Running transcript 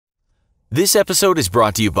This episode is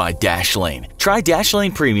brought to you by Dashlane. Try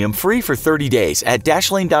Dashlane Premium free for 30 days at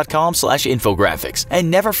dashlane.com/infographics and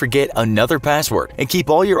never forget another password and keep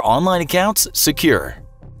all your online accounts secure.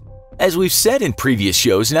 As we've said in previous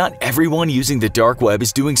shows, not everyone using the dark web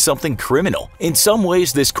is doing something criminal. In some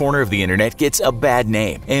ways, this corner of the internet gets a bad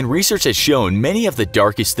name, and research has shown many of the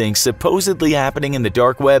darkest things supposedly happening in the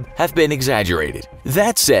dark web have been exaggerated.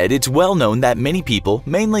 That said, it's well known that many people,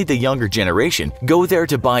 mainly the younger generation, go there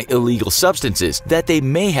to buy illegal substances that they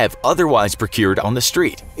may have otherwise procured on the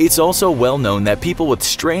street. It's also well known that people with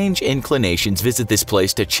strange inclinations visit this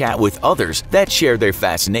place to chat with others that share their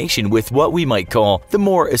fascination with what we might call the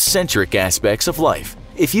more eccentric aspects of life.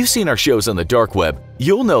 If you've seen our shows on the dark web,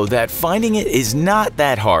 you'll know that finding it is not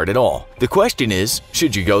that hard at all. The question is,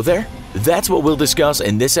 should you go there? That's what we'll discuss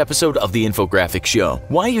in this episode of the Infographics Show,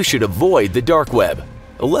 why you should avoid the dark web.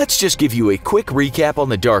 Let's just give you a quick recap on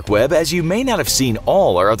the dark web, as you may not have seen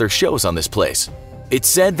all our other shows on this place. It's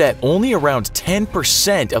said that only around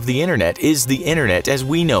 10% of the internet is the internet as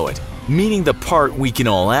we know it, meaning the part we can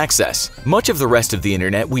all access. Much of the rest of the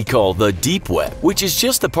internet we call the deep web, which is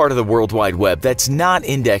just the part of the World Wide Web that's not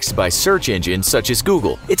indexed by search engines such as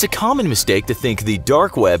Google. It's a common mistake to think the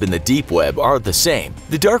dark web and the deep web are the same.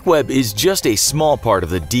 The dark web is just a small part of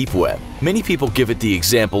the deep web. Many people give it the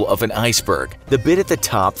example of an iceberg. The bit at the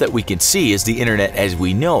top that we can see is the internet as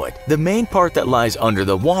we know it. The main part that lies under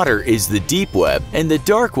the water is the deep web, and the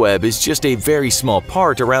dark web is just a very small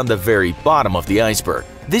part around the very bottom of the iceberg.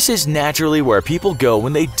 This is naturally where people go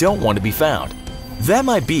when they don't want to be found. That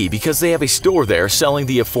might be because they have a store there selling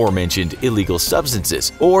the aforementioned illegal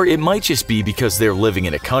substances, or it might just be because they're living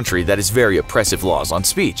in a country that has very oppressive laws on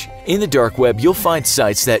speech. In the dark web, you'll find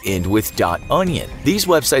sites that end with .onion. These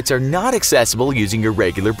websites are not accessible using your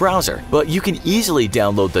regular browser, but you can easily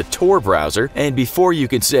download the Tor browser, and before you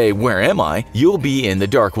can say, "Where am I?" you'll be in the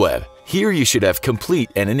dark web. Here you should have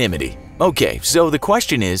complete anonymity. Okay, so the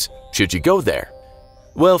question is, should you go there?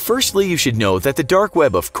 Well, firstly, you should know that the dark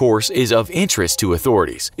web, of course, is of interest to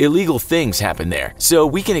authorities. Illegal things happen there, so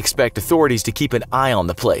we can expect authorities to keep an eye on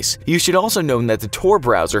the place. You should also know that the Tor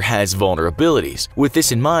browser has vulnerabilities. With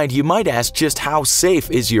this in mind, you might ask just how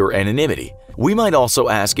safe is your anonymity? We might also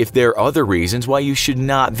ask if there are other reasons why you should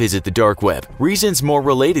not visit the dark web, reasons more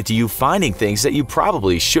related to you finding things that you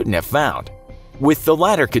probably shouldn't have found. With the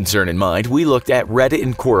latter concern in mind, we looked at Reddit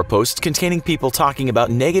and Quora posts containing people talking about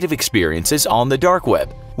negative experiences on the dark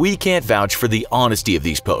web. We can't vouch for the honesty of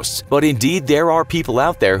these posts, but indeed there are people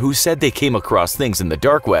out there who said they came across things in the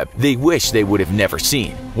dark web they wish they would have never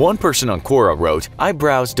seen. One person on Quora wrote, "I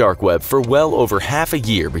browsed dark web for well over half a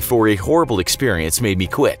year before a horrible experience made me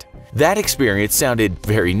quit. That experience sounded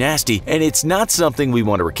very nasty, and it's not something we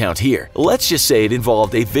want to recount here. Let's just say it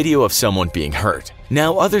involved a video of someone being hurt."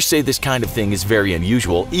 Now, others say this kind of thing is very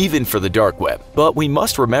unusual, even for the dark web. But we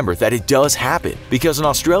must remember that it does happen, because an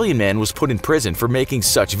Australian man was put in prison for making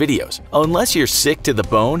such videos. Unless you're sick to the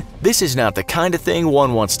bone, this is not the kind of thing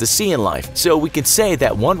one wants to see in life. So we can say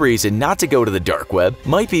that one reason not to go to the dark web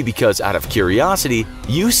might be because out of curiosity,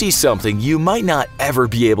 you see something you might not ever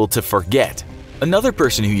be able to forget. Another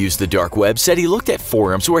person who used the dark web said he looked at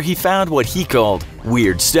forums where he found what he called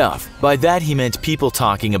weird stuff. By that he meant people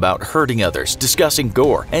talking about hurting others, discussing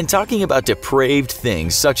gore, and talking about depraved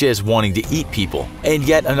things such as wanting to eat people. And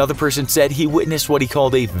yet another person said he witnessed what he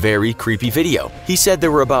called a very creepy video. He said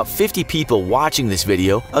there were about 50 people watching this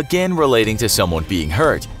video, again relating to someone being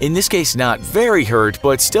hurt. In this case not very hurt,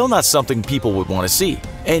 but still not something people would want to see.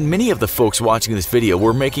 And many of the folks watching this video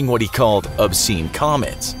were making what he called obscene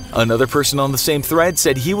comments. Another person on the same thread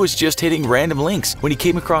said he was just hitting random links when he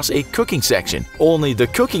came across a cooking section, only the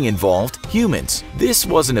cooking involved humans. This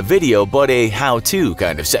wasn't a video but a how-to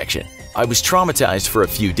kind of section. "I was traumatized for a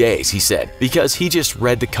few days," he said, because he just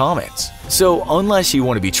read the comments. So unless you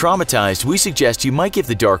want to be traumatized, we suggest you might give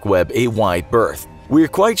the dark web a wide berth. We're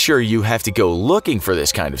quite sure you have to go looking for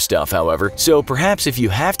this kind of stuff, however, so perhaps if you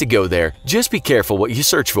have to go there, just be careful what you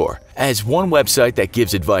search for. As one website that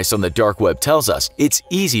gives advice on the dark web tells us, it's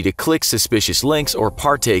easy to click suspicious links or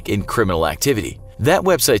partake in criminal activity. That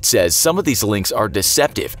website says some of these links are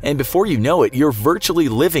deceptive, and before you know it, you're virtually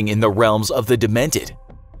living in the realms of the demented.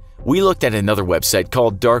 We looked at another website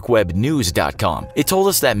called darkwebnews.com. It told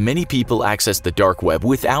us that many people access the dark web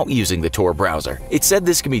without using the Tor browser. It said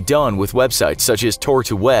this can be done with websites such as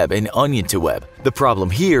Tor2Web and Onion2Web. The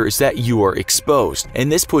problem here is that you are exposed,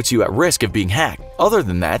 and this puts you at risk of being hacked. Other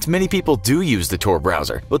than that, many people do use the Tor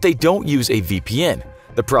browser, but they don't use a VPN.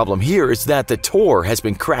 The problem here is that the Tor has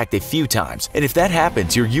been cracked a few times, and if that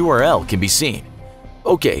happens, your URL can be seen.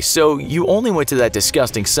 Okay, so you only went to that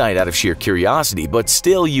disgusting site out of sheer curiosity, but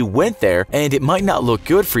still you went there, and it might not look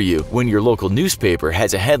good for you when your local newspaper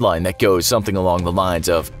has a headline that goes something along the lines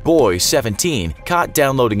of "Boy 17 caught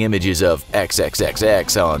downloading images of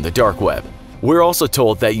XXXX on the dark web." We're also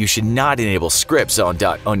told that you should not enable scripts on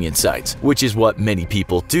 .onion sites, which is what many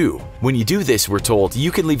people do. When you do this, we're told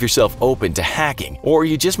you can leave yourself open to hacking, or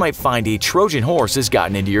you just might find a Trojan horse has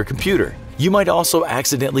gotten into your computer. You might also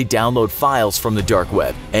accidentally download files from the dark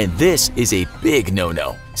web, and this is a big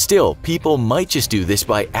no-no. Still, people might just do this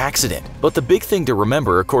by accident. But the big thing to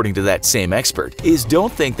remember, according to that same expert, is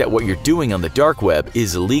don't think that what you're doing on the dark web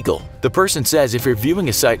is illegal. The person says if you're viewing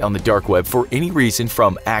a site on the dark web for any reason,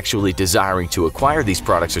 from actually desiring to acquire these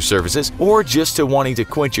products or services, or just to wanting to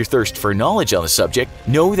quench your thirst for knowledge on the subject,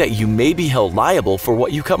 know that you may be held liable for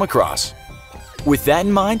what you come across. With that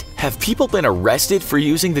in mind, have people been arrested for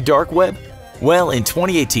using the dark web? Well, in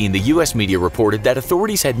 2018, the US media reported that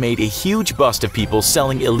authorities had made a huge bust of people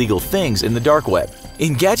selling illegal things in the dark web.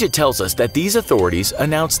 Engadget tells us that these authorities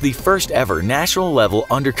announced the first ever national-level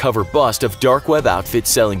undercover bust of dark web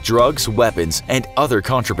outfits selling drugs, weapons, and other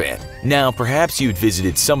contraband. Now, perhaps you'd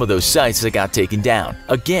visited some of those sites that got taken down.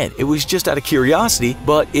 Again, it was just out of curiosity,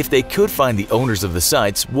 but if they could find the owners of the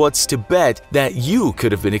sites, what's to bet that you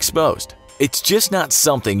could have been exposed? It's just not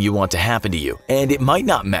something you want to happen to you, and it might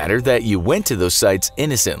not matter that you went to those sites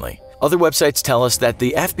innocently. Other websites tell us that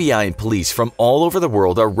the FBI and police from all over the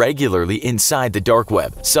world are regularly inside the dark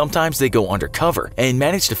web. Sometimes they go undercover and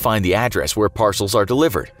manage to find the address where parcels are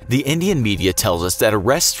delivered. The Indian media tells us that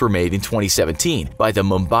arrests were made in 2017 by the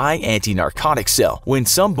Mumbai Anti-Narcotics Cell when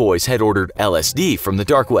some boys had ordered LSD from the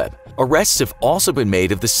dark web. Arrests have also been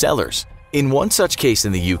made of the sellers. In one such case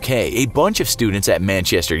in the UK, a bunch of students at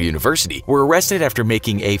Manchester University were arrested after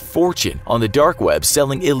making a fortune on the dark web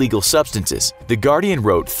selling illegal substances. The Guardian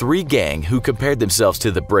wrote 3 gang who compared themselves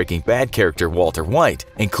to the Breaking Bad character Walter White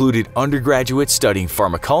included undergraduates studying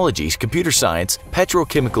pharmacology, computer science,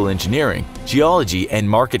 petrochemical engineering, geology, and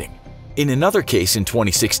marketing. In another case in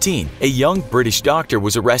 2016, a young British doctor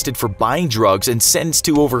was arrested for buying drugs and sentenced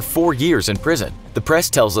to over 4 years in prison. The press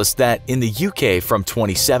tells us that in the UK from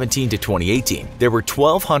 2017 to 2018, there were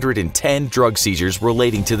 1,210 drug seizures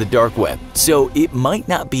relating to the dark web. So it might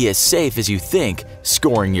not be as safe as you think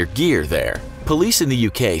scoring your gear there. Police in the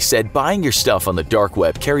UK said buying your stuff on the dark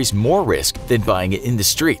web carries more risk than buying it in the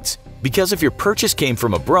streets. Because if your purchase came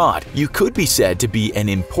from abroad, you could be said to be an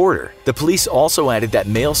importer. The police also added that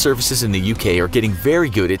mail services in the UK are getting very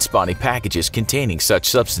good at spotting packages containing such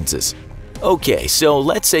substances. Okay, so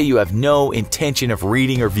let's say you have no intention of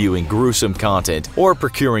reading or viewing gruesome content or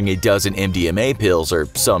procuring a dozen MDMA pills or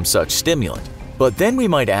some such stimulant. But then we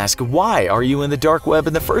might ask, why are you in the dark web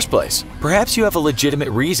in the first place? Perhaps you have a legitimate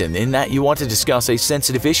reason in that you want to discuss a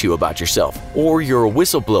sensitive issue about yourself, or you're a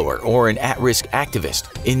whistleblower or an at-risk activist.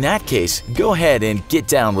 In that case, go ahead and get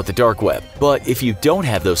down with the dark web. But if you don't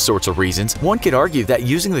have those sorts of reasons, one could argue that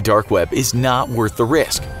using the dark web is not worth the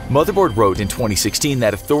risk. Motherboard wrote in 2016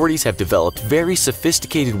 that authorities have developed very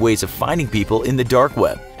sophisticated ways of finding people in the dark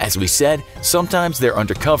web. As we said, sometimes they're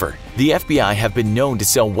undercover. The FBI have been known to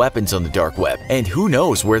sell weapons on the dark web, and who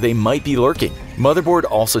knows where they might be lurking. Motherboard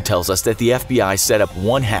also tells us that the FBI set up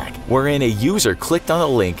one hack wherein a user clicked on a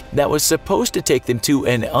link that was supposed to take them to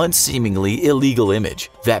an unseemingly illegal image.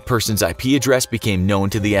 That person's IP address became known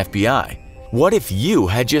to the FBI. What if you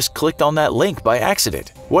had just clicked on that link by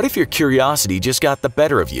accident? What if your curiosity just got the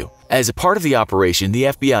better of you? As a part of the operation, the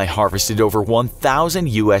FBI harvested over 1,000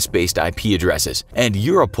 US-based IP addresses, and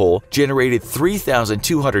Europol generated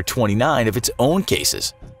 3,229 of its own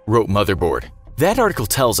cases, wrote Motherboard. That article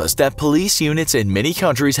tells us that police units in many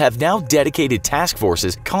countries have now dedicated task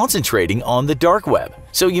forces concentrating on the dark web.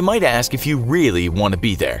 So you might ask if you really want to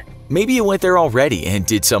be there. Maybe you went there already and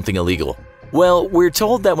did something illegal. Well, we're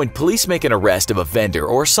told that when police make an arrest of a vendor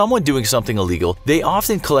or someone doing something illegal, they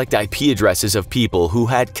often collect IP addresses of people who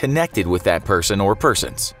had connected with that person or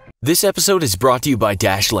persons. This episode is brought to you by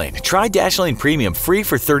Dashlane. Try Dashlane Premium free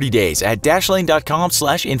for 30 days at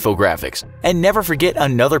dashlane.com/infographics. And never forget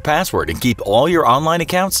another password and keep all your online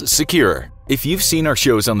accounts secure. If you've seen our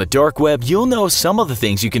shows on the dark web, you'll know some of the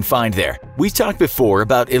things you can find there. We've talked before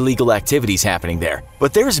about illegal activities happening there,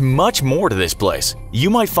 but there's much more to this place. You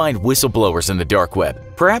might find whistleblowers in the dark web,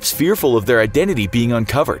 perhaps fearful of their identity being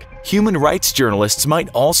uncovered. Human rights journalists might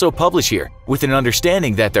also publish here, with an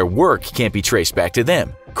understanding that their work can't be traced back to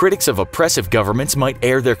them. Critics of oppressive governments might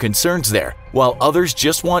air their concerns there, while others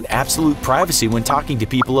just want absolute privacy when talking to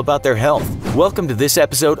people about their health. Welcome to this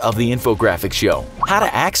episode of the Infographics Show, how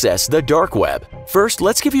to access the dark web. First,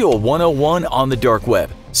 let's give you a 101 on the dark web.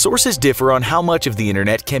 Sources differ on how much of the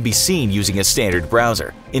internet can be seen using a standard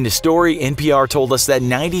browser. In the story, NPR told us that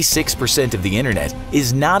 96% of the internet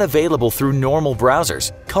is not available through normal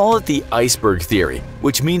browsers. Call it the iceberg theory,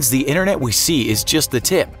 which means the internet we see is just the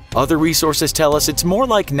tip. Other resources tell us it's more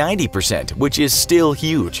like 90%, which is still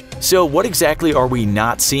huge. So what exactly are we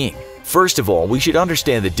not seeing? First of all, we should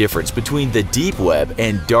understand the difference between the deep web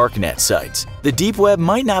and darknet sites. The deep web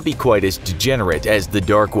might not be quite as degenerate as the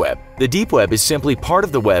dark web. The deep web is simply part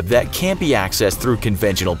of the web that can't be accessed through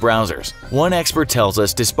conventional browsers. One expert tells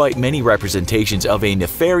us despite many representations of a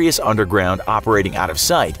nefarious underground operating out of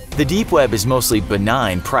sight, the deep web is mostly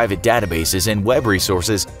benign private databases and web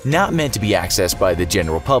resources not meant to be accessed by the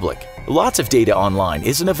general public. Lots of data online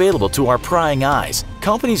isn't available to our prying eyes.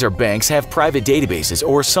 Companies or banks have private databases,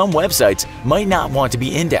 or some websites might not want to be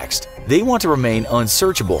indexed. They want to remain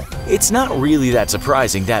unsearchable. It's not really that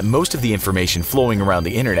surprising that most of the information flowing around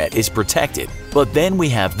the internet is protected. But then we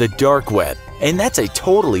have the dark web, and that's a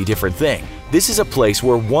totally different thing. This is a place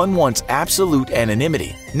where one wants absolute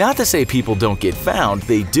anonymity. Not to say people don't get found,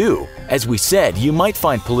 they do. As we said, you might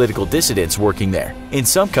find political dissidents working there. In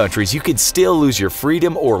some countries, you could still lose your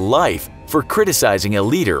freedom or life for criticizing a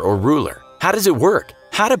leader or ruler. How does it work?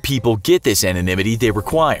 How do people get this anonymity they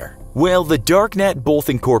require? Well, the darknet both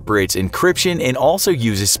incorporates encryption and also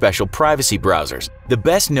uses special privacy browsers. The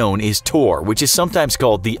best known is Tor, which is sometimes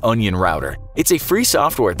called the Onion Router. It's a free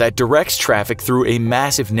software that directs traffic through a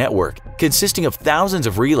massive network consisting of thousands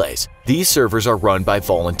of relays. These servers are run by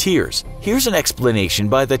volunteers. Here's an explanation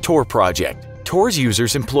by the Tor project. Tor's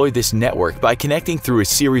users employ this network by connecting through a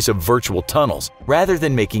series of virtual tunnels rather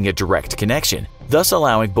than making a direct connection, thus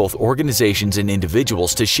allowing both organizations and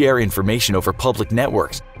individuals to share information over public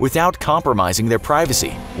networks without compromising their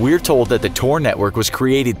privacy. We're told that the Tor network was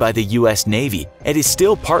created by the US Navy and is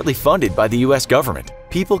still partly funded by the US government.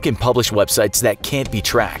 People can publish websites that can't be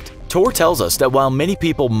tracked. Tor tells us that while many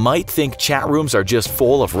people might think chat rooms are just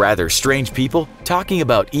full of rather strange people talking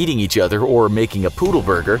about eating each other or making a poodle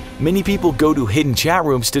burger, many people go to hidden chat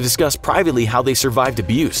rooms to discuss privately how they survived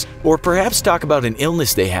abuse, or perhaps talk about an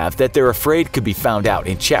illness they have that they're afraid could be found out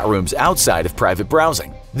in chat rooms outside of private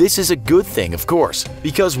browsing. This is a good thing, of course,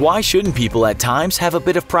 because why shouldn't people at times have a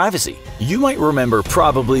bit of privacy? You might remember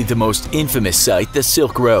probably the most infamous site, the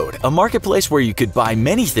Silk Road, a marketplace where you could buy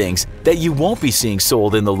many things that you won't be seeing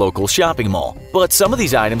sold in the local shopping mall. But some of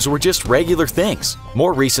these items were just regular things.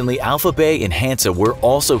 More recently, Alphabay and Hansa were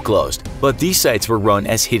also closed, but these sites were run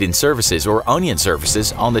as hidden services or onion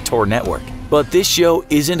services on the Tor network. But this show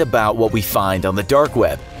isn't about what we find on the dark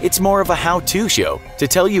web. It's more of a how-to show to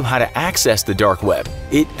tell you how to access the dark web.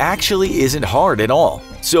 It actually isn't hard at all.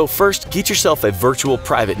 So first, get yourself a virtual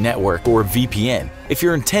private network or VPN if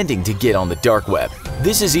you're intending to get on the dark web.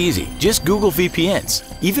 This is easy, just Google VPNs.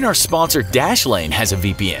 Even our sponsor Dashlane has a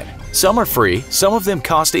VPN. Some are free, some of them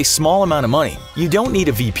cost a small amount of money. You don't need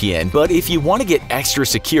a VPN, but if you want to get extra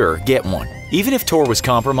secure, get one. Even if Tor was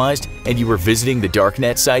compromised and you were visiting the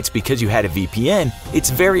darknet sites because you had a VPN, it's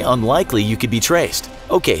very unlikely you could be traced.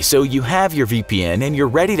 Okay, so you have your VPN and you're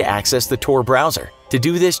ready to access the Tor browser. To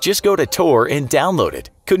do this, just go to Tor and download it.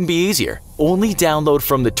 Couldn't be easier. Only download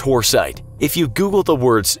from the Tor site. If you Google the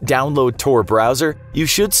words "download Tor browser," you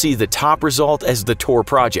should see the top result as the Tor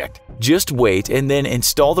project. Just wait and then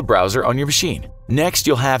install the browser on your machine. Next,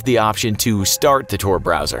 you'll have the option to start the Tor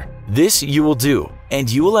browser. This you will do, and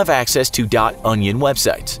you will have access to .onion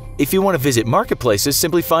websites. If you want to visit marketplaces,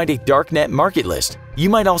 simply find a darknet market list. You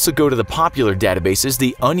might also go to the popular databases,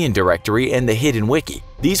 the Onion directory and the Hidden Wiki.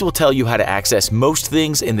 These will tell you how to access most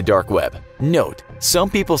things in the dark web. Note, some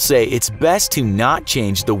people say it's best to not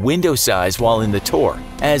change the window size while in the Tor,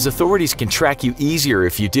 as authorities can track you easier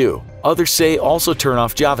if you do. Others say also turn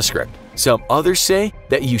off JavaScript. Some others say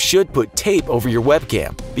that you should put tape over your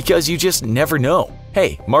webcam, because you just never know.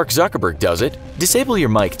 Hey, Mark Zuckerberg does it. Disable your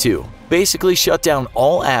mic too. Basically shut down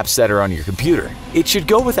all apps that are on your computer. It should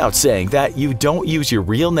go without saying that you don't use your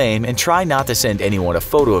real name and try not to send anyone a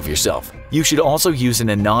photo of yourself. You should also use an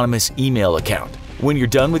anonymous email account. When you're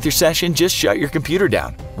done with your session, just shut your computer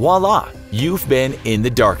down. Voila! You've been in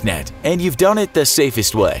the darknet, and you've done it the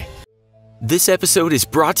safest way. This episode is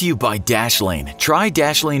brought to you by Dashlane. Try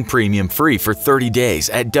Dashlane Premium free for 30 days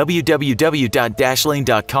at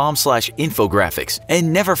www.dashlane.com/infographics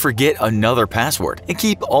and never forget another password and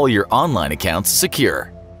keep all your online accounts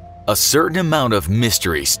secure. A certain amount of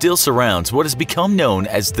mystery still surrounds what has become known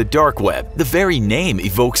as the dark web. The very name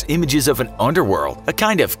evokes images of an underworld, a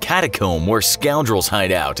kind of catacomb where scoundrels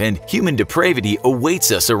hide out and human depravity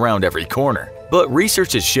awaits us around every corner. But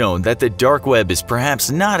research has shown that the dark web is perhaps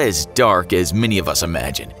not as dark as many of us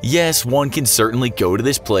imagine. Yes, one can certainly go to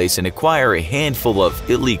this place and acquire a handful of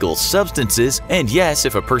illegal substances, and yes,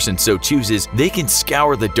 if a person so chooses, they can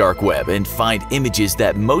scour the dark web and find images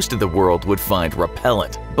that most of the world would find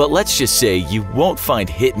repellent. But let's just say you won't find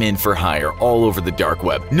hitmen for hire all over the dark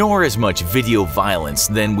web, nor as much video violence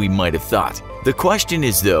than we might have thought. The question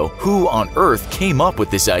is though, who on earth came up with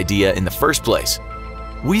this idea in the first place?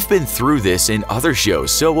 We've been through this in other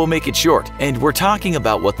shows, so we'll make it short, and we're talking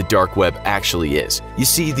about what the dark web actually is. You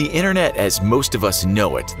see, the internet as most of us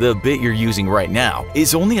know it, the bit you're using right now,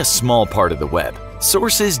 is only a small part of the web.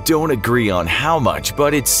 Sources don't agree on how much,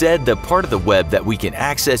 but it's said the part of the web that we can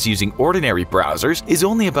access using ordinary browsers is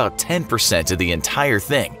only about 10% of the entire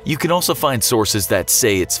thing. You can also find sources that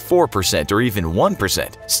say it's 4% or even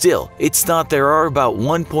 1%. Still, it's thought there are about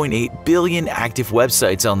 1.8 billion active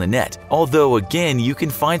websites on the net, although again you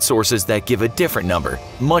can find sources that give a different number,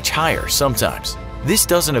 much higher sometimes. This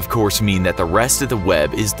doesn't of course mean that the rest of the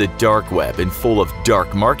web is the dark web and full of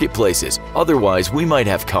dark marketplaces, otherwise we might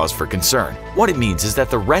have cause for concern. What it means is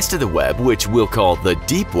that the rest of the web, which we'll call the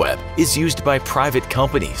deep web, is used by private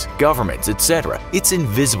companies, governments, etc. It's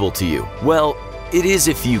invisible to you. Well, it is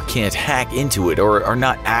if you can't hack into it or are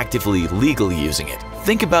not actively legally using it.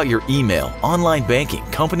 Think about your email, online banking,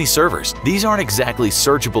 company servers. These aren't exactly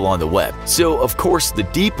searchable on the web, so of course the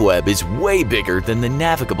deep web is way bigger than the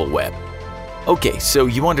navigable web. Okay, so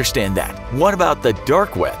you understand that. What about the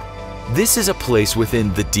dark web? This is a place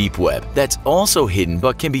within the deep web that's also hidden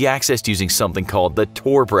but can be accessed using something called the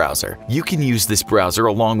Tor browser. You can use this browser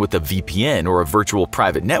along with a VPN or a virtual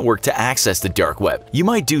private network to access the dark web. You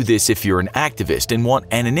might do this if you're an activist and want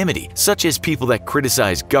anonymity, such as people that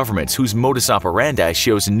criticize governments whose modus operandi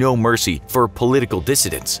shows no mercy for political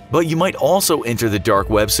dissidents. But you might also enter the dark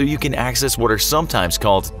web so you can access what are sometimes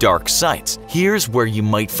called dark sites. Here's where you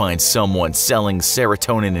might find someone selling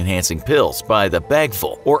serotonin-enhancing pills by the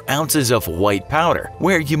bagful or ounces of white powder,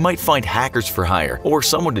 where you might find hackers for hire or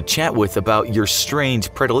someone to chat with about your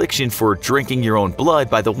strange predilection for drinking your own blood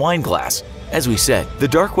by the wine glass. As we said, the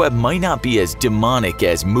dark web might not be as demonic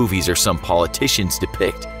as movies or some politicians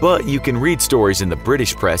depict, but you can read stories in the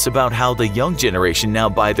British press about how the young generation now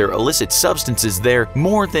buy their illicit substances there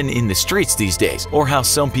more than in the streets these days, or how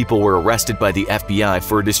some people were arrested by the FBI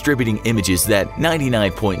for distributing images that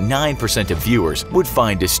 99.9% of viewers would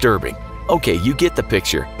find disturbing. Okay, you get the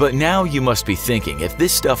picture, but now you must be thinking, if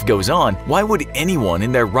this stuff goes on, why would anyone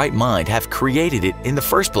in their right mind have created it in the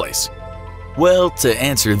first place? Well, to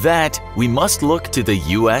answer that, we must look to the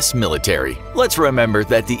US military. Let's remember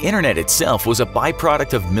that the internet itself was a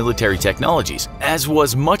byproduct of military technologies, as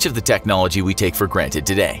was much of the technology we take for granted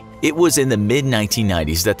today. It was in the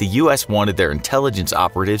mid-1990s that the US wanted their intelligence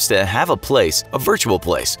operatives to have a place, a virtual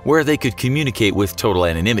place, where they could communicate with total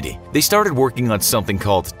anonymity. They started working on something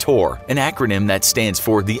called Tor, an acronym that stands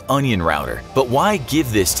for the Onion Router. But why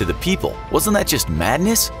give this to the people? Wasn't that just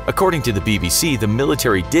madness? According to the BBC, the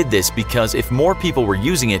military did this because if more people were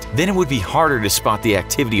using it, then it would be harder to spot the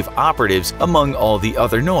activity of operatives among all the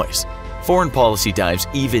other noise. Foreign policy dives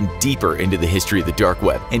even deeper into the history of the dark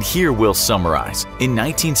web, and here we'll summarize. In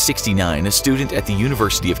 1969, a student at the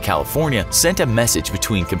University of California sent a message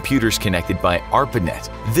between computers connected by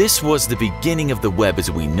ARPANET. This was the beginning of the web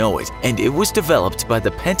as we know it, and it was developed by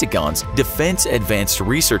the Pentagon's Defense Advanced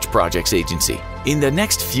Research Projects Agency. In the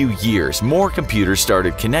next few years, more computers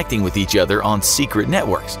started connecting with each other on secret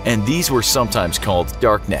networks, and these were sometimes called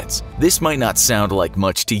darknets. This might not sound like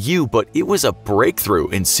much to you, but it was a breakthrough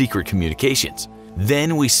in secret communications.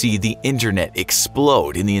 Then we see the internet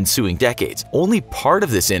explode in the ensuing decades. Only part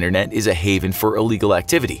of this internet is a haven for illegal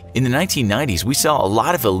activity. In the 1990s, we saw a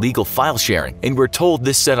lot of illegal file sharing, and we're told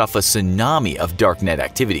this set off a tsunami of darknet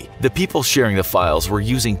activity. The people sharing the files were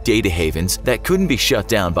using data havens that couldn't be shut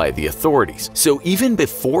down by the authorities. So even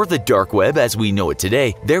before the dark web as we know it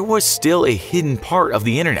today, there was still a hidden part of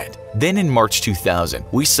the internet. Then in March 2000,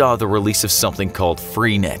 we saw the release of something called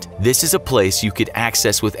Freenet. This is a place you could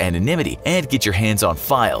access with anonymity and get your hands on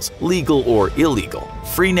files, legal or illegal.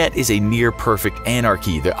 Freenet is a near-perfect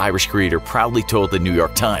anarchy, the Irish creator proudly told the New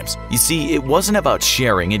York Times. You see, it wasn't about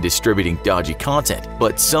sharing and distributing dodgy content,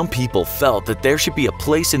 but some people felt that there should be a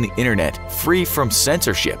place in the internet free from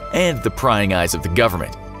censorship and the prying eyes of the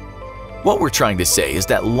government. What we're trying to say is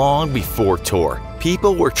that long before Tor,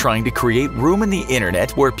 people were trying to create room in the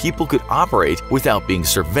internet where people could operate without being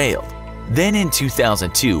surveilled. Then in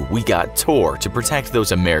 2002, we got Tor to protect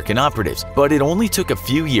those American operatives, but it only took a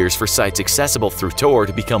few years for sites accessible through Tor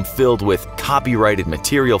to become filled with copyrighted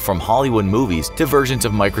material from Hollywood movies to versions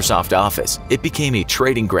of Microsoft Office. It became a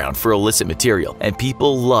trading ground for illicit material, and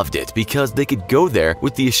people loved it because they could go there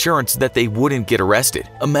with the assurance that they wouldn't get arrested.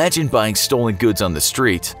 Imagine buying stolen goods on the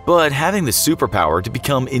street, but having the superpower to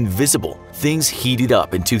become invisible. Things heated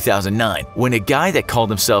up in 2009 when a guy that called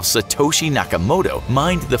himself Satoshi Nakamoto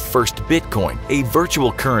mined the first Bitcoin, a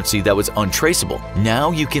virtual currency that was untraceable.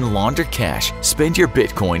 Now you can launder cash, spend your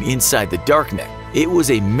Bitcoin inside the darknet. It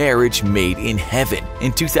was a marriage made in heaven.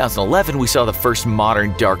 In 2011, we saw the first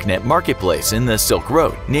modern darknet marketplace in the Silk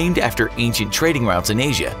Road, named after ancient trading routes in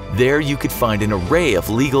Asia. There you could find an array of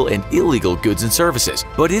legal and illegal goods and services,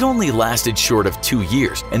 but it only lasted short of 2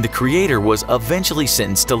 years, and the creator was eventually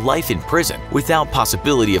sentenced to life in prison without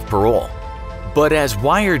possibility of parole. But as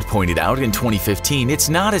Wired pointed out in 2015, it's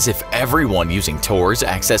not as if everyone using Tor is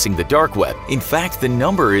accessing the dark web. In fact, the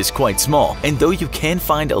number is quite small, and though you can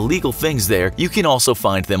find illegal things there, you can also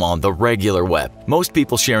find them on the regular web. Most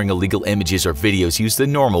people sharing illegal images or videos use the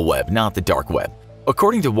normal web, not the dark web.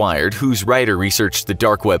 According to Wired, whose writer researched the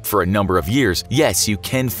dark web for a number of years, yes, you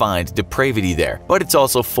can find depravity there, but it's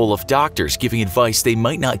also full of doctors giving advice they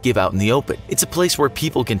might not give out in the open. It's a place where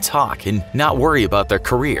people can talk and not worry about their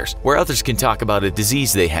careers, where others can talk about a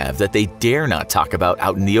disease they have that they dare not talk about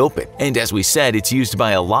out in the open. And as we said, it's used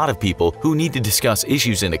by a lot of people who need to discuss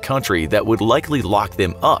issues in a country that would likely lock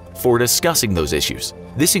them up for discussing those issues.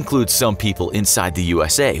 This includes some people inside the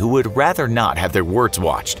USA who would rather not have their words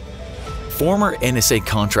watched. Former NSA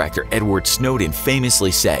contractor Edward Snowden famously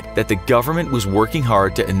said that the government was working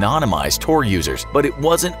hard to anonymize Tor users, but it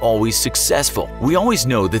wasn't always successful. We always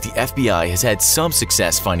know that the FBI has had some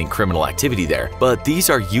success finding criminal activity there, but these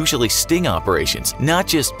are usually sting operations, not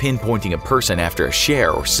just pinpointing a person after a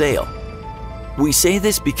share or sale. We say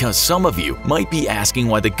this because some of you might be asking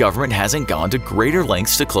why the government hasn't gone to greater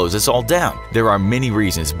lengths to close us all down. There are many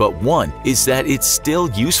reasons, but one is that it's still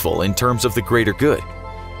useful in terms of the greater good.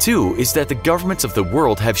 2 is that the governments of the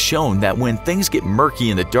world have shown that when things get murky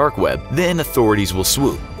in the dark web, then authorities will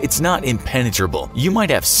swoop. It's not impenetrable. You might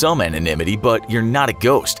have some anonymity, but you're not a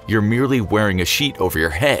ghost. You're merely wearing a sheet over your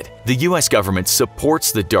head. The US government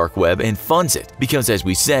supports the dark web and funds it because, as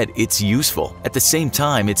we said, it's useful. At the same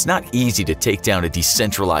time, it's not easy to take down a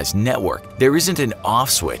decentralized network. There isn't an off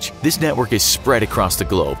switch. This network is spread across the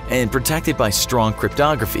globe and protected by strong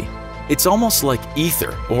cryptography. It's almost like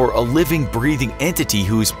ether, or a living, breathing entity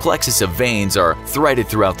whose plexus of veins are threaded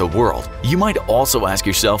throughout the world. You might also ask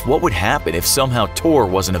yourself what would happen if somehow Tor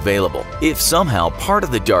wasn't available. If somehow part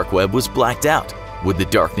of the dark web was blacked out, would the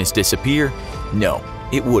darkness disappear? No,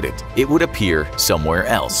 it wouldn't. It would appear somewhere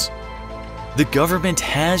else. The government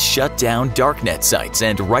has shut down darknet sites,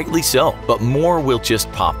 and rightly so, but more will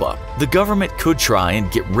just pop up. The government could try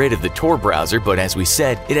and get rid of the Tor browser, but as we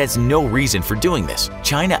said, it has no reason for doing this.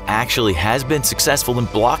 China actually has been successful in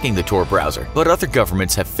blocking the Tor browser, but other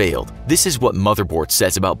governments have failed. This is what Motherboard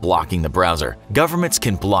says about blocking the browser. Governments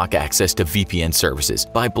can block access to VPN services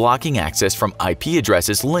by blocking access from IP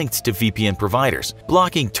addresses linked to VPN providers.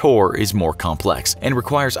 Blocking Tor is more complex and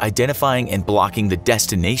requires identifying and blocking the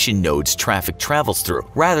destination node's traffic travels through,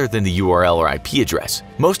 rather than the URL or IP address.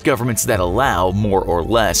 Most governments that allow more or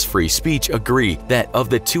less free speech agree that of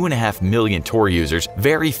the 2.5 million Tor users,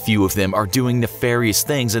 very few of them are doing nefarious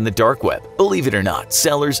things in the dark web. Believe it or not,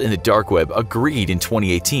 sellers in the dark web agreed in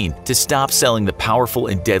 2018 to stop selling the powerful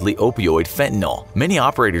and deadly opioid fentanyl. Many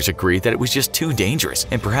operators agreed that it was just too dangerous,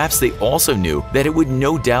 and perhaps they also knew that it would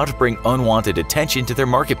no doubt bring unwanted attention to their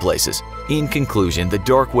marketplaces. In conclusion, the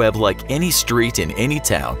dark web, like any street in any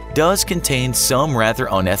town, does contain some rather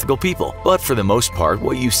unethical people, but for the most part,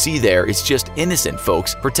 what you see there is just innocent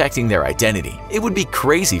folks protecting their identity. It would be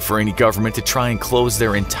crazy for any government to try and close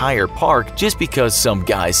their entire park just because some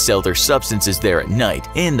guys sell their substances there at night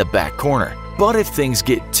in the back corner. But if things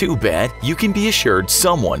get too bad, you can be assured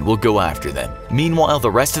someone will go after them. Meanwhile,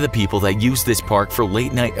 the rest of the people that use this park for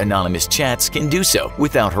late-night anonymous chats can do so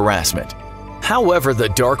without harassment. However the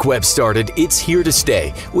dark web started, it's here to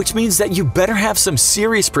stay, which means that you better have some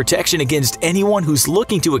serious protection against anyone who's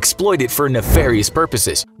looking to exploit it for nefarious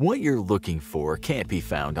purposes. What you're looking for can't be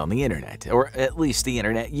found on the internet, or at least the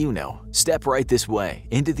internet you know. Step right this way,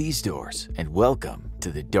 into these doors, and welcome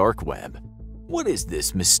to the dark web. What is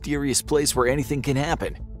this mysterious place where anything can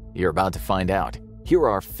happen? You're about to find out. Here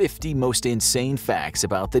are 50 most insane facts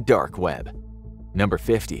about the dark web. Number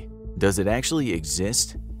 50. Does it actually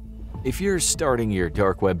exist? If you're starting your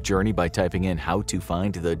dark web journey by typing in "how to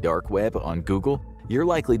find the dark web" on Google, you're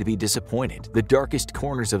likely to be disappointed. The darkest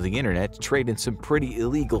corners of the internet trade in some pretty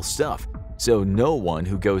illegal stuff, so no one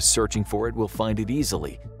who goes searching for it will find it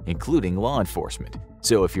easily, including law enforcement.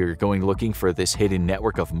 So if you're going looking for this hidden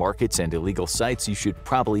network of markets and illegal sites, you should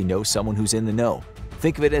probably know someone who's in the know.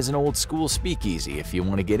 Think of it as an old school speakeasy. If you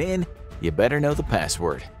want to get in, you better know the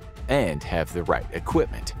password and have the right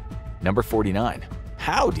equipment. Number 49.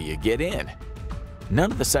 How do you get in?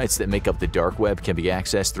 None of the sites that make up the dark web can be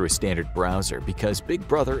accessed through a standard browser because Big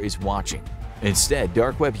Brother is watching. Instead,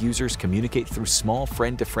 dark web users communicate through small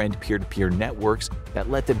friend-to-friend peer-to-peer networks that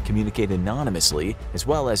let them communicate anonymously, as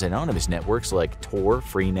well as anonymous networks like Tor,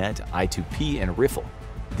 Freenet, I2P, and Riffle.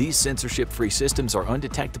 These censorship-free systems are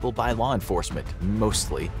undetectable by law enforcement,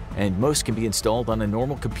 mostly, and most can be installed on a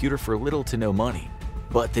normal computer for little to no money.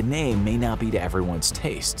 But the name may not be to everyone's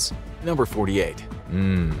tastes. Number 48.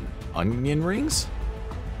 Onion rings?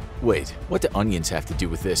 Wait, what do onions have to do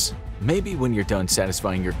with this? Maybe when you're done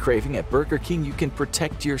satisfying your craving at Burger King, you can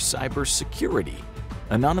protect your cybersecurity.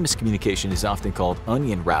 Anonymous communication is often called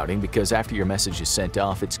onion routing because after your message is sent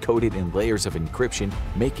off, it's coded in layers of encryption,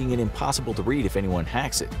 making it impossible to read if anyone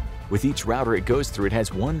hacks it. With each router it goes through, it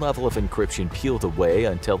has one level of encryption peeled away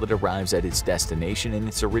until it arrives at its destination in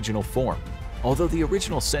its original form, although the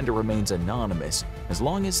original sender remains anonymous as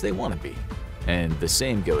long as they want to be. And the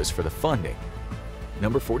same goes for the funding.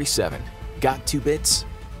 Number 47. Got 2 bits?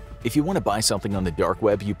 If you want to buy something on the dark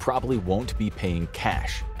web, you probably won't be paying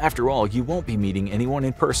cash. After all, you won't be meeting anyone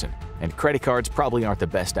in person, and credit cards probably aren't the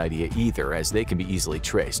best idea either, as they can be easily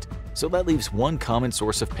traced. So that leaves one common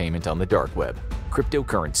source of payment on the dark web: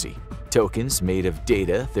 cryptocurrency. Tokens made of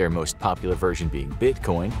data, their most popular version being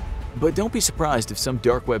Bitcoin. But don't be surprised if some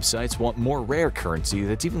dark websites want more rare currency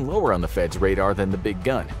that's even lower on the Fed's radar than the big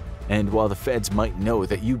gun. And while the feds might know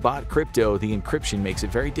that you bought crypto, the encryption makes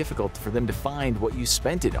it very difficult for them to find what you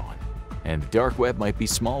spent it on. And the dark web might be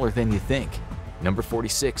smaller than you think. Number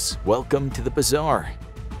 46. Welcome to the bazaar.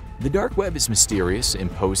 The dark web is mysterious,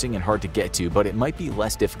 imposing, and hard to get to, but it might be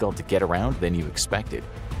less difficult to get around than you expected.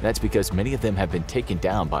 That's because many of them have been taken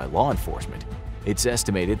down by law enforcement. It's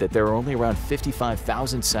estimated that there are only around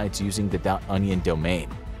 55,000 sites using the .onion domain.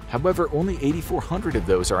 However, only 8,400 of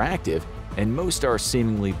those are active, and most are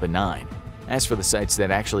seemingly benign. As for the sites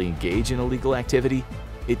that actually engage in illegal activity,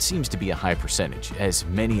 it seems to be a high percentage, as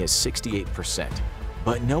many as 68%.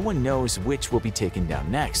 But no one knows which will be taken down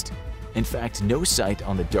next. In fact, no site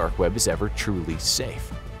on the dark web is ever truly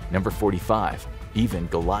safe. Number 45. Even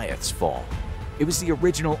Goliaths fall. It was the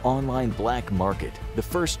original online black market, the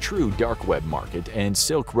first true dark web market, and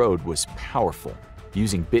Silk Road was powerful.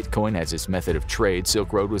 Using Bitcoin as its method of trade,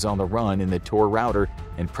 Silk Road was on the run in the Tor router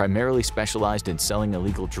and primarily specialized in selling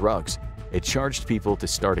illegal drugs. It charged people to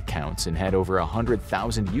start accounts and had over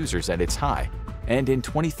 100,000 users at its high. And in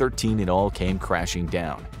 2013, it all came crashing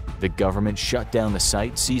down. The government shut down the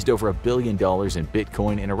site, seized over $1 billion in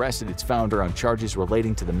Bitcoin, and arrested its founder on charges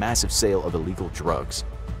relating to the massive sale of illegal drugs.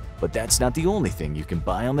 But that's not the only thing you can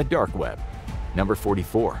buy on the dark web. Number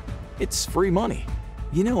 44. It's free money.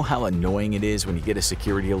 You know how annoying it is when you get a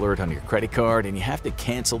security alert on your credit card and you have to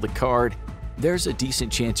cancel the card? There's a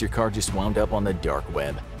decent chance your card just wound up on the dark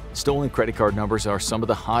web. Stolen credit card numbers are some of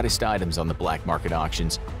the hottest items on the black market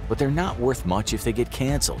auctions, but they're not worth much if they get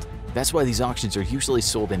canceled. That's why these auctions are usually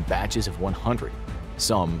sold in batches of 100.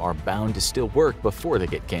 Some are bound to still work before they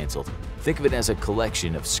get canceled. Think of it as a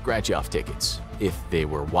collection of scratch-off tickets, if they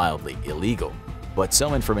were wildly illegal. But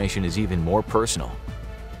some information is even more personal.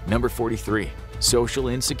 Number 43. Social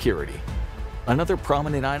insecurity. Another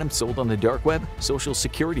prominent item sold on the dark web: social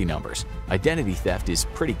security numbers. Identity theft is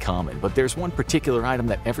pretty common, but there's one particular item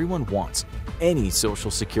that everyone wants: any social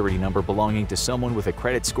security number belonging to someone with a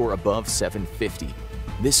credit score above 750.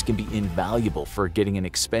 This can be invaluable for getting an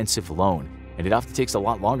expensive loan, and it often takes a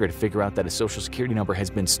lot longer to figure out that a social security number has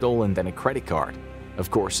been stolen than a credit card. Of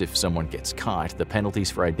course, if someone gets caught, the penalties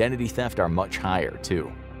for identity theft are much higher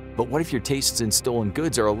too. But what if your tastes in stolen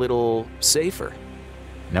goods are a little safer?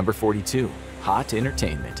 Number 42. Hot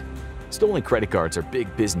entertainment. Stolen credit cards are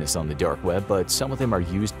big business on the dark web, but some of them are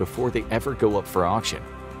used before they ever go up for auction.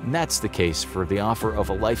 And that's the case for the offer of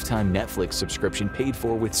a lifetime Netflix subscription paid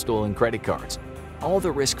for with stolen credit cards. All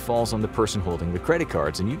the risk falls on the person holding the credit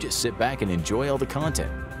cards, and you just sit back and enjoy all the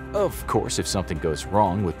content. Of course, if something goes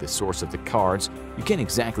wrong with the source of the cards, you can't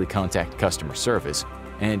exactly contact customer service.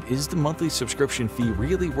 And is the monthly subscription fee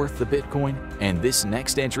really worth the Bitcoin? And this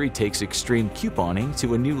next entry takes extreme couponing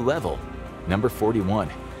to a new level. Number 41.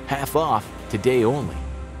 Half off, today only.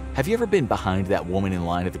 Have you ever been behind that woman in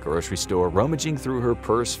line at the grocery store rummaging through her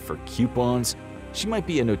purse for coupons? She might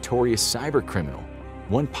be a notorious cyber criminal.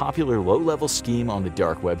 One popular low-level scheme on the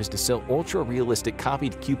dark web is to sell ultra-realistic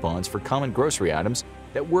copied coupons for common grocery items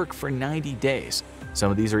that work for 90 days.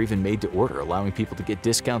 Some of these are even made to order, allowing people to get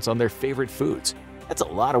discounts on their favorite foods. That's a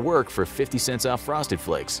lot of work for 50 cents off Frosted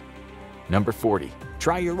Flakes. Number 40.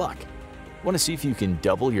 Try your luck. Want to see if you can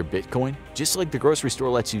double your Bitcoin? Just like the grocery store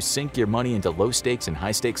lets you sink your money into low-stakes and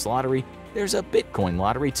high-stakes lottery, there's a Bitcoin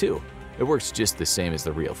lottery too. It works just the same as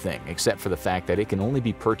the real thing, except for the fact that it can only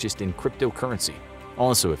be purchased in cryptocurrency.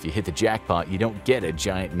 Also, if you hit the jackpot, you don't get a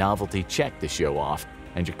giant novelty check to show off,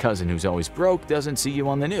 and your cousin who's always broke doesn't see you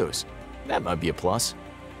on the news. That might be a plus.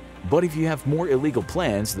 But if you have more illegal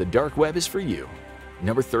plans, the dark web is for you.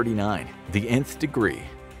 Number 39. The nth degree.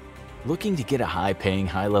 Looking to get a high-paying,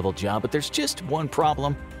 high-level job, but there's just one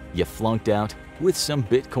problem. You flunked out. With some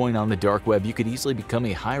Bitcoin on the dark web, you could easily become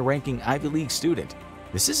a high-ranking Ivy League student.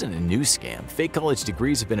 This isn't a new scam. Fake college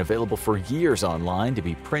degrees have been available for years online to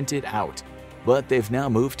be printed out. But they've now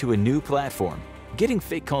moved to a new platform. Getting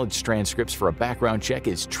fake college transcripts for a background check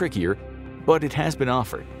is trickier, but it has been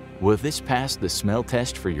offered. Will this pass the smell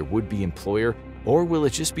test for your would-be employer, or will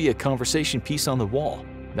it just be a conversation piece on the wall?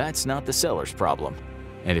 That's not the seller's problem.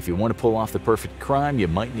 And if you want to pull off the perfect crime, you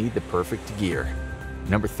might need the perfect gear.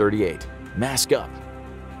 Number 38. Mask up.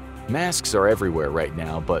 Masks are everywhere right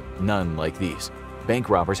now, but none like these. Bank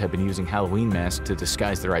robbers have been using Halloween masks to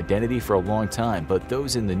disguise their identity for a long time, but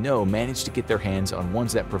those in the know manage to get their hands on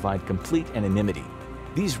ones that provide complete anonymity.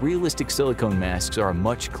 These realistic silicone masks are a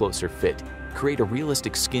much closer fit, create a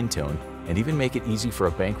realistic skin tone, and even make it easy for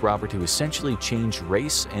a bank robber to essentially change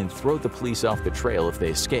race and throw the police off the trail if they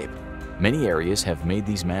escape. Many areas have made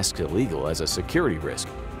these masks illegal as a security risk,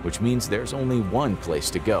 which means there's only one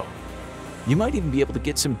place to go. You might even be able to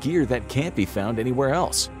get some gear that can't be found anywhere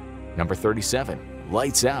else. Number 37.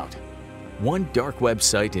 Lights out. One dark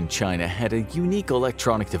website in China had a unique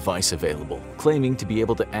electronic device available, claiming to be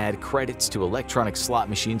able to add credits to electronic slot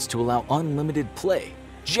machines to allow unlimited play.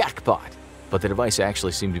 Jackpot! But the device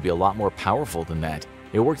actually seemed to be a lot more powerful than that.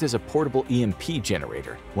 It worked as a portable EMP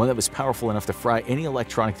generator, one that was powerful enough to fry any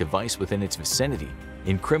electronic device within its vicinity.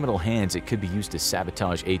 In criminal hands, it could be used to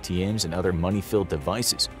sabotage ATMs and other money-filled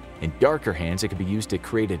devices. In darker hands, it could be used to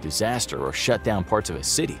create a disaster or shut down parts of a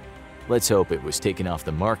city. Let's hope it was taken off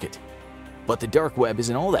the market. But the dark web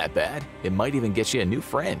isn't all that bad. It might even get you a new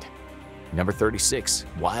friend. Number 36.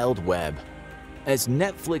 Wild Web. As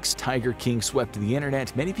Netflix Tiger King swept the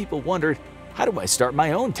internet, many people wondered, how do I start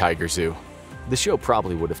my own tiger zoo? The show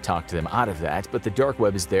probably would have talked them out of that, but the dark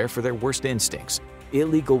web is there for their worst instincts.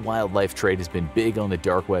 Illegal wildlife trade has been big on the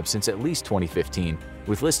dark web since at least 2015,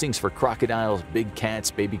 with listings for crocodiles, big cats,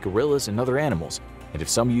 baby gorillas, and other animals. And if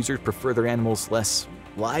some users prefer their animals less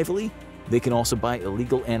lively, they can also buy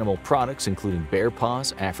illegal animal products including bear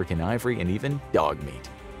paws, African ivory, and even dog meat.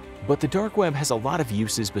 But the dark web has a lot of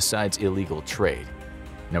uses besides illegal trade.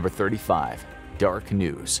 Number 35. Dark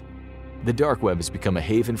news. The dark web has become a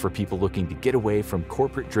haven for people looking to get away from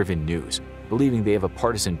corporate-driven news, believing they have a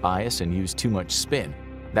partisan bias and use too much spin.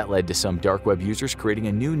 That led to some dark web users creating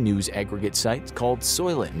a new news aggregate site called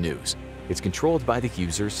Soylent News. It's controlled by the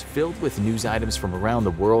users, filled with news items from around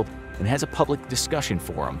the world, and has a public discussion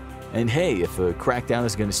forum. And hey, if a crackdown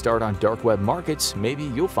is going to start on dark web markets, maybe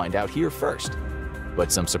you'll find out here first.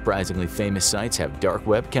 But some surprisingly famous sites have dark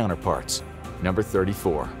web counterparts. Number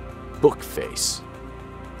 34. Bookface.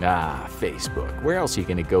 Facebook. Where else are you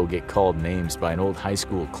going to go get called names by an old high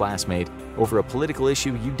school classmate over a political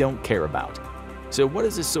issue you don't care about? So what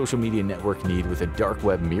does this social media network need with a dark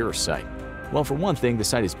web mirror site? Well, for one thing, the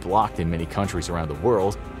site is blocked in many countries around the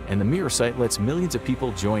world, and the mirror site lets millions of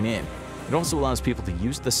people join in. It also allows people to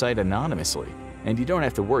use the site anonymously, and you don't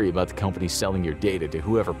have to worry about the company selling your data to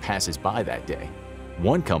whoever passes by that day.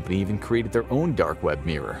 One company even created their own dark web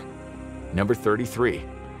mirror. Number 33.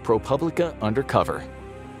 ProPublica Undercover.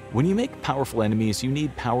 When you make powerful enemies, you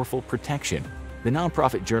need powerful protection. The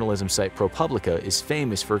nonprofit journalism site ProPublica is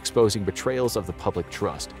famous for exposing betrayals of the public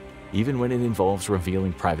trust, even when it involves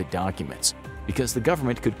revealing private documents. Because the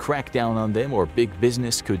government could crack down on them or big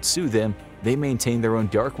business could sue them, they maintain their own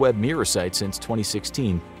dark web mirror site since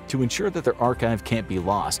 2016 to ensure that their archive can't be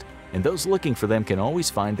lost, and those looking for them can always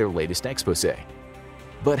find their latest expose.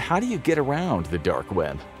 But how do you get around the dark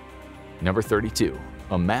web? Number 32.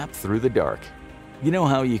 A map through the dark. You know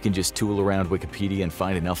how you can just tool around Wikipedia and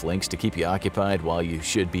find enough links to keep you occupied while you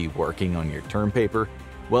should be working on your term paper?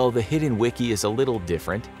 Well, the hidden wiki is a little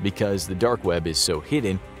different because the dark web is so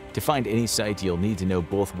hidden. To find any site, you'll need to know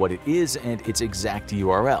both what it is and its exact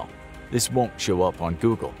URL. This won't show up on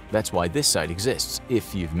Google. That's why this site exists.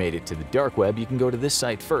 If you've made it to the dark web, you can go to this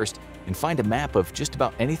site first and find a map of just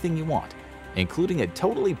about anything you want, including a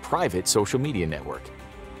totally private social media network.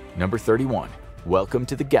 Number 31. Welcome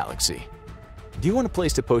to the galaxy. Do you want a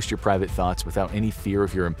place to post your private thoughts without any fear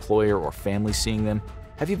of your employer or family seeing them?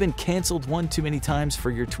 Have you been canceled one too many times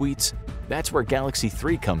for your tweets? That's where Galaxy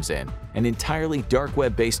 3 comes in, an entirely dark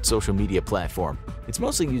web-based social media platform. It's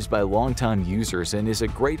mostly used by longtime users and is a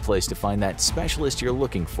great place to find that specialist you're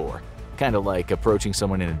looking for. Kind of like approaching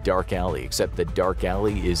someone in a dark alley, except the dark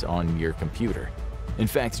alley is on your computer. In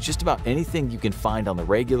fact, just about anything you can find on the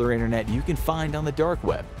regular internet, you can find on the dark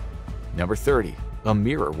web. Number 30. A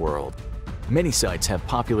mirror world. Many sites have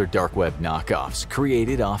popular dark web knockoffs,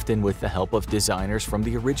 created often with the help of designers from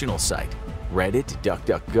the original site. Reddit,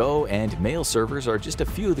 DuckDuckGo, and mail servers are just a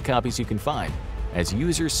few of the copies you can find, as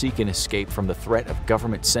users seek an escape from the threat of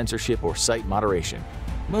government censorship or site moderation.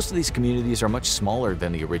 Most of these communities are much smaller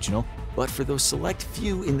than the original, but for those select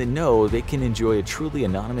few in the know, they can enjoy a truly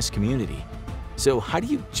anonymous community. So how do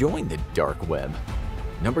you join the dark web?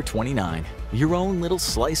 Number 29. Your own little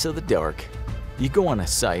slice of the dark. You go on a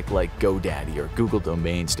site like GoDaddy or Google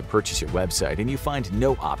Domains to purchase your website and you find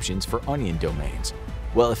no options for Onion domains.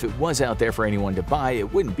 Well, if it was out there for anyone to buy,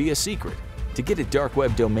 it wouldn't be a secret. To get a dark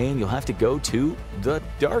web domain, you'll have to go to the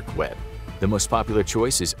dark web. The most popular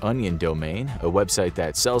choice is Onion Domain, a website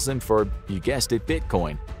that sells them for, you guessed it,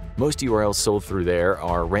 Bitcoin. Most URLs sold through there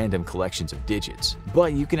are random collections of digits,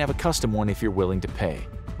 but you can have a custom one if you're willing to pay.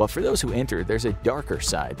 But for those who enter, there's a darker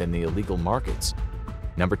side than the illegal markets.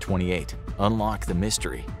 Number 28. Unlock the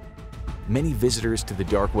mystery. Many visitors to the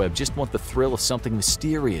dark web just want the thrill of something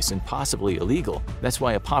mysterious and possibly illegal. That's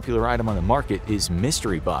why a popular item on the market is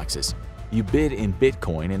mystery boxes. You bid in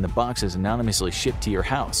Bitcoin and the box is anonymously shipped to your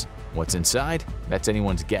house. What's inside? That's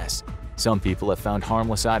anyone's guess. Some people have found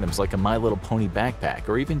harmless items like a My Little Pony backpack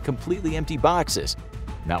or even completely empty boxes.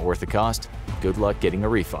 Not worth the cost? Good luck getting a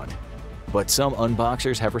refund. But some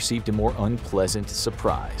unboxers have received a more unpleasant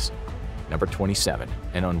surprise. Number 27.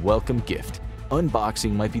 An unwelcome gift.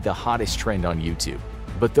 Unboxing might be the hottest trend on YouTube,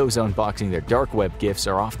 but those unboxing their dark web gifts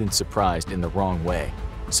are often surprised in the wrong way.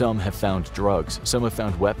 Some have found drugs, some have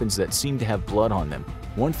found weapons that seem to have blood on them.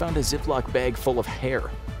 One found a Ziploc bag full of hair,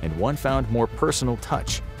 and one found more personal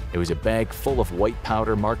touch. It was a bag full of white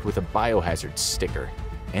powder marked with a biohazard sticker,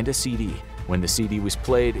 and a CD. When the CD was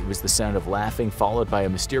played, it was the sound of laughing followed by a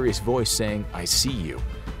mysterious voice saying, "I see you."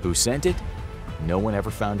 Who sent it? No one ever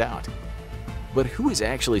found out. But who is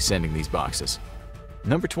actually sending these boxes?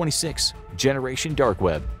 Number 26. Generation Dark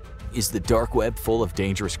Web. Is the dark web full of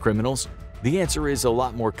dangerous criminals? The answer is a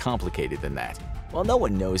lot more complicated than that. While no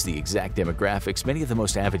one knows the exact demographics, many of the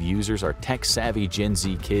most avid users are tech-savvy Gen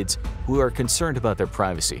Z kids who are concerned about their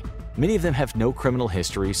privacy. Many of them have no criminal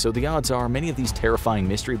history, so the odds are many of these terrifying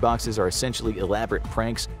mystery boxes are essentially elaborate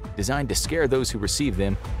pranks designed to scare those who receive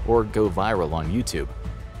them or go viral on YouTube.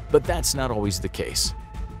 But that's not always the case.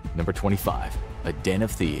 Number 25. A den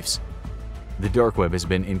of thieves. The dark web has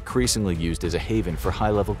been increasingly used as a haven for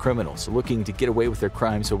high-level criminals looking to get away with their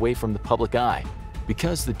crimes away from the public eye.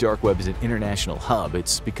 Because the dark web is an international hub,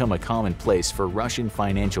 it's become a common place for Russian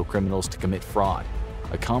financial criminals to commit fraud.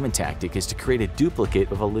 A common tactic is to create a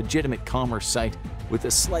duplicate of a legitimate commerce site with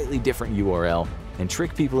a slightly different URL and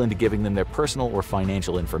trick people into giving them their personal or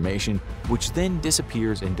financial information, which then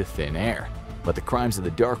disappears into thin air. But the crimes of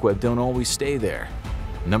the dark web don't always stay there.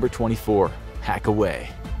 Number 24. Hack away.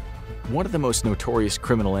 One of the most notorious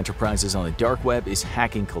criminal enterprises on the dark web is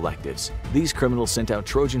hacking collectives. These criminals sent out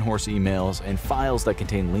Trojan horse emails and files that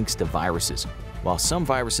contain links to viruses. While some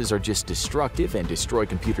viruses are just destructive and destroy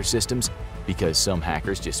computer systems because some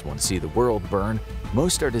hackers just want to see the world burn,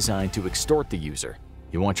 most are designed to extort the user.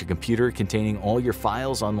 You want your computer containing all your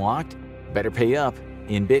files unlocked? Better pay up,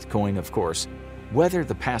 in Bitcoin of course. Whether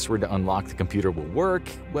the password to unlock the computer will work,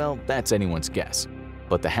 well, that's anyone's guess.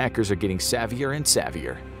 But the hackers are getting savvier and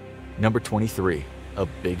savvier. Number 23. A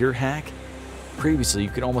bigger hack? Previously, you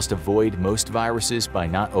could almost avoid most viruses by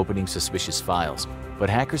not opening suspicious files, but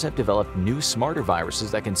hackers have developed new, smarter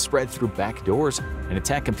viruses that can spread through back doors and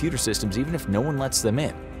attack computer systems even if no one lets them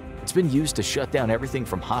in. It's been used to shut down everything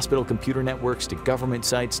from hospital computer networks to government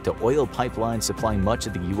sites to oil pipelines supplying much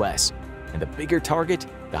of the US. And the bigger target,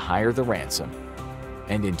 the higher the ransom.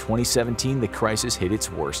 And in 2017, the crisis hit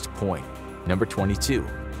its worst point. Number 22.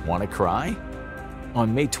 Wanna cry?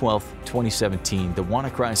 On May 12, 2017, the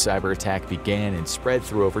WannaCry cyber attack began and spread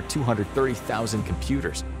through over 230,000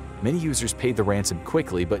 computers. Many users paid the ransom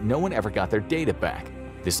quickly, but no one ever got their data back.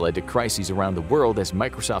 This led to crises around the world as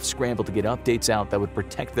Microsoft scrambled to get updates out that would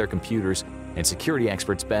protect their computers, and security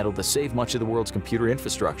experts battled to save much of the world's computer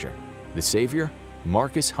infrastructure. The savior?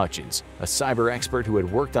 Marcus Hutchins, a cyber expert who had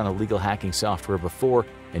worked on illegal hacking software before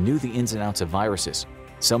and knew the ins and outs of viruses.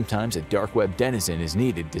 Sometimes a dark web denizen is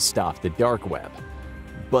needed to stop the dark web.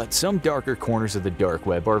 But some darker corners of the dark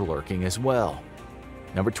web are lurking as well.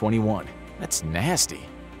 Number 21. That's nasty.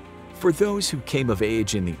 For those who came of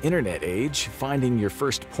age in the internet age, finding your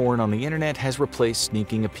first porn on the internet has replaced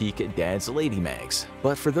sneaking a peek at dad's lady mags.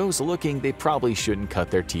 But for those looking, they probably shouldn't cut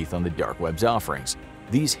their teeth on the dark web's offerings.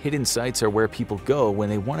 These hidden sites are where people go when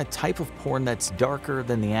they want a type of porn that's darker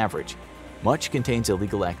than the average. Much contains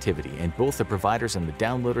illegal activity, and both the providers and the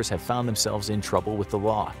downloaders have found themselves in trouble with the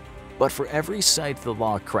law. But for every site the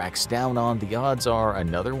law cracks down on, the odds are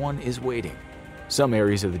another one is waiting. Some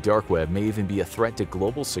areas of the dark web may even be a threat to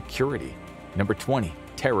global security. Number 20.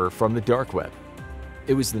 Terror from the dark web.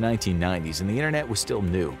 It was the 1990s and the internet was still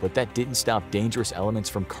new, but that didn't stop dangerous elements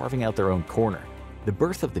from carving out their own corner. The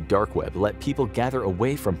birth of the dark web let people gather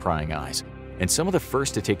away from prying eyes, and some of the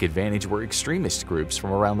first to take advantage were extremist groups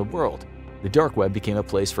from around the world. The dark web became a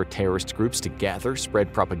place for terrorist groups to gather,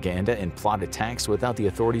 spread propaganda, and plot attacks without the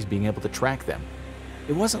authorities being able to track them.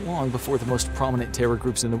 It wasn't long before the most prominent terror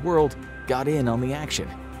groups in the world got in on the action.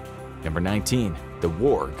 Number 19. The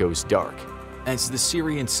war goes dark. As the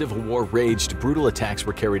Syrian civil war raged, brutal attacks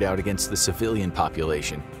were carried out against the civilian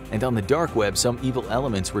population, and on the dark web some evil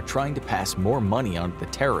elements were trying to pass more money on the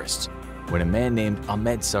terrorists. When a man named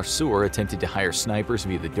Ahmed Sarsour attempted to hire snipers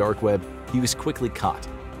via the dark web, he was quickly caught.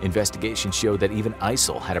 Investigations showed that even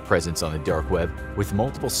ISIL had a presence on the dark web, with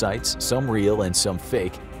multiple sites, some real and some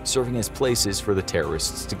fake, serving as places for the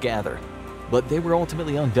terrorists to gather. But they were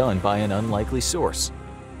ultimately undone by an unlikely source.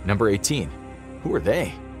 Number 18. Who are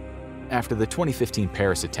they? After the 2015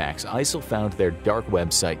 Paris attacks, ISIL found their dark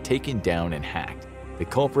website taken down and hacked. The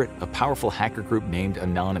culprit, a powerful hacker group named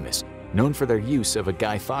Anonymous, known for their use of a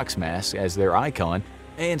Guy Fawkes mask as their icon,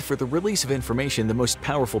 and for the release of information the most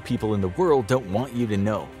powerful people in the world don't want you to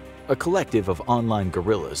know. A collective of online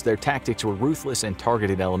guerrillas, their tactics were ruthless and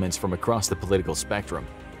targeted elements from across the political spectrum,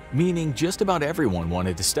 meaning just about everyone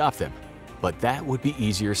wanted to stop them. But that would be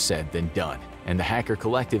easier said than done, and the hacker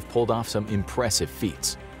collective pulled off some impressive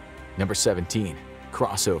feats. Number 17.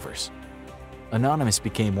 Crossovers. Anonymous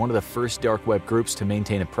became one of the first dark web groups to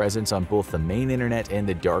maintain a presence on both the main internet and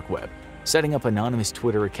the dark web, setting up anonymous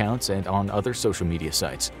Twitter accounts and on other social media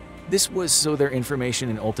sites. This was so their information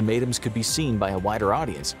and ultimatums could be seen by a wider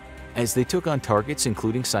audience, as they took on targets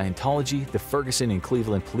including Scientology, the Ferguson and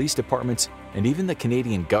Cleveland police departments, and even the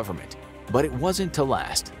Canadian government. But it wasn't to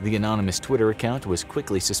last. The anonymous Twitter account was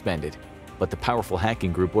quickly suspended, but the powerful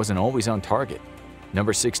hacking group wasn't always on target.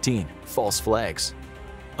 Number 16. False flags.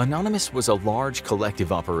 Anonymous was a large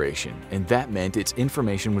collective operation, and that meant its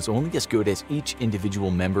information was only as good as each individual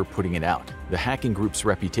member putting it out. The hacking group's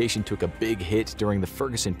reputation took a big hit during the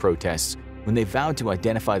Ferguson protests when they vowed to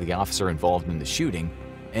identify the officer involved in the shooting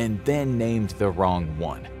and then named the wrong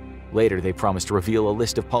one. Later, they promised to reveal a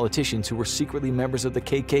list of politicians who were secretly members of the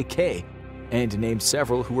KKK and named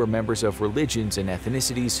several who were members of religions and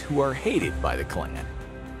ethnicities who are hated by the Klan.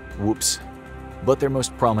 Whoops. But their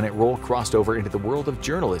most prominent role crossed over into the world of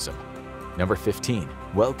journalism. Number 15.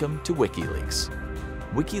 Welcome to WikiLeaks.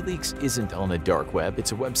 WikiLeaks isn't on the dark web,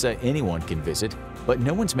 it's a website anyone can visit, but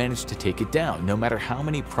no one's managed to take it down, no matter how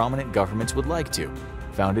many prominent governments would like to.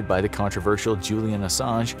 Founded by the controversial Julian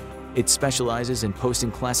Assange, it specializes in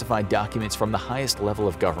posting classified documents from the highest level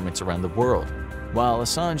of governments around the world. While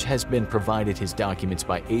Assange has been provided his documents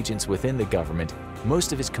by agents within the government,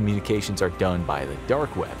 most of his communications are done by the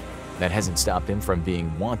dark web. That hasn't stopped him from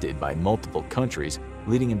being wanted by multiple countries,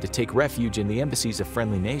 leading him to take refuge in the embassies of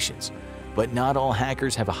friendly nations. But not all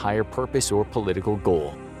hackers have a higher purpose or political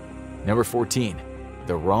goal. Number 14.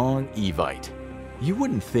 The wrong Evite. You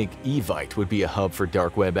wouldn't think Evite would be a hub for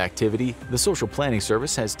dark web activity. The social planning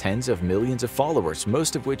service has tens of millions of followers,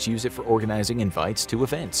 most of which use it for organizing invites to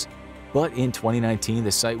events. But in 2019,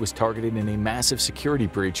 the site was targeted in a massive security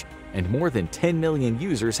breach, and more than 10 million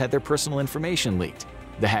users had their personal information leaked.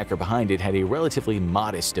 The hacker behind it had a relatively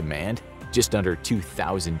modest demand, just under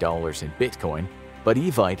 $2,000 in Bitcoin, but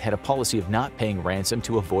Evite had a policy of not paying ransom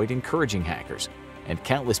to avoid encouraging hackers, and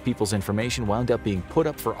countless people's information wound up being put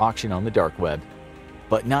up for auction on the dark web.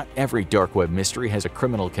 But not every dark web mystery has a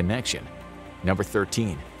criminal connection. Number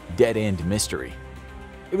 13. Dead-end mystery.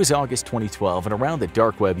 It was August 2012, and around the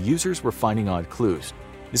dark web, users were finding odd clues.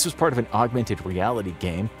 This was part of an augmented reality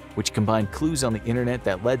game which combined clues on the internet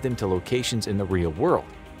that led them to locations in the real world.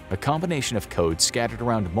 A combination of codes scattered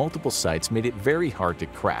around multiple sites made it very hard to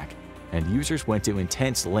crack, and users went to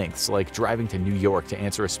intense lengths like driving to New York to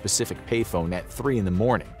answer a specific payphone at 3 in the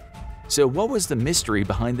morning. So what was the mystery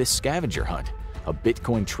behind this scavenger hunt? A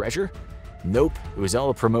Bitcoin treasure? Nope, it was all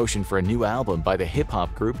a promotion for a new album by the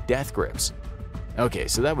hip-hop group Death Grips. Okay,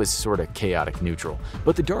 so that was sort of chaotic neutral,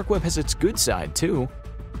 but the dark web has its good side too.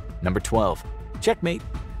 Number 12. Checkmate!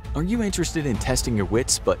 Are you interested in testing your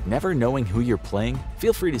wits but never knowing who you're playing?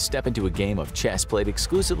 Feel free to step into a game of chess played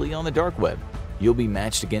exclusively on the dark web. You'll be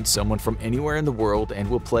matched against someone from anywhere in the world and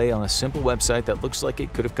will play on a simple website that looks like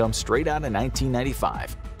it could have come straight out of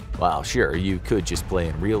 1995. While sure, you could just play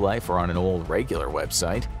in real life or on an old regular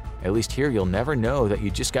website, at least here you'll never know that you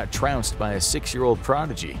just got trounced by a 6-year-old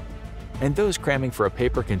prodigy. And those cramming for a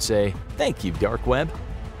paper can say, "Thank you, dark web."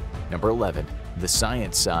 Number 11. The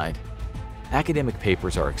science side. Academic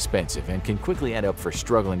papers are expensive and can quickly add up for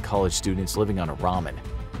struggling college students living on a ramen.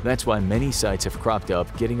 That's why many sites have cropped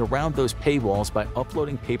up getting around those paywalls by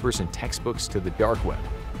uploading papers and textbooks to the dark web.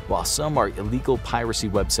 While some are illegal piracy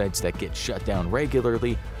websites that get shut down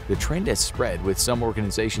regularly, the trend has spread, with some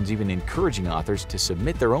organizations even encouraging authors to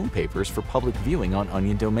submit their own papers for public viewing on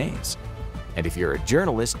Onion domains. And if you're a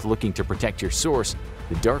journalist looking to protect your source,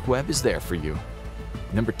 the dark web is there for you.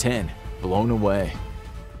 Number 10. Blown away.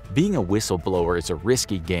 Being a whistleblower is a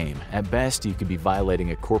risky game. At best, you could be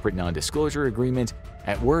violating a corporate non-disclosure agreement.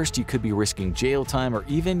 At worst, you could be risking jail time or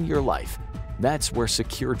even your life. That's where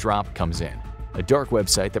Secure Drop comes in. A dark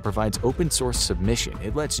website that provides open-source submission.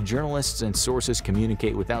 It lets journalists and sources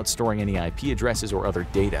communicate without storing any IP addresses or other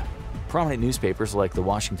data. Prominent newspapers like the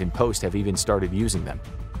Washington Post have even started using them.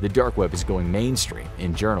 The dark web is going mainstream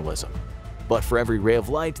in journalism. But for every ray of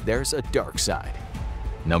light, there's a dark side.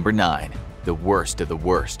 Number 9. The worst of the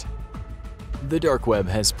worst. The dark web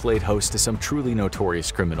has played host to some truly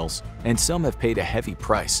notorious criminals, and some have paid a heavy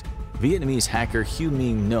price. Vietnamese hacker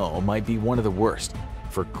HITMAN might be one of the worst,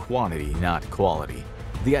 for quantity, not quality.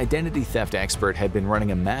 The identity theft expert had been running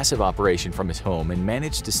a massive operation from his home and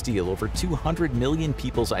managed to steal over 200 million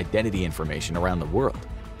people's identity information around the world.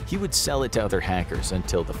 He would sell it to other hackers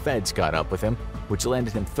until the feds caught up with him, which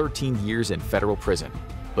landed him 13 years in federal prison.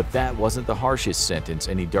 But that wasn't the harshest sentence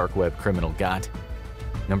any dark web criminal got.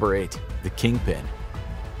 Number 8. The Kingpin.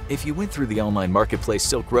 If you went through the online marketplace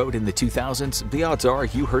Silk Road in the 2000s, the odds are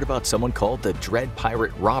you heard about someone called the Dread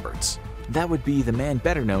Pirate Roberts. That would be the man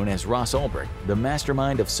better known as Ross Ulbricht, the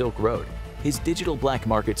mastermind of Silk Road. His digital black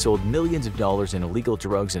market sold millions of dollars in illegal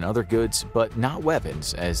drugs and other goods, but not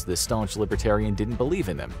weapons, as the staunch libertarian didn't believe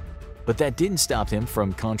in them. But that didn't stop him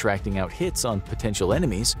from contracting out hits on potential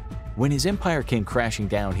enemies. When his empire came crashing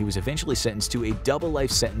down, he was eventually sentenced to a double life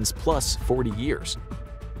sentence plus 40 years.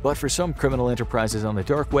 But for some criminal enterprises on the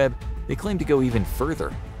dark web, they claim to go even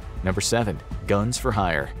further. Number 7. Guns for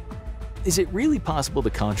hire. Is it really possible to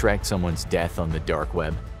contract someone's death on the dark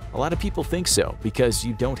web? A lot of people think so, because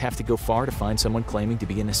you don't have to go far to find someone claiming to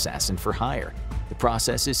be an assassin for hire. The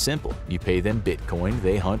process is simple. You pay them Bitcoin,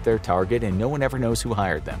 they hunt their target, and no one ever knows who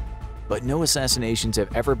hired them. But no assassinations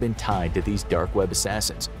have ever been tied to these dark web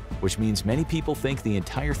assassins, which means many people think the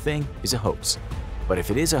entire thing is a hoax. But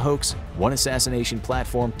if it is a hoax, one assassination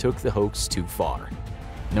platform took the hoax too far.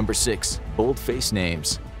 Number 6. Bold-faced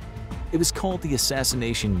names. It was called the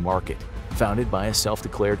Assassination Market. Founded by a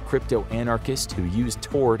self-declared crypto-anarchist who used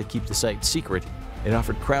Tor to keep the site secret, it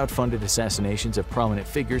offered crowd-funded assassinations of prominent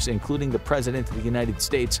figures, including the President of the United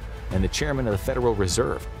States and the Chairman of the Federal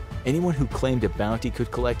Reserve. Anyone who claimed a bounty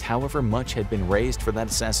could collect however much had been raised for that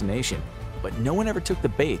assassination, but no one ever took the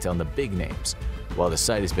bait on the big names. While the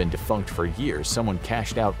site has been defunct for years, someone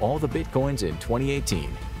cashed out all the Bitcoins in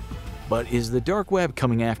 2018. But is the dark web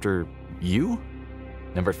coming after you?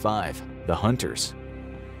 Number 5. The Hunters.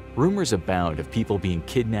 Rumors abound of people being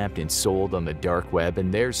kidnapped and sold on the dark web,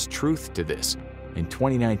 and there's truth to this. In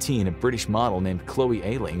 2019, a British model named Chloe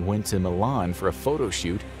Ayling went to Milan for a photo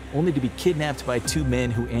shoot, only to be kidnapped by 2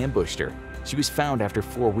 men who ambushed her. She was found after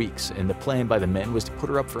 4 weeks, and the plan by the men was to put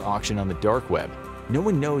her up for auction on the dark web. No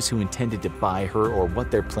one knows who intended to buy her or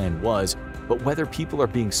what their plan was, but whether people are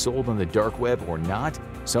being sold on the dark web or not,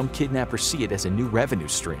 some kidnappers see it as a new revenue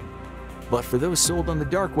stream. But for those sold on the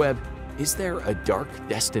dark web, is there a dark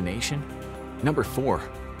destination? Number 4.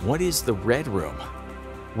 What is the Red Room?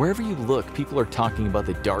 Wherever you look, people are talking about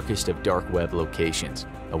the darkest of dark web locations,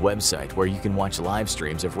 a website where you can watch live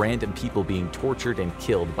streams of random people being tortured and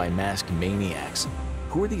killed by masked maniacs.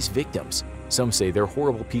 Who are these victims? Some say they're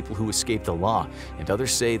horrible people who escaped the law, and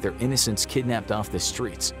others say they're innocents kidnapped off the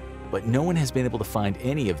streets. But no one has been able to find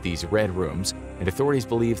any of these red rooms, and authorities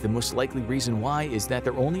believe the most likely reason why is that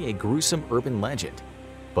they're only a gruesome urban legend.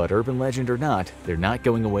 But urban legend or not, they're not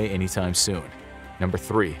going away anytime soon. Number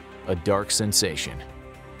 3. A dark sensation.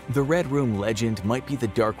 The Red Room legend might be the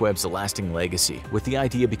dark web's lasting legacy, with the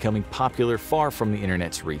idea becoming popular far from the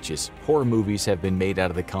internet's reaches. Horror movies have been made out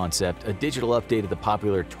of the concept, a digital update of the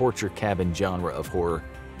popular torture cabin genre of horror.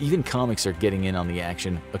 Even comics are getting in on the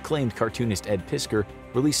action. Acclaimed cartoonist Ed Piskor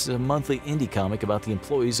releases a monthly indie comic about the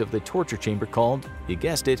employees of the torture chamber called, you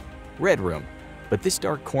guessed it, Red Room. but this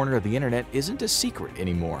dark corner of the internet isn't a secret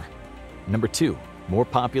anymore. Number 2. More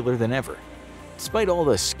popular than ever. Despite all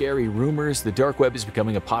the scary rumors, the dark web is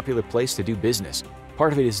becoming a popular place to do business.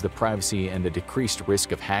 Part of it is the privacy and the decreased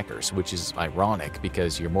risk of hackers, which is ironic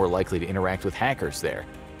because you're more likely to interact with hackers there.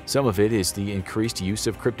 Some of it is the increased use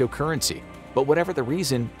of cryptocurrency. But whatever the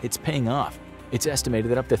reason, it's paying off. It's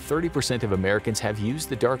estimated that up to 30% of Americans have used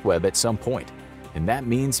the dark web at some point. And that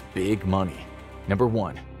means big money. Number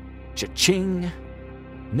 1. Cha-ching!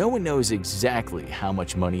 No one knows exactly how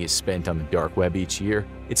much money is spent on the dark web each year.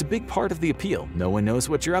 It's a big part of the appeal. No one knows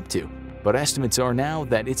what you're up to. But estimates are now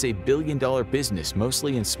that it's a billion-dollar business,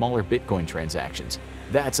 mostly in smaller Bitcoin transactions.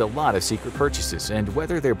 That's a lot of secret purchases, and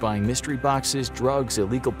whether they're buying mystery boxes, drugs,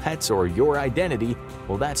 illegal pets, or your identity,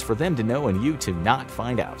 well, that's for them to know and you to not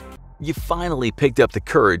find out. You finally picked up the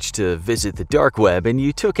courage to visit the dark web, and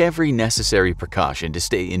you took every necessary precaution to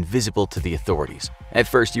stay invisible to the authorities. At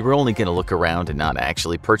first, you were only going to look around and not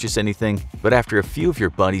actually purchase anything, but after a few of your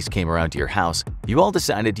buddies came around to your house, you all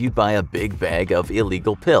decided you'd buy a big bag of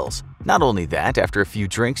illegal pills. Not only that, after a few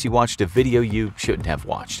drinks, you watched a video you shouldn't have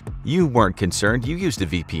watched. You weren't concerned, you used a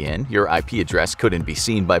VPN, your IP address couldn't be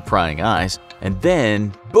seen by prying eyes, and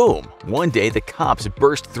then, boom, one day the cops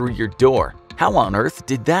burst through your door. How on earth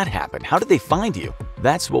did that happen? How did they find you?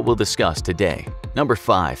 That's what we'll discuss today. Number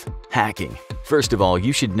 5. Hacking. First of all,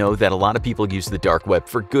 you should know that a lot of people use the dark web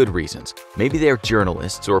for good reasons. Maybe they're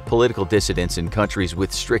journalists or political dissidents in countries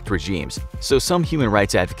with strict regimes. So some human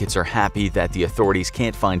rights advocates are happy that the authorities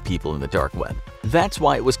can't find people in the dark web. That's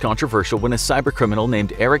why it was controversial when a cybercriminal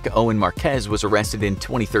named Eric Owen Marquez was arrested in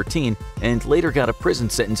 2013 and later got a prison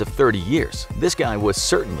sentence of 30 years. This guy was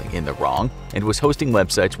certainly in the wrong and was hosting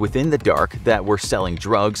websites within the dark that were selling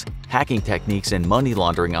drugs, hacking techniques, and money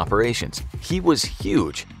laundering operations. He was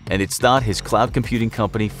huge, and it's thought his cloud computing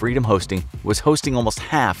company Freedom Hosting was hosting almost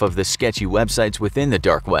half of the sketchy websites within the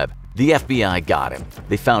dark web. The FBI got him.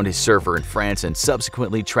 They found his server in France and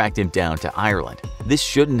subsequently tracked him down to Ireland. This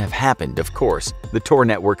shouldn't have happened, of course. The Tor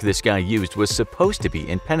network this guy used was supposed to be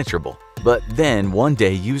impenetrable. But then, one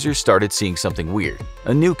day, users started seeing something weird.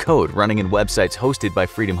 A new code running in websites hosted by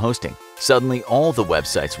Freedom Hosting. Suddenly, all the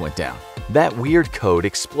websites went down. That weird code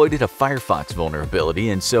exploited a Firefox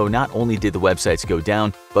vulnerability, and so not only did the websites go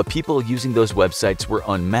down, but people using those websites were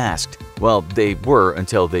unmasked. Well, they were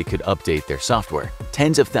until they could update their software.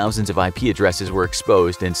 Tens of thousands of IP addresses were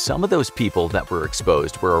exposed, and some of those people that were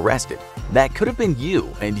exposed were arrested. That could have been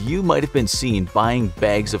you, and you might have been seen buying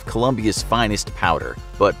bags of Colombia's finest powder.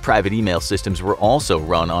 But private email systems were also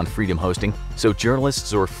run on Freedom Hosting, so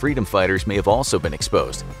journalists or freedom fighters may have also been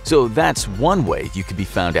exposed. So that's one way you could be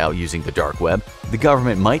found out using the dark web. The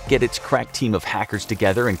government might get its crack team of hackers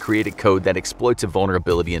together and create a code that exploits a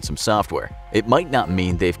vulnerability in some software. It might not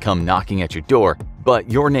mean they've come knocking at your door,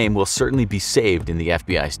 but your name will certainly be saved in the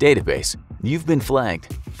FBI's database. You've been flagged.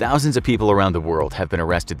 Thousands of people around the world have been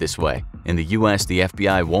arrested this way. In the US, the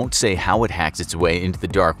FBI won't say how it hacks its way into the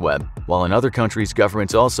dark web, while in other countries,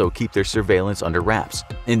 governments also keep their surveillance under wraps.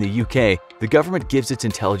 In the UK, the government gives its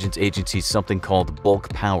intelligence agencies something called bulk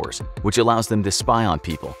powers, which allows them to spy on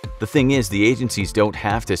people. The thing is, the agencies don't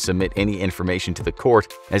have to submit any information to the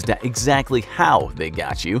court as to exactly how they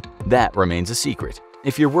got you. That remains a secret.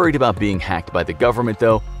 If you're worried about being hacked by the government,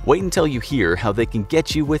 though, wait until you hear how they can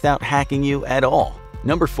get you without hacking you at all.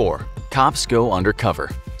 Number 4. Cops go undercover.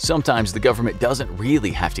 Sometimes the government doesn't really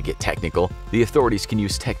have to get technical. The authorities can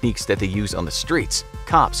use techniques that they use on the streets.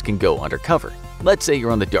 Cops can go undercover. Let's say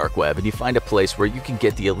you're on the dark web and you find a place where you can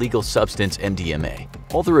get the illegal substance MDMA.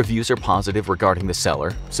 All the reviews are positive regarding the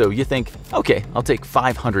seller, so you think, okay, I'll take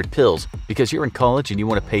 500 pills because you're in college and you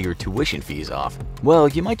want to pay your tuition fees off. Well,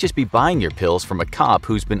 you might just be buying your pills from a cop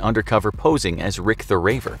who's been undercover posing as Rick the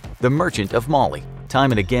Raver, the merchant of Molly.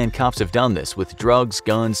 Time and again, cops have done this with drugs,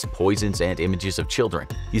 guns, poisons, and images of children.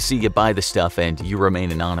 You see, you buy the stuff and you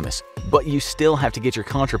remain anonymous, but you still have to get your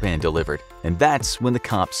contraband delivered, and that's when the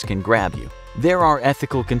cops can grab you. There are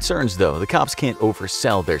ethical concerns though. The cops can't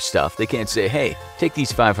oversell their stuff. They can't say, hey, take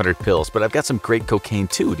these 500 pills, but I've got some great cocaine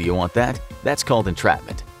too, do you want that? That's called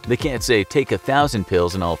entrapment. They can't say, take 1,000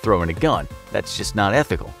 pills and I'll throw in a gun. That's just not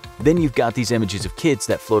ethical. Then you've got these images of kids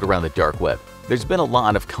that float around the dark web. There's been a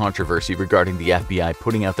lot of controversy regarding the FBI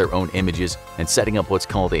putting out their own images and setting up what's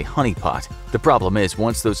called a honeypot. The problem is,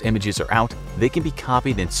 once those images are out, they can be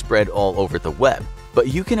copied and spread all over the web. But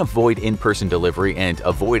you can avoid in-person delivery and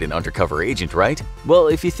avoid an undercover agent, right? Well,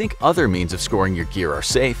 if you think other means of scoring your gear are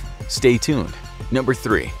safe, stay tuned. Number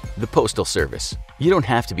 3. The Postal Service. You don't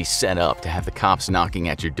have to be set up to have the cops knocking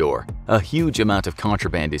at your door. A huge amount of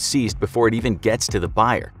contraband is seized before it even gets to the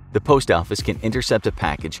buyer. The post office can intercept a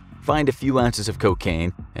package, find a few ounces of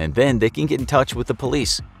cocaine, and then they can get in touch with the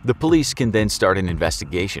police. The police can then start an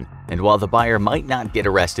investigation, and while the buyer might not get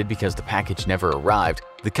arrested because the package never arrived,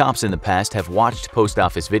 the cops in the past have watched post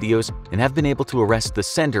office videos and have been able to arrest the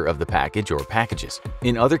sender of the package or packages.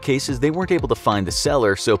 In other cases, they weren't able to find the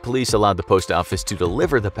seller, so police allowed the post office to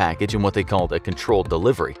deliver the package in what they called a controlled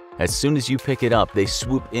delivery. As soon as you pick it up, they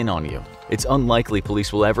swoop in on you. It's unlikely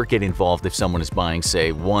police will ever get involved if someone is buying,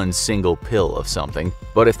 say, one single pill of something,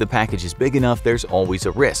 but if the package is big enough, there's always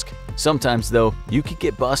a risk. Sometimes, though, you could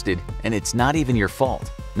get busted, and it's not even your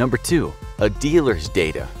fault. Number 2. A dealer's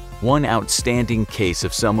data. One outstanding case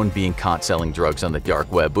of someone being caught selling drugs on the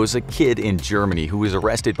dark web was a kid in Germany who was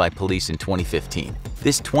arrested by police in 2015.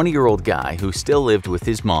 This 20-year-old guy, who still lived with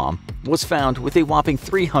his mom, was found with a whopping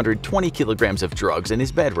 320 kilograms of drugs in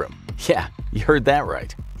his bedroom. Yeah, you heard that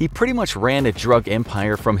right. He pretty much ran a drug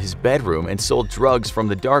empire from his bedroom and sold drugs from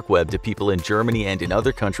the dark web to people in Germany and in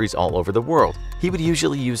other countries all over the world. He would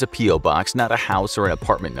usually use a P.O. box, not a house or an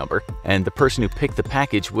apartment number, and the person who picked the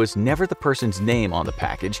package was never the person's name on the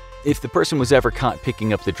package. If the person was ever caught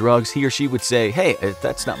picking up the drugs, he or she would say, "Hey,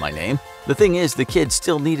 that's not my name." The thing is, the kid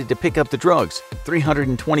still needed to pick up the drugs.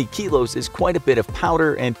 320 kilos is quite a bit of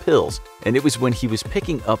powder and pills, and it was when he was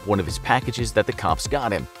picking up one of his packages that the cops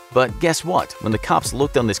got him. But guess what? When the cops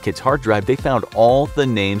looked on this kid's hard drive, they found all the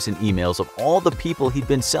names and emails of all the people he'd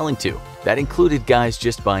been selling to. That included guys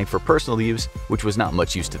just buying for personal use, which was not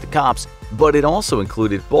much use to the cops, but it also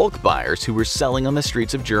included bulk buyers who were selling on the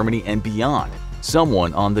streets of Germany and beyond.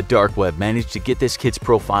 Someone on the dark web managed to get this kid's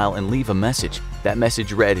profile and leave a message. That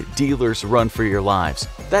message read, "Dealers run for your lives."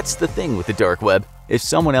 That's the thing with the dark web. If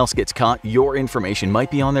someone else gets caught, your information might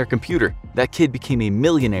be on their computer. That kid became a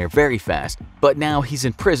millionaire very fast, but now he's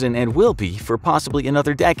in prison and will be for possibly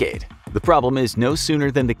another decade. The problem is, no sooner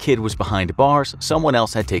than the kid was behind bars, someone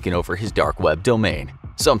else had taken over his dark web domain.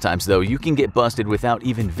 Sometimes, though, you can get busted without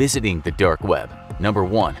even visiting the dark web. Number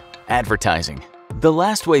 1. Advertising. The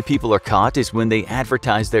last way people are caught is when they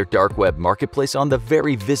advertise their dark web marketplace on the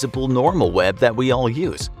very visible normal web that we all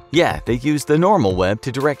use. Yeah, they use the normal web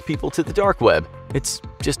to direct people to the dark web. It's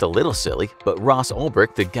just a little silly, but Ross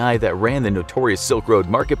Ulbricht, the guy that ran the notorious Silk Road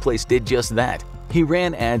marketplace, did just that. He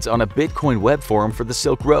ran ads on a Bitcoin web forum for the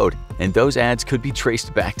Silk Road, and those ads could be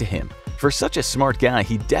traced back to him. For such a smart guy,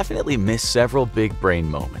 he definitely missed several big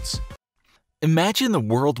brain moments. Imagine the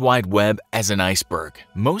World Wide Web as an iceberg.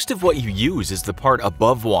 Most of what you use is the part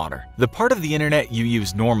above water, the part of the internet you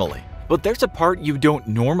use normally. But there's a part you don't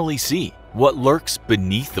normally see, what lurks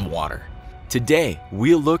beneath the water. Today,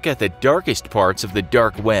 we'll look at the darkest parts of the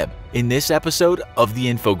dark web in this episode of the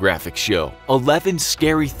Infographics Show. 11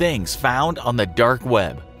 scary things found on the dark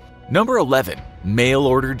web. Number 11.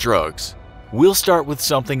 Mail-order drugs. We'll start with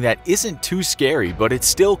something that isn't too scary, but it's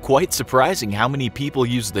still quite surprising how many people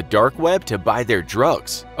use the dark web to buy their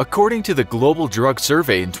drugs. According to the Global Drug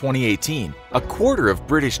Survey in 2018, a quarter of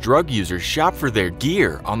British drug users shop for their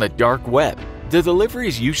gear on the dark web. The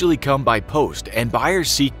deliveries usually come by post, and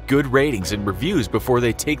buyers seek good ratings and reviews before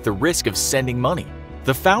they take the risk of sending money.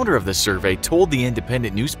 The founder of the survey told the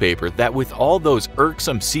independent newspaper that with all those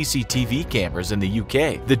irksome CCTV cameras in the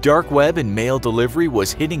UK, the dark web and mail delivery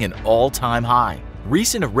was hitting an all-time high.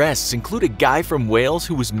 Recent arrests include a guy from Wales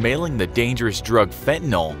who was mailing the dangerous drug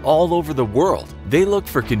fentanyl all over the world. They looked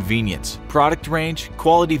for convenience, product range,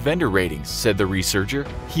 quality vendor ratings, said the researcher.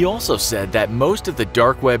 He also said that most of the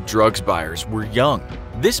dark web drugs buyers were young.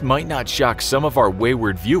 This might not shock some of our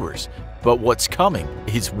wayward viewers, but what's coming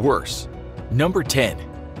is worse. Number 10.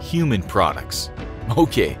 Human products.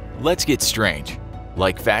 Okay, let's get strange.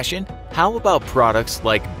 Like fashion? How about products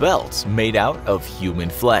like belts made out of human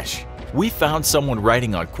flesh? We found someone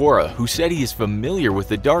writing on Quora who said he is familiar with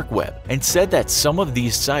the dark web and said that some of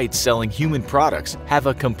these sites selling human products have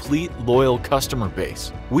a complete loyal customer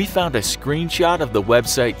base. We found a screenshot of the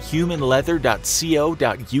website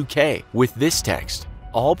humanleather.co.uk with this text.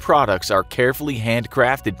 All products are carefully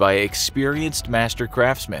handcrafted by experienced master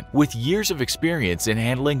craftsmen with years of experience in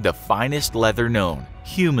handling the finest leather known,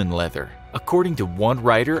 human leather. According to one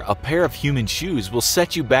writer, a pair of human shoes will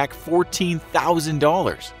set you back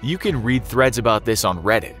 $14,000. You can read threads about this on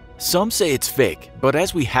Reddit. Some say it's fake, but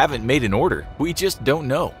as we haven't made an order, we just don't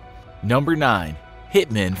know. Number 9.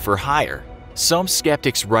 Hitman for hire. Some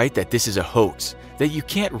skeptics write that this is a hoax, that you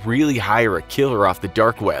can't really hire a killer off the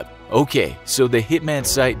dark web. Okay, so the Hitman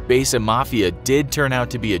site Besa Mafia did turn out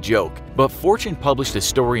to be a joke, but Fortune published a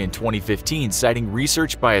story in 2015 citing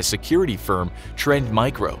research by a security firm, Trend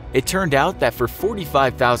Micro. It turned out that for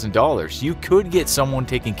 $45,000, you could get someone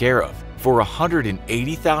taken care of. For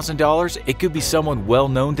 $180,000, it could be someone well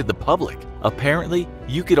known to the public. Apparently,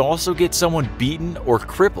 You could also get someone beaten or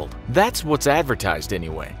crippled. That's what's advertised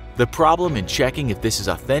anyway. The problem in checking if this is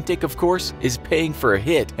authentic, of course, is paying for a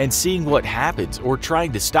hit and seeing what happens or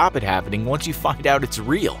trying to stop it happening once you find out it's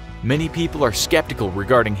real. Many people are skeptical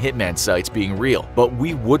regarding Hitman sites being real, but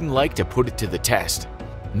we wouldn't like to put it to the test.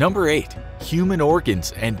 Number 8. Human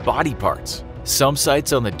organs and body parts. Some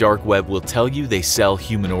sites on the dark web will tell you they sell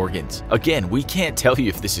human organs. Again, we can't tell you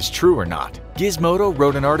if this is true or not. Gizmodo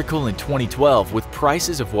wrote an article in 2012 with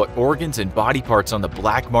prices of what organs and body parts on the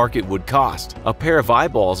black market would cost. A pair of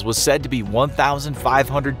eyeballs was said to be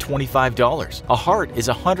 $1,525. A heart is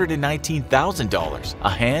 $119,000. A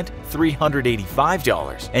hand,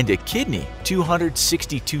 $385. And a kidney,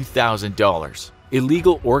 $262,000.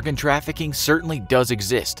 Illegal organ trafficking certainly does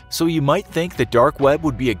exist, so you might think the dark web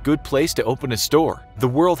would be a good place to open a store. The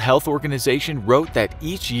World Health Organization wrote that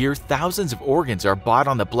each year thousands of organs are bought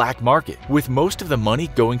on the black market, with most of the money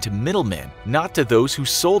going to middlemen, not to those who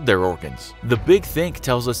sold their organs. The Big Think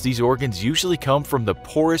tells us these organs usually come from the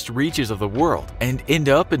poorest reaches of the world and end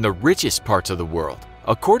up in the richest parts of the world.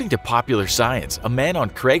 According to Popular Science, a man on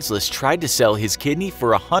Craigslist tried to sell his kidney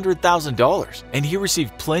for $100,000, and he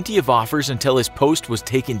received plenty of offers until his post was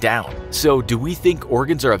taken down. So, do we think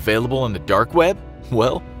organs are available on the dark web?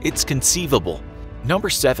 Well, it's conceivable. Number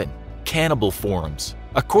 7. Cannibal forums.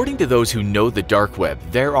 According to those who know the dark web,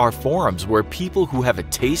 there are forums where people who have a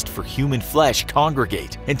taste for human flesh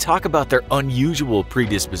congregate and talk about their unusual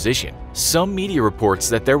predisposition. Some media reports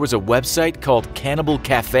that there was a website called Cannibal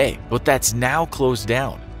Cafe, but that's now closed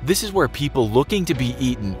down. This is where people looking to be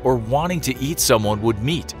eaten or wanting to eat someone would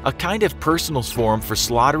meet, a kind of personal forum for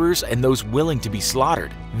slaughterers and those willing to be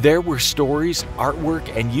slaughtered. There were stories,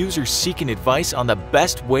 artwork, and users seeking advice on the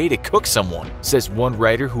best way to cook someone, says one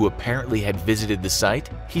writer who apparently had visited the site.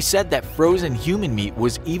 He said that frozen human meat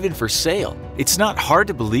was even for sale. It's not hard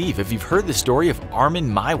to believe if you've heard the story of Armin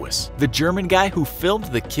Maiwis, the German guy who filmed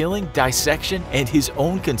the killing, dissection, and his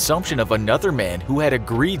own consumption of another man who had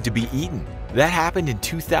agreed to be eaten. That happened in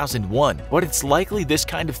 2001, but it's likely this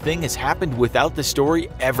kind of thing has happened without the story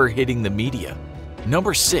ever hitting the media.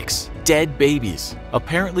 Number 6. Dead babies.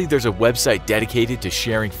 Apparently there's a website dedicated to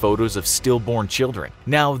sharing photos of stillborn children.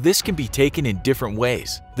 Now, this can be taken in different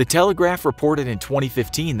ways. The Telegraph reported in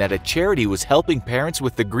 2015 that a charity was helping parents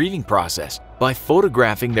with the grieving process by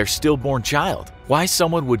photographing their stillborn child. Why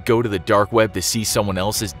someone would go to the dark web to see someone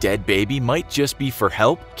else's dead baby might just be for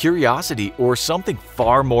help, curiosity, or something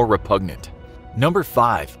far more repugnant. Number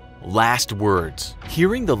 5. Last words.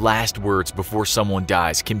 Hearing the last words before someone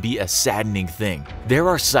dies can be a saddening thing. There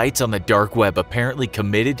are sites on the dark web apparently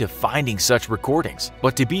committed to finding such recordings.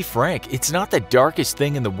 But to be frank, it's not the darkest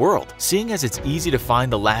thing in the world, seeing as it's easy to find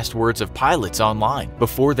the last words of pilots online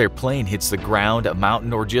before their plane hits the ground, a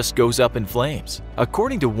mountain, or just goes up in flames.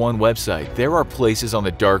 According to one website, there are places on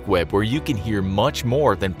the dark web where you can hear much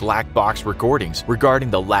more than black box recordings regarding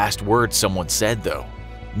the last words someone said, though.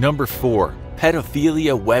 Number 4.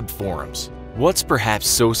 Pedophilia web forums. What's perhaps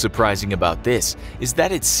so surprising about this is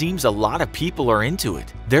that it seems a lot of people are into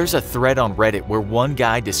it. There's a thread on Reddit where one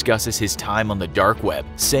guy discusses his time on the dark web,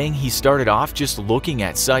 saying he started off just looking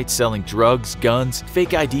at sites selling drugs, guns,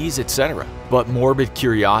 fake IDs, etc. But morbid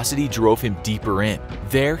curiosity drove him deeper in.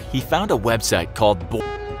 There, he found a website called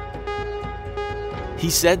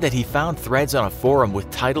He said that he found threads on a forum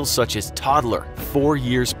with titles such as Toddler, 4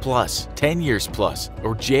 years plus, 10 years plus,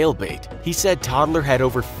 or Jailbait. He said Toddler had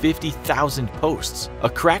over 50,000 posts. A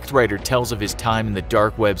Cracked writer tells of his time in the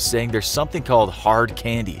dark web, saying there's something called Hard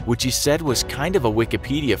Candy, which he said was kind of a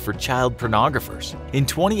Wikipedia for child pornographers. In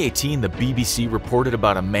 2018, the BBC reported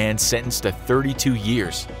about a man sentenced to 32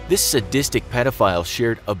 years. This sadistic pedophile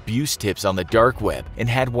shared abuse tips on the dark web and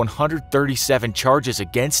had 137 charges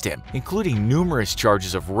against him, including numerous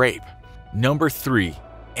charges of rape. Number 3.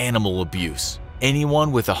 Animal abuse.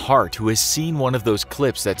 Anyone with a heart who has seen one of those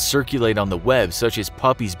clips that circulate on the web, such as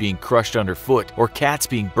puppies being crushed underfoot or cats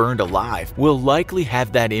being burned alive, will likely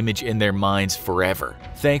have that image in their minds forever.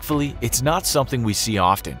 Thankfully, it's not something we see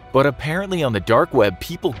often, but apparently on the dark web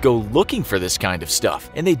people go looking for this kind of stuff,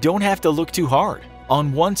 and they don't have to look too hard.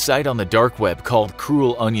 On one site on the dark web called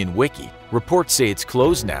Cruel Onion Wiki, reports say it's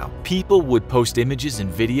closed now. People would post images and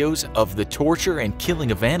videos of the torture and killing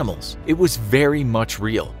of animals. It was very much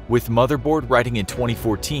real. With Motherboard writing in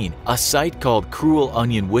 2014, a site called Cruel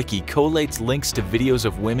Onion Wiki collates links to videos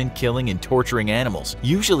of women killing and torturing animals,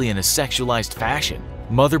 usually in a sexualized fashion.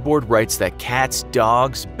 Motherboard writes that cats,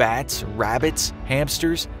 dogs, bats, rabbits,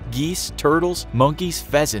 hamsters, geese, turtles, monkeys,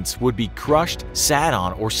 pheasants would be crushed, sat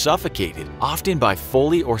on, or suffocated, often by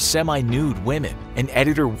fully or semi-nude women. An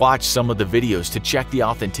editor watched some of the videos to check the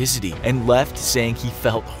authenticity and left saying he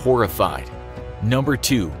felt horrified. Number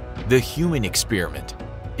 2. The human experiment.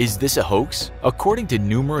 Is this a hoax? According to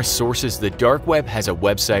numerous sources, the dark web has a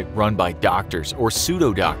website run by doctors or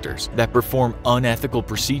pseudo-doctors that perform unethical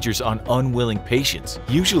procedures on unwilling patients,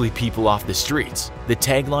 usually people off the streets. The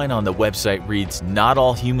tagline on the website reads, "Not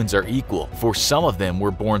all humans are equal, for some of them were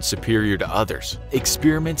born superior to others."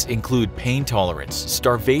 Experiments include pain tolerance,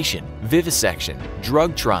 starvation, vivisection,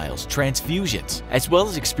 drug trials, transfusions, as well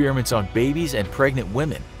as experiments on babies and pregnant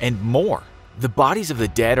women, and more. The bodies of the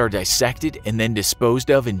dead are dissected and then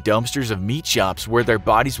disposed of in dumpsters of meat shops where their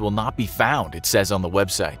bodies will not be found, it says on the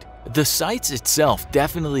website. The site itself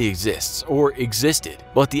definitely exists or existed,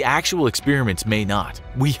 but the actual experiments may not.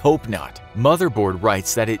 We hope not. Motherboard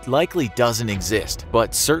writes that it likely doesn't exist,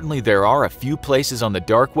 but certainly there are a few places on the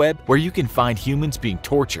dark web where you can find humans being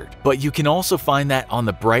tortured. But you can also find that on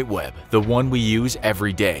the bright web, the one we use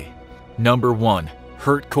every day. Number 1.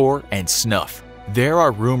 Hurtcore and snuff. There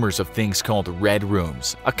are rumors of things called red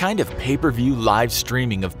rooms, a kind of pay-per-view live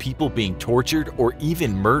streaming of people being tortured or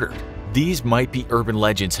even murdered. These might be urban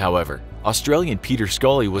legends, however. Australian Peter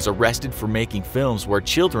Scully was arrested for making films where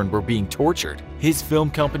children were being tortured. His film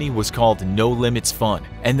company was called No Limits Fun,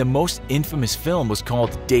 and the most infamous film was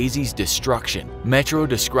called Daisy's Destruction. Metro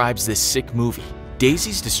describes this sick movie.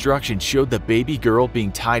 Daisy's Destruction showed the baby girl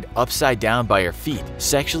being tied upside down by her feet,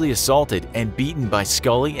 sexually assaulted, and beaten by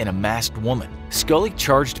Scully and a masked woman. Scully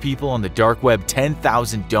charged people on the dark web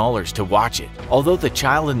 $10,000 to watch it. Although the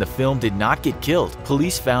child in the film did not get killed,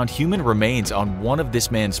 police found human remains on one of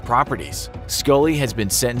this man's properties. Scully has been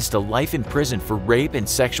sentenced to life in prison for rape and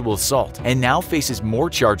sexual assault, and now faces more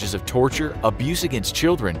charges of torture, abuse against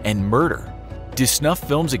children, and murder. Do snuff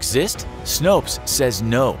films exist? Snopes says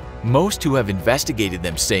no. Most who have investigated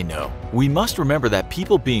them say no. We must remember that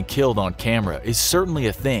people being killed on camera is certainly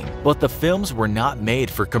a thing, but the films were not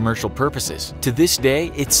made for commercial purposes. To this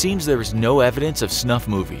day, it seems there is no evidence of snuff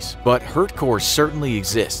movies, but hurtcore certainly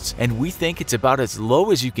exists, and we think it's about as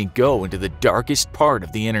low as you can go into the darkest part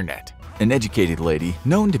of the internet. An educated lady,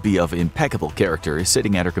 known to be of impeccable character, is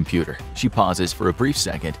sitting at her computer. She pauses for a brief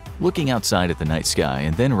second, looking outside at the night sky,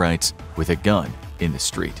 and then writes, "With a gun in the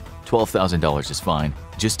street. $12,000 is fine,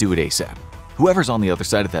 just do it ASAP." Whoever's on the other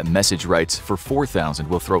side of that message writes, "For $4,000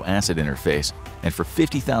 we'll throw acid in her face, and for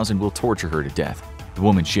 $50,000 we'll torture her to death." The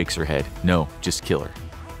woman shakes her head, "No, just kill her."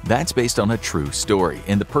 That's based on a true story,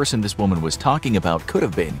 and the person this woman was talking about could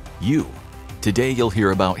have been you. Today you'll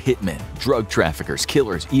hear about hitmen, drug traffickers,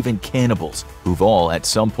 killers, even cannibals, who've all at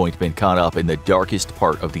some point been caught up in the darkest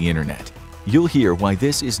part of the internet. You'll hear why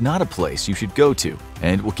this is not a place you should go to,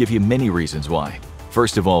 and we'll give you many reasons why.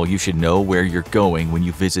 First of all, you should know where you're going when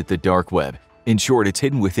you visit the dark web. In short, it's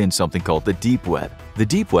hidden within something called the deep web. The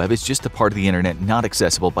deep web is just a part of the internet not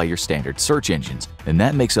accessible by your standard search engines, and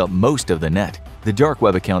that makes up most of the net. The dark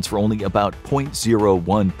web accounts for only about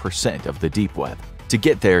 0.01% of the deep web. To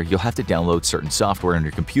get there, you'll have to download certain software on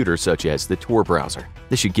your computer, such as the Tor browser.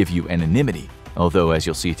 This should give you anonymity, although as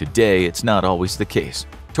you'll see today, it's not always the case.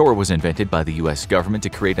 Tor was invented by the US government to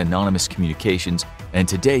create anonymous communications, and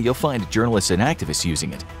today you'll find journalists and activists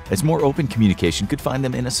using it, as more open communication could find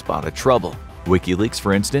them in a spot of trouble. WikiLeaks,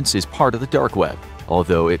 for instance, is part of the dark web,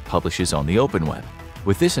 although it publishes on the open web.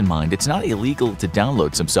 With this in mind, it's not illegal to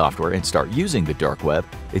download some software and start using the dark web.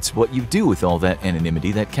 It's what you do with all that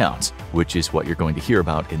anonymity that counts, which is what you're going to hear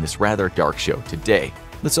about in this rather dark show today.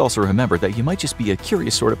 Let's also remember that you might just be a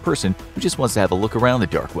curious sort of person who just wants to have a look around the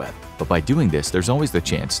dark web. But by doing this, there's always the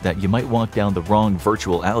chance that you might walk down the wrong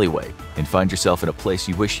virtual alleyway and find yourself in a place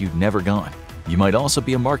you wish you'd never gone. You might also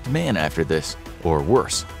be a marked man after this, or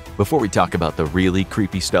worse. Before we talk about the really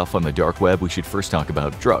creepy stuff on the dark web, we should first talk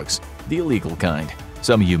about drugs, the illegal kind.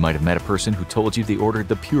 Some of you might have met a person who told you they ordered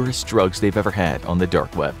the purest drugs they've ever had on the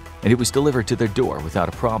dark web, and it was delivered to their door without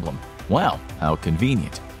a problem. Wow, how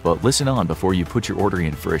convenient. But listen on before you put your order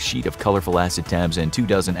in for a sheet of colorful acid tabs and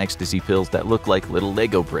 24 ecstasy pills that look like little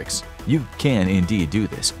Lego bricks. You can indeed do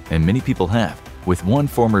this, and many people have, with one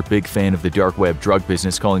former big fan of the dark web drug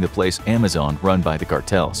business calling the place Amazon run by the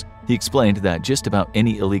cartels. He explained that just about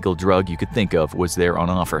any illegal drug you could think of was there on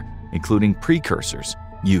offer, including precursors.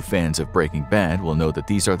 You fans of Breaking Bad will know that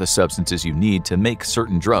these are the substances you need to make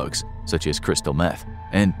certain drugs, such as crystal meth.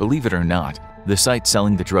 And believe it or not, the sites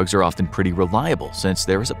selling the drugs are often pretty reliable since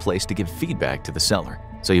there is a place to give feedback to the seller.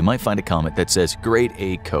 So you might find a comment that says Grade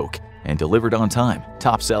A Coke and delivered on time,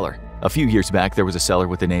 top seller. A few years back, there was a seller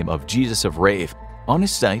with the name of Jesus of Rave. On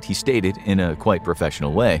his site, he stated, in a quite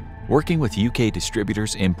professional way, working with UK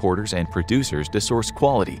distributors, importers, and producers to source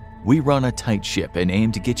quality. We run a tight ship and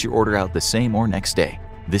aim to get your order out the same or next day.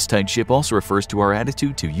 This tight ship also refers to our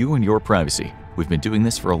attitude to you and your privacy. We've been doing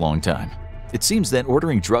this for a long time. It seems that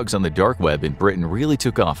ordering drugs on the dark web in Britain really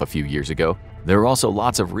took off a few years ago. There are also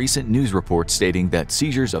lots of recent news reports stating that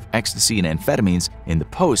seizures of ecstasy and amphetamines in the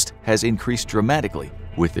post has increased dramatically,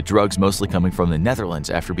 with the drugs mostly coming from the Netherlands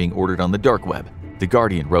after being ordered on the dark web. The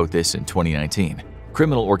Guardian wrote this in 2019.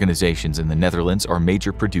 Criminal organizations in the Netherlands are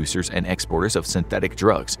major producers and exporters of synthetic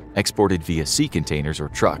drugs, exported via sea containers or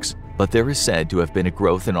trucks. But there is said to have been a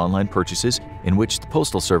growth in online purchases in which the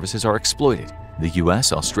postal services are exploited. The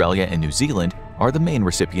US, Australia, and New Zealand are the main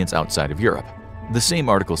recipients outside of Europe. The same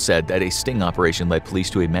article said that a sting operation led police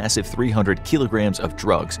to a massive 300 kilograms of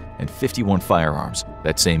drugs and 51 firearms.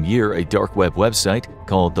 That same year, a dark web website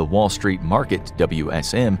called the Wall Street Market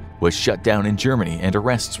 (WSM) was shut down in Germany and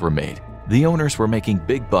arrests were made. The owners were making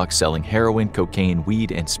big bucks selling heroin, cocaine,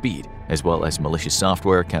 weed, and speed, as well as malicious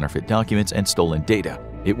software, counterfeit documents, and stolen data.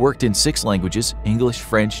 It worked in 6 languages: English,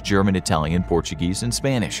 French, German, Italian, Portuguese, and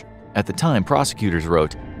Spanish. At the time, prosecutors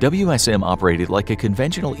wrote, WSM operated like a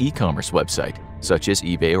conventional e-commerce website, such as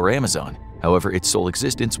eBay or Amazon. However, its sole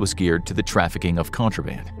existence was geared to the trafficking of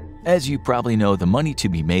contraband. As you probably know, the money to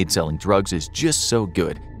be made selling drugs is just so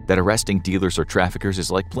good that arresting dealers or traffickers is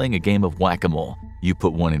like playing a game of whack-a-mole. You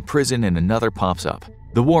put one in prison and another pops up.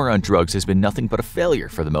 The war on drugs has been nothing but a failure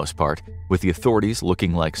for the most part, with the authorities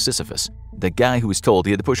looking like Sisyphus, the guy who was told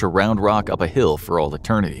he had to push a round rock up a hill for all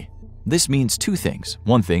eternity. This means 2 things.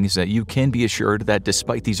 One thing is that you can be assured that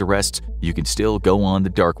despite these arrests, you can still go on the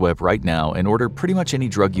dark web right now and order pretty much any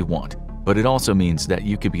drug you want. But it also means that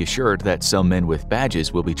you can be assured that some men with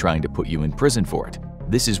badges will be trying to put you in prison for it.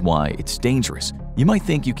 This is why it's dangerous. You might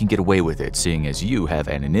think you can get away with it seeing as you have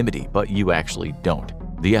anonymity, but you actually don't.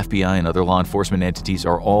 The FBI and other law enforcement entities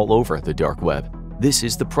are all over the dark web. This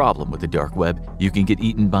is the problem with the dark web. You can get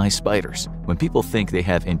eaten by spiders. When people think they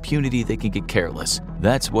have impunity, they can get careless.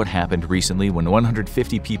 That's what happened recently when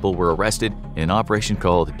 150 people were arrested in an operation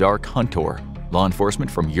called Dark Hunter. Law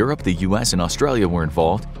enforcement from Europe, the US, and Australia were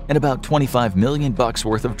involved, and about $25 million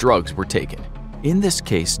worth of drugs were taken. In this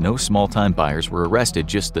case, no small-time buyers were arrested,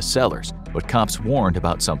 just the sellers, but cops warned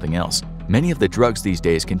about something else. Many of the drugs these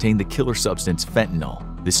days contain the killer substance fentanyl.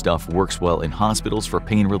 This stuff works well in hospitals for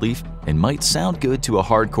pain relief and might sound good to a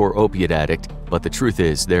hardcore opiate addict, but the truth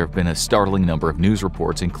is there have been a startling number of news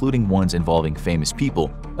reports, including ones involving famous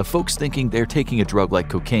people, of folks thinking they're taking a drug like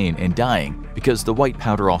cocaine and dying because the white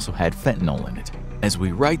powder also had fentanyl in it. As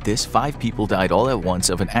we write this, 5 people died all at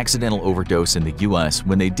once of an accidental overdose in the US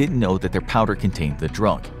when they didn't know that their powder contained the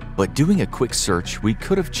drug. But doing a quick search, we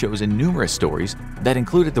could have chosen numerous stories that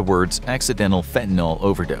included the words accidental fentanyl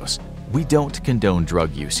overdose. We don't condone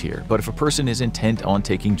drug use here, but if a person is intent on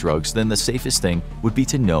taking drugs, then the safest thing would be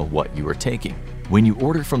to know what you are taking. When you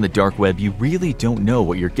order from the dark web, you really don't know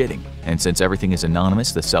what you're getting, and since everything is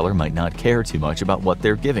anonymous, the seller might not care too much about what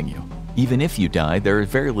they're giving you. Even if you die, there is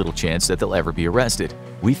very little chance that they'll ever be arrested.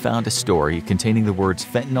 We found a story containing the words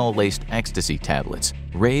fentanyl-laced ecstasy tablets.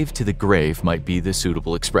 Rave to the grave might be the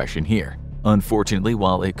suitable expression here. Unfortunately,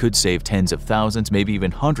 while it could save tens of thousands, maybe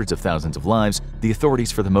even hundreds of thousands of lives, the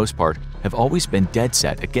authorities for the most part have always been dead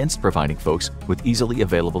set against providing folks with easily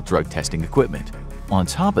available drug testing equipment. On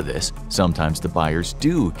top of this, sometimes the buyers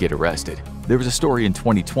do get arrested. There was a story in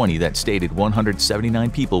 2020 that stated 179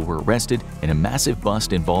 people were arrested in a massive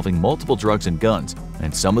bust involving multiple drugs and guns,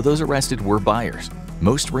 and some of those arrested were buyers.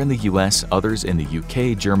 Most were in the US, others in the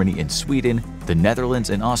UK, Germany, and Sweden, the Netherlands,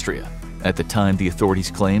 and Austria. At the time, the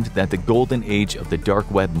authorities claimed that the golden age of the dark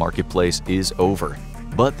web marketplace is over.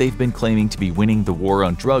 But they've been claiming to be winning the war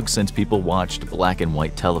on drugs since people watched black and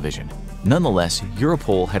white television. Nonetheless,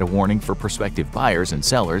 Europol had a warning for prospective buyers and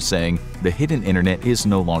sellers saying the hidden internet is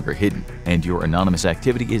no longer hidden, and your anonymous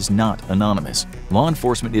activity is not anonymous. Law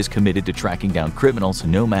enforcement is committed to tracking down criminals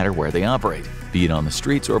no matter where they operate, be it on the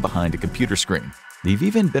streets or behind a computer screen. They've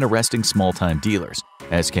even been arresting small-time dealers,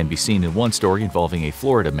 as can be seen in one story involving a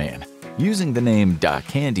Florida man. Using the name Da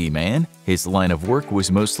Candy Man, his line of work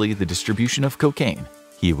was mostly the distribution of cocaine.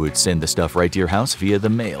 He would send the stuff right to your house via the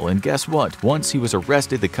mail, and guess what? Once he was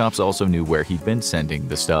arrested, the cops also knew where he'd been sending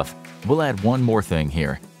the stuff. We'll add one more thing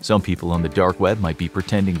here. Some people on the dark web might be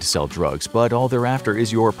pretending to sell drugs, but all they're after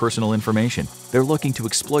is your personal information. They're looking to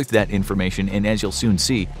exploit that information, and as you'll soon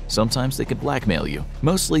see, sometimes they can blackmail you.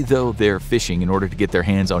 Mostly, though, they're phishing in order to get their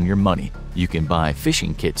hands on your money. You can buy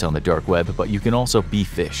phishing kits on the dark web, but you can also be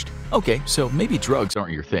phished. Okay, so maybe drugs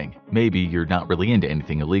aren't your thing. Maybe you're not really into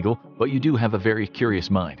anything illegal, but you do have a very curious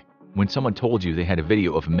mind. When someone told you they had a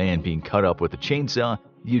video of a man being cut up with a chainsaw,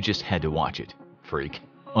 you just had to watch it. Freak.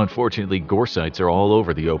 Unfortunately, gore sites are all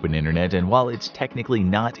over the open internet, and while it's technically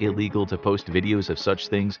not illegal to post videos of such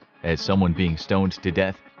things as someone being stoned to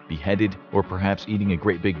death, beheaded, or perhaps eating a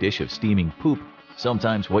great big dish of steaming poop,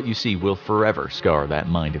 Sometimes what you see will forever scar that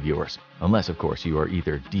mind of yours, unless of course you are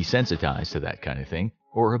either desensitized to that kind of thing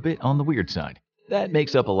or a bit on the weird side. That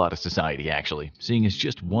makes up a lot of society actually, seeing as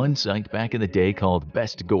just one site back in the day called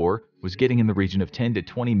Best Gore was getting in the region of 10 to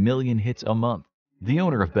 20 million hits a month. The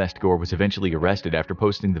owner of Best Gore was eventually arrested after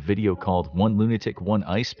posting the video called One Lunatic, One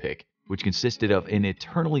Ice Pick, which consisted of an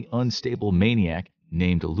eternally unstable maniac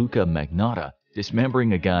named Luca Magnotta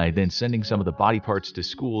dismembering a guy, then sending some of the body parts to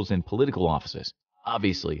schools and political offices.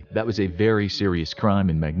 Obviously, that was a very serious crime,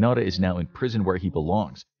 and Magnotta is now in prison where he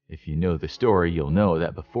belongs. If you know the story, you'll know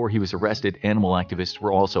that before he was arrested, animal activists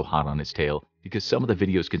were also hot on his tail because some of the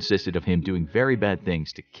videos consisted of him doing very bad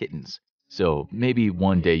things to kittens. So maybe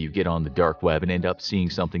one day you get on the dark web and end up seeing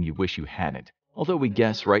something you wish you hadn't. Although we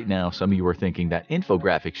guess right now some of you are thinking that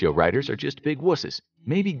infographic show writers are just big wusses.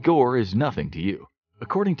 Maybe gore is nothing to you.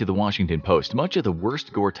 According to the Washington Post, much of the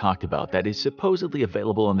worst gore talked about that is supposedly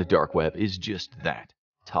available on the dark web is just that,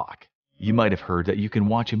 talk. You might have heard that you can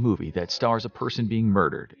watch a movie that stars a person being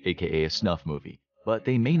murdered, aka a snuff movie, but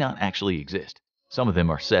they may not actually exist. Some of them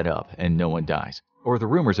are set up and no one dies. Or the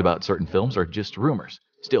rumors about certain films are just rumors.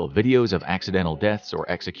 Still, videos of accidental deaths or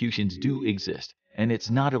executions do exist, and it's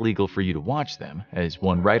not illegal for you to watch them. As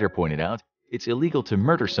one writer pointed out, it's illegal to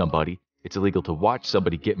murder somebody, it's illegal to watch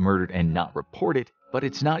somebody get murdered and not report it, but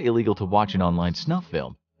it's not illegal to watch an online snuff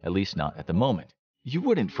film, at least not at the moment. You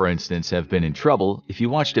wouldn't, for instance, have been in trouble if you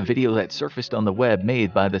watched a video that surfaced on the web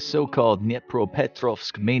made by the so-called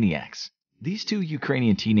Dnipropetrovsk maniacs. These two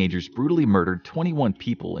Ukrainian teenagers brutally murdered 21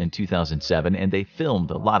 people in 2007, and they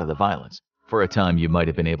filmed a lot of the violence. For a time, you might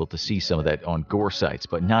have been able to see some of that on gore sites,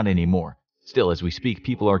 but not anymore. Still, as we speak,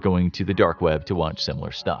 people are going to the dark web to watch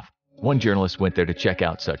similar stuff. One journalist went there to check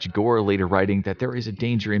out such gore, later writing that there is a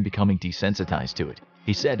danger in becoming desensitized to it.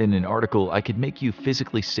 He said in an article, "I could make you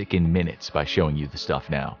physically sick in minutes by showing you the stuff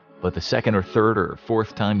now. But the second or third or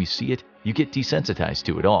fourth time you see it, you get desensitized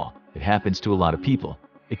to it all. It happens to a lot of people.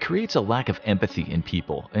 It creates a lack of empathy in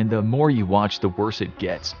people, and the more you watch, the worse it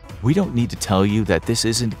gets. We don't need to tell you that this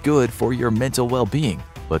isn't good for your mental well-being,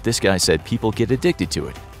 but this guy said people get addicted to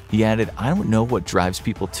it." He added, "I don't know what drives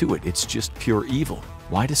people to it, it's just pure evil.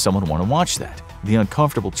 Why does someone want to watch that? The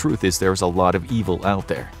uncomfortable truth is there's a lot of evil out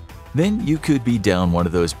there." Then you could be down one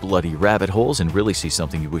of those bloody rabbit holes and really see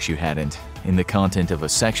something you wish you hadn't. In the content of a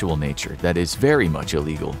sexual nature that is very much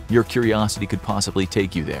illegal, your curiosity could possibly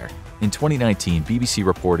take you there. In 2019, BBC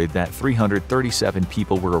reported that 337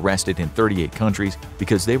 people were arrested in 38 countries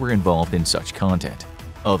because they were involved in such content.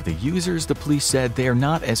 Of the users, the police said they are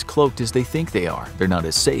not as cloaked as they think they are. They're not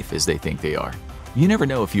as safe as they think they are. You never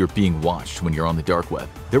know if you're being watched when you're on the dark web.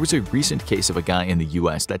 There was a recent case of a guy in the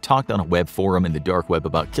US that talked on a web forum in the dark web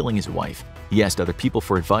about killing his wife. He asked other people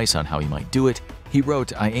for advice on how he might do it. He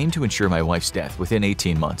wrote, "I aim to ensure my wife's death within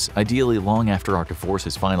 18 months, ideally long after our divorce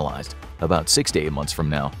is finalized, about 6 to 8 months from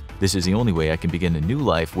now. This is the only way I can begin a new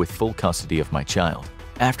life with full custody of my child."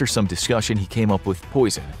 After some discussion, he came up with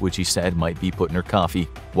poison, which he said might be put in her coffee,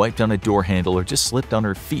 wiped on a door handle, or just slipped on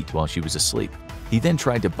her feet while she was asleep. He then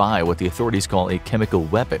tried to buy what the authorities call a chemical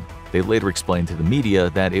weapon. They later explained to the media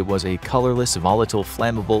that it was a colorless, volatile,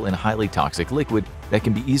 flammable, and highly toxic liquid that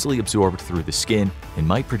can be easily absorbed through the skin and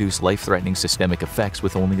might produce life-threatening systemic effects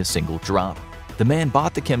with only a single drop. The man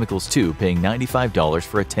bought the chemicals too, paying $95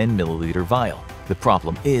 for a 10-milliliter vial. The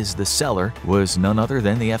problem is the seller was none other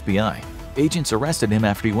than the FBI. Agents arrested him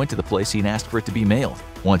after he went to the place and asked for it to be mailed.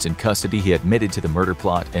 Once in custody, he admitted to the murder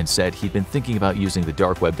plot and said he'd been thinking about using the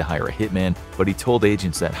dark web to hire a hitman, but he told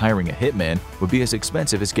agents that hiring a hitman would be as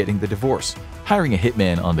expensive as getting the divorce. Hiring a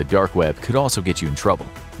hitman on the dark web could also get you in trouble.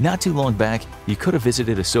 Not too long back, you could have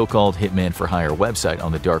visited a so-called hitman for hire website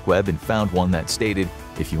on the dark web and found one that stated,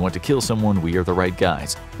 "If you want to kill someone, we are the right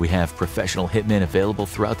guys. We have professional hitmen available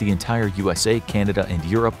throughout the entire USA, Canada, and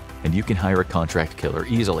Europe, and you can hire a contract killer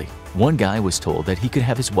easily." One guy was told that he could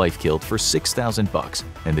have his wife killed for $6,000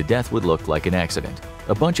 and the death would look like an accident.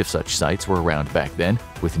 A bunch of such sites were around back then,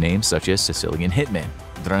 with names such as Sicilian Hitman,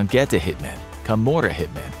 Drangheta Hitman, Camorra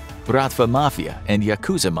Hitman, Bratva Mafia, and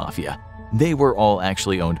Yakuza Mafia. They were all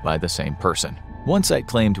actually owned by the same person. One site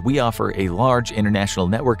claimed, "We offer a large international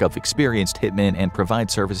network of experienced hitmen and provide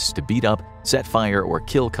services to beat up, set fire, or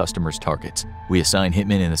kill customers' targets. We assign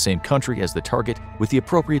hitmen in the same country as the target with the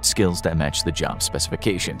appropriate skills that match the job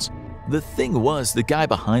specifications." The thing was, the guy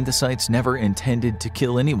behind the sites never intended to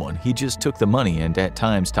kill anyone. He just took the money and at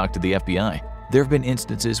times talked to the FBI. There have been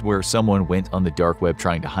instances where someone went on the dark web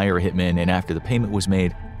trying to hire a hitman, and after the payment was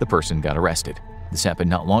made, the person got arrested. This happened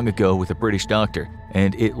not long ago with a British doctor,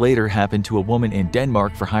 and it later happened to a woman in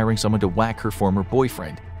Denmark for hiring someone to whack her former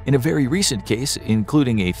boyfriend. In a very recent case,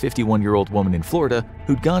 including a 51-year-old woman in Florida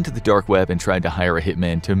who'd gone to the dark web and tried to hire a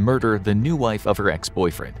hitman to murder the new wife of her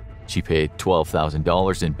ex-boyfriend. She paid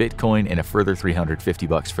 $12,000 in Bitcoin and a further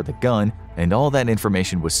 $350 for the gun, and all that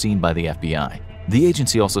information was seen by the FBI. The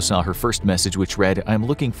agency also saw her first message, which read, "I'm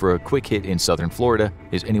looking for a quick hit in Southern Florida.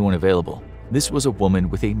 Is anyone available?" This was a woman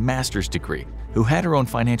with a master's degree who had her own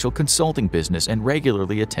financial consulting business and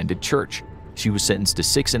regularly attended church. She was sentenced to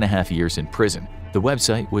 6.5 years in prison. The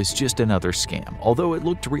website was just another scam, although it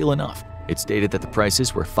looked real enough. It stated that the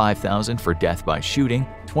prices were $5,000 for death by shooting,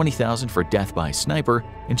 $20,000 for death by sniper,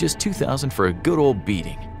 and just $2,000 for a good old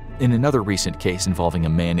beating. In another recent case involving a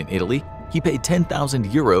man in Italy, he paid 10,000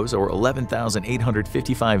 euros or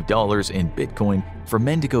 $11,855 in Bitcoin for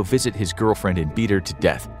men to go visit his girlfriend and beat her to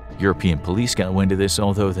death. European police got wind of this,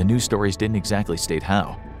 although the news stories didn't exactly state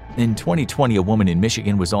how. In 2020, a woman in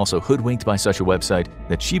Michigan was also hoodwinked by such a website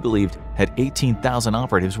that she believed had 18,000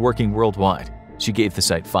 operatives working worldwide. She gave the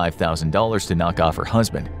site $5,000 to knock off her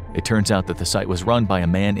husband. It turns out that the site was run by a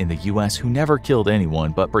man in the US who never killed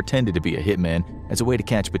anyone but pretended to be a hitman as a way to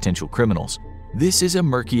catch potential criminals. This is a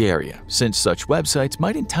murky area, since such websites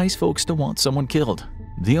might entice folks to want someone killed.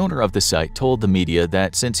 The owner of the site told the media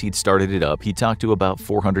that since he'd started it up, he talked to about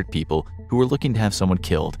 400 people who were looking to have someone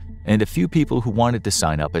killed, and a few people who wanted to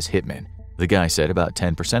sign up as hitmen. The guy said about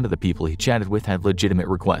 10% of the people he chatted with had legitimate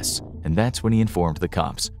requests, and that's when he informed the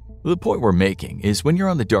cops. The point we're making is when you're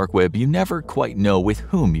on the dark web, you never quite know with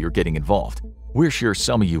whom you're getting involved. We're sure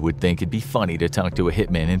some of you would think it'd be funny to talk to a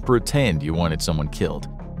hitman and pretend you wanted someone killed,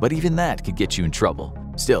 but even that could get you in trouble.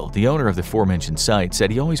 Still, the owner of the aforementioned site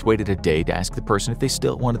said he always waited a day to ask the person if they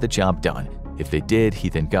still wanted the job done. If they did, he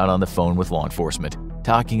then got on the phone with law enforcement.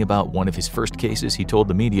 Talking about one of his first cases, he told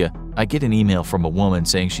the media, "I get an email from a woman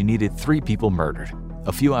saying she needed 3 people murdered.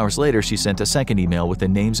 A few hours later, she sent a second email with the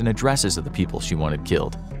names and addresses of the people she wanted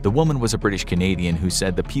killed. The woman was a British Canadian who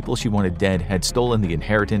said the people she wanted dead had stolen the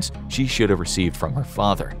inheritance she should have received from her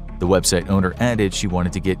father. The website owner added she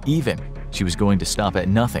wanted to get even. She was going to stop at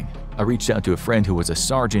nothing. I reached out to a friend who was a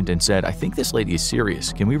sergeant and said, "I think this lady is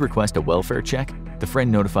serious. Can we request a welfare check?" The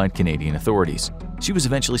friend notified Canadian authorities. She was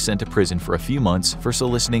eventually sent to prison for a few months for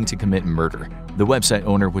soliciting to commit murder. The website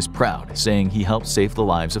owner was proud, saying he helped save the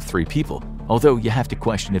lives of 3 people. Although you have to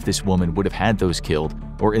question if this woman would have had those killed,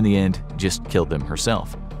 or in the end, just killed them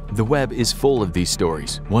herself. The web is full of these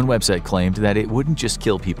stories. One website claimed that it wouldn't just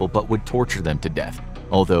kill people but would torture them to death,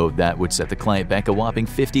 although that would set the client back a whopping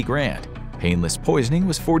 50 grand. Painless poisoning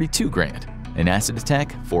was 42 grand. An acid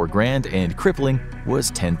attack, 4 grand, and crippling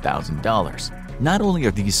was $10,000. Not only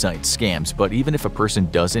are these sites scams, but even if a person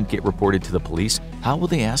doesn't get reported to the police, how will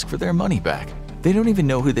they ask for their money back? They don't even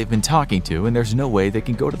know who they've been talking to, and there's no way they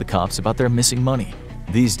can go to the cops about their missing money.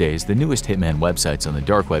 These days, the newest hitman websites on the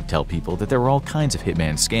dark web tell people that there are all kinds of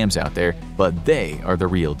hitman scams out there, but they are the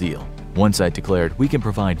real deal. One site declared, "We can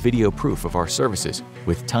provide video proof of our services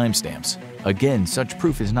with timestamps." Again, such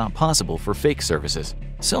proof is not possible for fake services.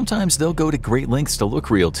 Sometimes they'll go to great lengths to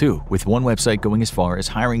look real too, with one website going as far as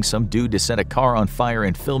hiring some dude to set a car on fire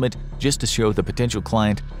and film it just to show the potential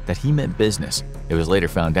client that he meant business. It was later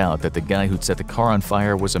found out that the guy who'd set the car on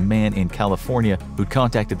fire was a man in California who'd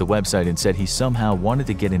contacted the website and said he somehow wanted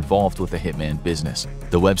to get involved with the hitman business.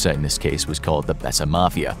 The website in this case was called the Bessa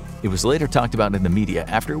Mafia. It was later talked about in the media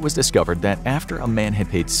after it was discovered that after a man had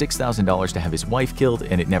paid $6,000 to have his wife killed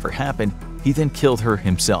and it never happened, he then killed her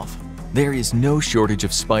himself. There is no shortage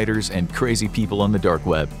of spiders and crazy people on the dark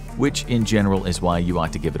web, which in general is why you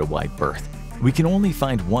ought to give it a wide berth. We can only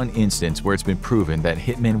find one instance where it's been proven that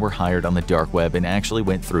hitmen were hired on the dark web and actually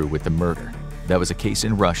went through with the murder. That was a case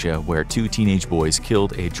in Russia where 2 teenage boys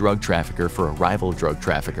killed a drug trafficker for a rival drug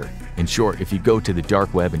trafficker. In short, if you go to the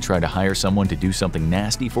dark web and try to hire someone to do something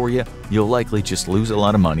nasty for you, you'll likely just lose a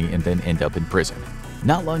lot of money and then end up in prison.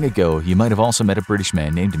 Not long ago, you might have also met a British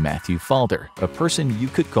man named Matthew Falder, a person you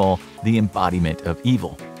could call the embodiment of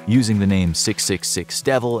evil. Using the name 666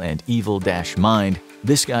 Devil and Evil-Mind,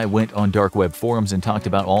 this guy went on dark web forums and talked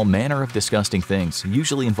about all manner of disgusting things,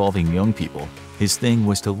 usually involving young people. His thing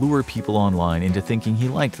was to lure people online into thinking he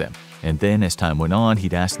liked them, and then as time went on,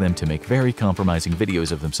 he'd ask them to make very compromising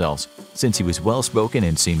videos of themselves. Since he was well-spoken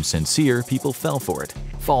and seemed sincere, people fell for it.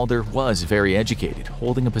 Falder was very educated,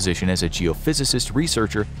 holding a position as a geophysicist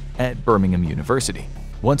researcher at Birmingham University.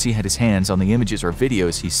 Once he had his hands on the images or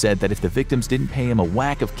videos, he said that if the victims didn't pay him a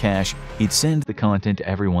whack of cash, he'd send the content to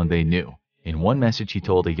everyone they knew. In one message, he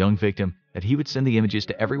told a young victim that he would send the images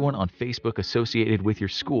to everyone on Facebook associated with your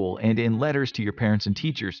school and in letters to your parents and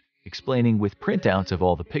teachers, explaining with printouts of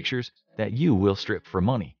all the pictures that you will strip for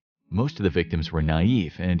money. Most of the victims were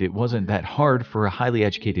naive, and it wasn't that hard for a highly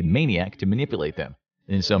educated maniac to manipulate them.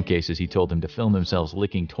 In some cases, he told them to film themselves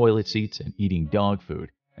licking toilet seats and eating dog food,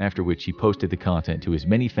 after which he posted the content to his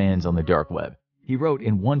many fans on the dark web. He wrote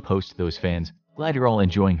in one post to those fans, "Glad you're all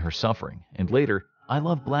enjoying her suffering," and later, "I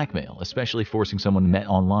love blackmail, especially forcing someone met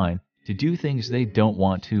online to do things they don't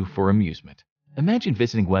want to for amusement." Imagine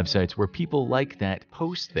visiting websites where people like that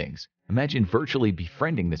post things. Imagine virtually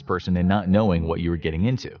befriending this person and not knowing what you were getting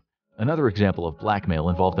into. Another example of blackmail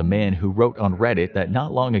involved a man who wrote on Reddit that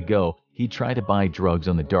not long ago he tried to buy drugs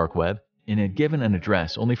on the dark web and had given an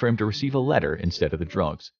address only for him to receive a letter instead of the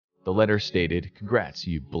drugs. The letter stated, "Congrats,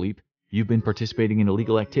 you bleep. You've been participating in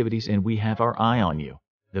illegal activities and we have our eye on you."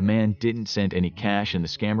 The man didn't send any cash and the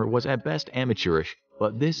scammer was at best amateurish,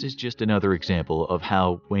 but this is just another example of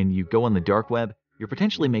how when you go on the dark web, you're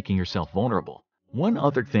potentially making yourself vulnerable. One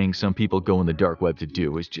other thing some people go on the dark web to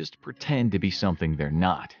do is just pretend to be something they're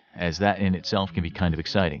not, as that in itself can be kind of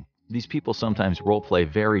exciting. These people sometimes roleplay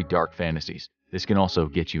very dark fantasies. This can also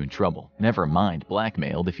get you in trouble, never mind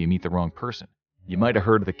blackmailed if you meet the wrong person. You might have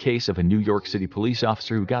heard of the case of a New York City police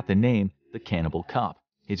officer who got the name the Cannibal Cop.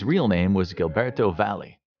 His real name was Gilberto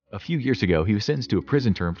Valle. A few years ago, he was sentenced to a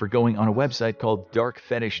prison term for going on a website called Dark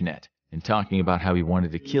Fetish Net and talking about how he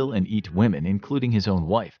wanted to kill and eat women, including his own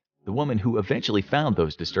wife, the woman who eventually found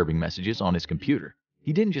those disturbing messages on his computer.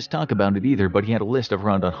 He didn't just talk about it either, but he had a list of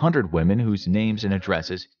around 100 women whose names and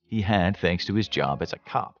addresses he had thanks to his job as a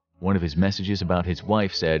cop. One of his messages about his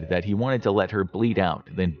wife said that he wanted to let her bleed out,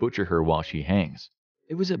 then butcher her while she hangs.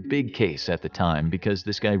 It was a big case at the time because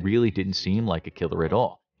this guy really didn't seem like a killer at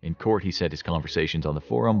all. In court, he said his conversations on the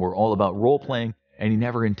forum were all about role-playing and he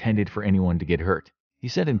never intended for anyone to get hurt. He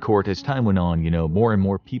said in court, as time went on, more and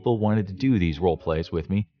more people wanted to do these role plays with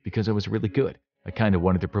me because I was really good. I kind of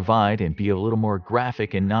wanted to provide and be a little more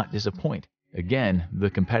graphic and not disappoint. Again, the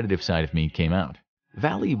competitive side of me came out.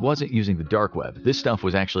 Valle wasn't using the dark web. This stuff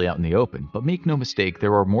was actually out in the open, but make no mistake,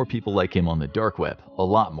 there are more people like him on the dark web, a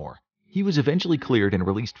lot more. He was eventually cleared and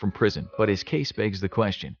released from prison, but his case begs the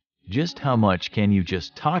question, just how much can you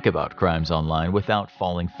just talk about crimes online without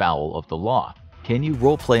falling foul of the law? Can you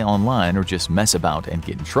roleplay online or just mess about and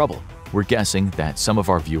get in trouble? We're guessing that some of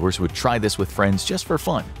our viewers would try this with friends just for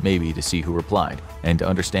fun, maybe to see who replied, and to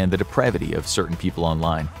understand the depravity of certain people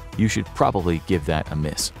online. You should probably give that a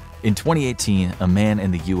miss. In 2018, a man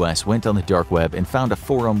in the US went on the dark web and found a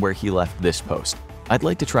forum where he left this post. "I'd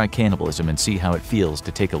like to try cannibalism and see how it feels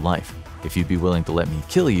to take a life. If you'd be willing to let me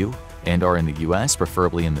kill you, and are in the US,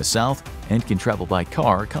 preferably in the South, and can travel by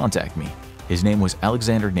car, contact me." His name was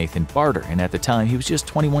Alexander Nathan Barter, and at the time he was just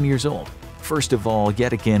 21 years old. First of all,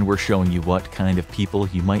 yet again we're showing you what kind of people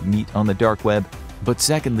you might meet on the dark web. But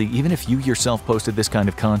secondly, even if you yourself posted this kind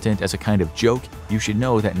of content as a kind of joke, you should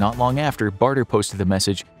know that not long after, Barter posted the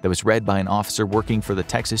message that was read by an officer working for the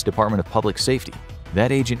Texas Department of Public Safety.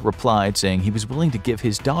 That agent replied saying he was willing to give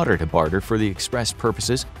his daughter to Barter for the express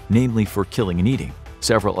purposes, namely for killing and eating.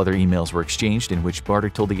 Several other emails were exchanged in which Barter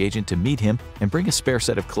told the agent to meet him and bring a spare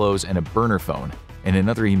set of clothes and a burner phone. In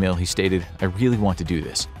another email, he stated, "I really want to do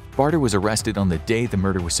this." Barter was arrested on the day the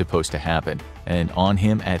murder was supposed to happen, and on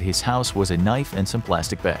him at his house was a knife and some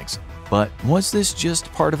plastic bags. But was this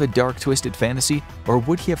just part of a dark, twisted fantasy, or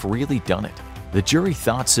would he have really done it? The jury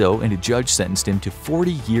thought so, and a judge sentenced him to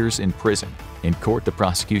 40 years in prison. In court, the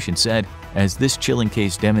prosecution said, "As this chilling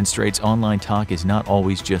case demonstrates, online talk is not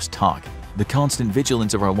always just talk. The constant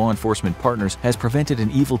vigilance of our law enforcement partners has prevented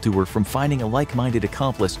an evildoer from finding a like-minded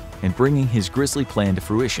accomplice and bringing his grisly plan to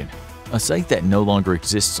fruition." A site that no longer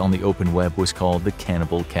exists on the open web was called the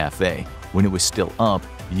Cannibal Cafe. When it was still up,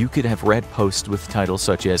 you could have read posts with titles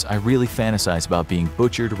such as, "I really fantasize about being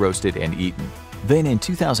butchered, roasted, and eaten." Then in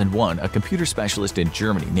 2001, a computer specialist in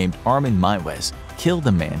Germany named Armin Maiwes killed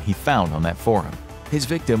the man he found on that forum. His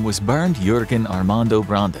victim was Bernd Jürgen Armando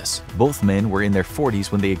Brandes. Both men were in their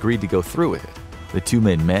 40s when they agreed to go through with it. The two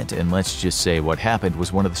men met, and let's just say what happened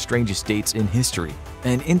was one of the strangest dates in history.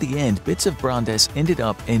 And in the end, bits of Brandes ended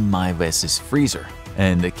up in Maiwes' freezer,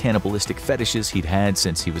 and the cannibalistic fetishes he'd had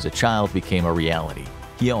since he was a child became a reality.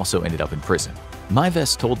 He also ended up in prison.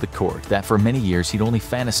 Maiwes told the court that for many years he'd only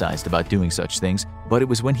fantasized about doing such things, but it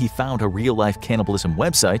was when he found a real-life cannibalism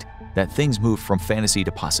website that things moved from fantasy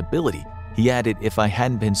to possibility. He added, "If I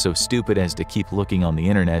hadn't been so stupid as to keep looking on the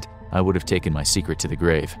internet, I would have taken my secret to the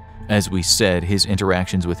grave." As we said, his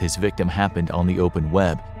interactions with his victim happened on the open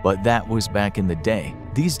web, but that was back in the day.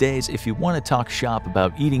 These days, if you want to talk shop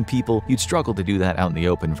about eating people, you'd struggle to do that out in the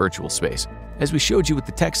open virtual space. As we showed you with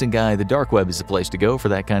the Texan guy, the dark web is the place to go for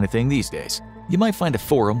that kind of thing these days. You might find a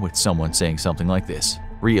forum with someone saying something like this.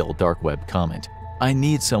 Real dark web comment. "I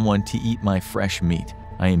need someone to eat my fresh meat.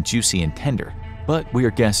 I am juicy and tender." But we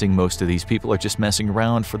are guessing most of these people are just messing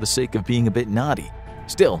around for the sake of being a bit naughty.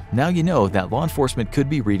 Still, now you know that law enforcement could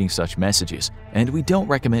be reading such messages, and we don't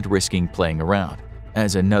recommend risking playing around.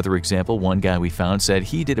 As another example, one guy we found said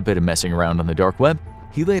he did a bit of messing around on the dark web.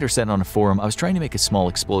 He later said on a forum, "I was trying to make a small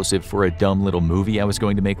explosive for a dumb little movie I was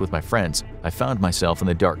going to make with my friends. I found myself in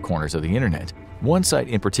the dark corners of the internet." One site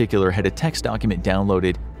in particular had a text document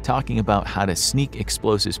downloaded talking about how to sneak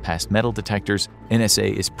explosives past metal detectors.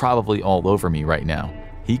 NSA is probably all over me right now.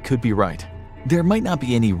 He could be right. There might not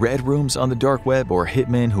be any red rooms on the dark web or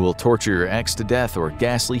hitmen who will torture your ex to death or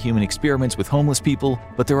ghastly human experiments with homeless people,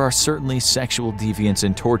 but there are certainly sexual deviants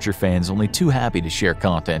and torture fans only too happy to share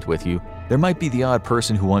content with you. There might be the odd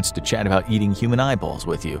person who wants to chat about eating human eyeballs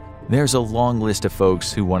with you. There's a long list of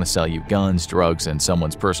folks who want to sell you guns, drugs, and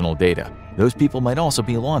someone's personal data. Those people might also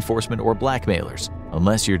be law enforcement or blackmailers.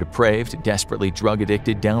 Unless you're depraved, desperately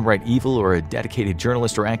drug-addicted, downright evil, or a dedicated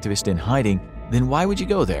journalist or activist in hiding, then why would you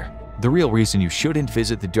go there? The real reason you shouldn't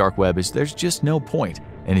visit the dark web is there's just no point.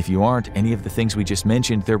 And if you aren't any of the things we just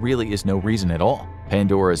mentioned, there really is no reason at all.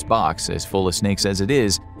 Pandora's box, as full of snakes as it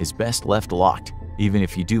is best left locked. Even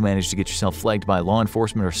if you do manage to get yourself flagged by law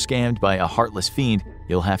enforcement or scammed by a heartless fiend,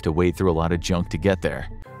 you'll have to wade through a lot of junk to get there.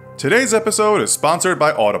 Today's episode is sponsored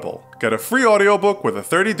by Audible. Get a free audiobook with a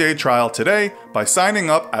 30-day trial today by signing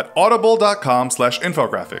up at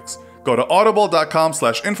audible.com/infographics. Go to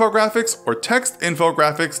audible.com/infographics or text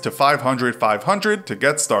infographics to 500-500 to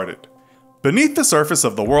get started. Beneath the surface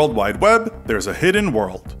of the World Wide Web, there's a hidden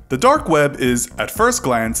world. The dark web is, at first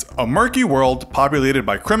glance, a murky world populated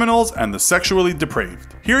by criminals and the sexually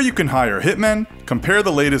depraved. Here you can hire hitmen, compare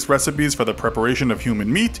the latest recipes for the preparation of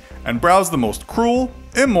human meat, and browse the most cruel,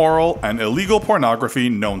 immoral, and illegal pornography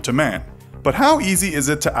known to man. But how easy is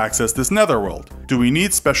it to access this netherworld? Do we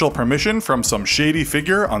need special permission from some shady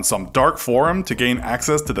figure on some dark forum to gain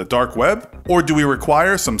access to the dark web? Or do we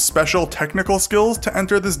require some special technical skills to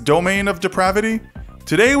enter this domain of depravity?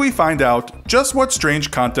 Today we find out just what strange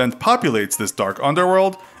content populates this dark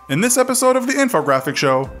underworld in this episode of the Infographic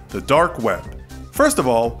Show, The Dark Web. First of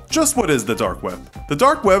all, just what is the dark web? The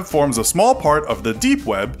dark web forms a small part of the deep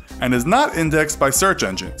web and is not indexed by search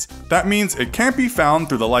engines. That means it can't be found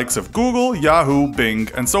through the likes of Google, Yahoo, Bing,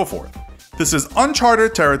 and so forth. This is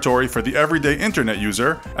uncharted territory for the everyday internet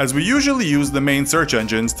user, as we usually use the main search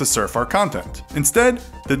engines to surf our content. Instead,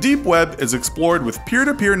 the deep web is explored with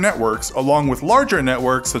peer-to-peer networks along with larger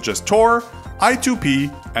networks such as Tor,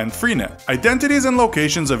 I2P, and Freenet. Identities and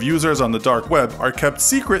locations of users on the dark web are kept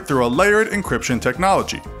secret through a layered encryption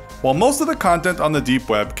technology. While most of the content on the deep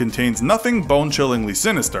web contains nothing bone-chillingly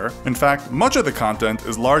sinister, in fact, much of the content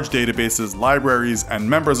is large databases, libraries, and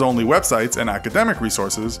members-only websites and academic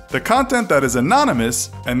resources, the content that is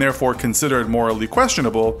anonymous, and therefore considered morally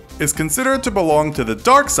questionable, is considered to belong to the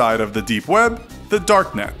dark side of the deep web, the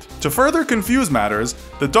darknet. To further confuse matters,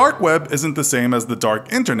 the dark web isn't the same as the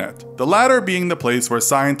dark internet, the latter being the place where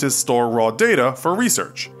scientists store raw data for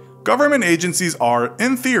research. Government agencies are,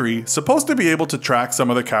 in theory, supposed to be able to track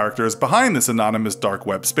some of the characters behind this anonymous dark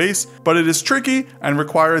web space, but it is tricky and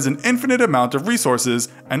requires an infinite amount of resources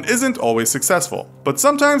and isn't always successful. But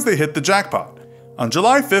sometimes they hit the jackpot. On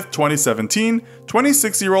July 5, 2017,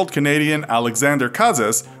 26-year-old Canadian Alexander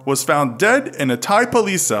Kazes was found dead in a Thai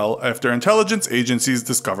police cell after intelligence agencies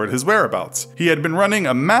discovered his whereabouts. He had been running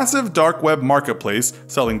a massive dark web marketplace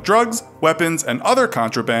selling drugs, weapons, and other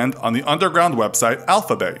contraband on the underground website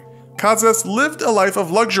Alphabay. Kazes lived a life of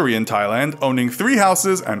luxury in Thailand, owning 3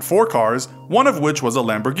 houses and 4 cars, one of which was a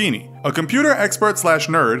Lamborghini. A computer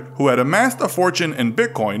expert/nerd who had amassed a fortune in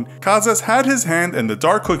Bitcoin, Kazes had his hand in the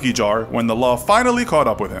dark cookie jar when the law finally caught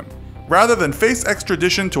up with him. Rather than face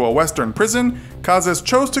extradition to a Western prison, Kazes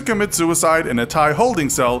chose to commit suicide in a Thai holding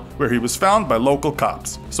cell where he was found by local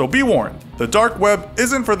cops. So be warned, the dark web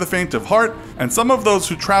isn't for the faint of heart, and some of those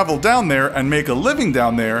who travel down there and make a living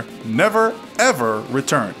down there never, ever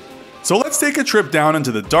return. So let's take a trip down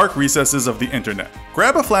into the dark recesses of the internet.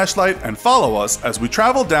 Grab a flashlight and follow us as we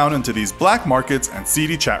travel down into these black markets and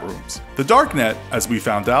seedy chat rooms. The darknet, as we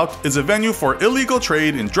found out, is a venue for illegal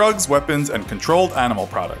trade in drugs, weapons, and controlled animal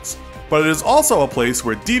products. But it is also a place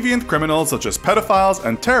where deviant criminals such as pedophiles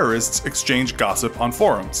and terrorists exchange gossip on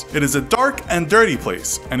forums. It is a dark and dirty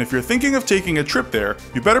place, and if you're thinking of taking a trip there,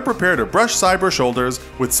 you better prepare to brush cyber shoulders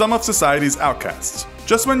with some of society's outcasts.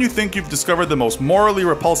 Just when you think you've discovered the most morally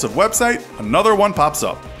repulsive website, another one pops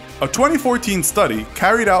up. A 2014 study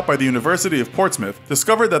carried out by the University of Portsmouth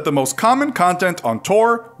discovered that the most common content on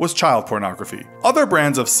Tor was child pornography. Other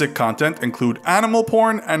brands of sick content include animal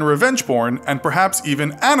porn and revenge porn, and perhaps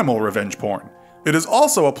even animal revenge porn. It is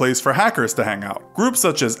also a place for hackers to hang out. Groups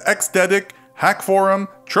such as Xdedic, Hack Forum,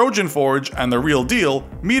 Trojan Forge, and The Real Deal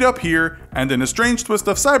meet up here, and in a strange twist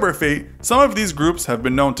of cyber fate, some of these groups have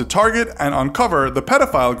been known to target and uncover the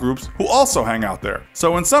pedophile groups who also hang out there.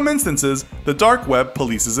 So in some instances, the dark web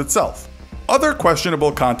polices itself. Other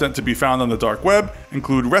questionable content to be found on the dark web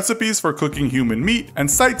include recipes for cooking human meat and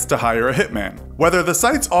sites to hire a hitman. Whether the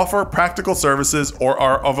sites offer practical services or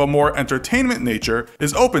are of a more entertainment nature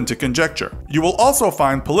is open to conjecture. You will also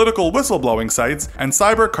find political whistleblowing sites and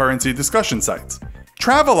cyber currency discussion sites.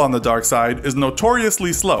 Travel on the dark side is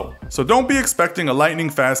notoriously slow, so don't be expecting a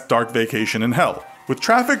lightning-fast dark vacation in hell. With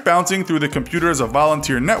traffic bouncing through the computers of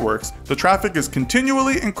volunteer networks, the traffic is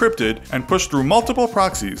continually encrypted and pushed through multiple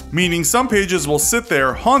proxies, meaning some pages will sit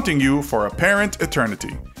there haunting you for apparent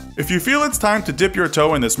eternity. If you feel it's time to dip your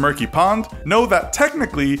toe in this murky pond, know that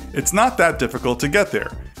technically it's not that difficult to get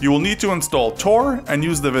there. You will need to install Tor and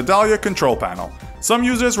use the Vidalia control panel. Some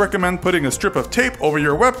users recommend putting a strip of tape over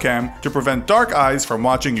your webcam to prevent dark eyes from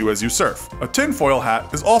watching you as you surf. A tinfoil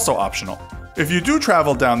hat is also optional. If you do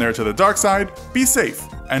travel down there to the dark side, be safe,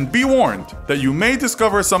 and be warned that you may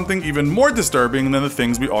discover something even more disturbing than the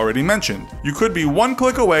things we already mentioned. You could be one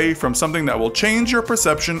click away from something that will change your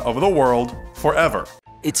perception of the world forever.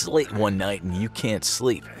 It's late one night and you can't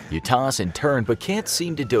sleep. You toss and turn but can't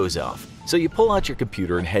seem to doze off. So you pull out your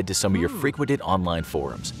computer and head to some of your frequented online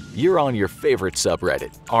forums. You're on your favorite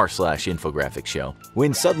subreddit, r/infographic show,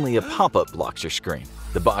 when suddenly a pop-up blocks your screen.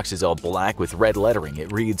 The box is all black with red lettering.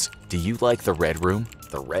 It reads, "Do you like the Red Room?"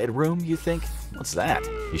 The Red Room, you think? What's that?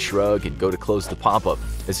 You shrug and go to close the pop-up.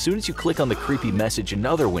 As soon as you click on the creepy message,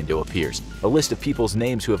 another window appears. A list of people's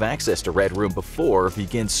names who have accessed a Red Room before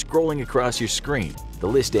begins scrolling across your screen. The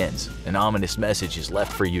list ends. An ominous message is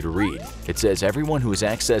left for you to read. It says everyone who has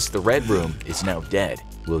accessed the Red Room is now dead.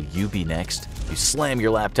 Will you be next? You slam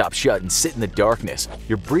your laptop shut and sit in the darkness.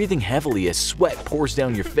 You're breathing heavily as sweat pours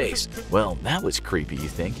down your face. Well, that was creepy, you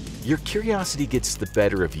think? Your curiosity gets the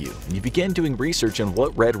better of you, and you begin doing research on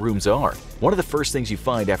what Red Rooms are. One of the first things you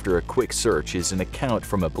find after a quick search is an account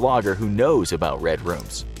from a blogger who knows about Red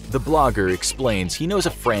Rooms. The blogger explains he knows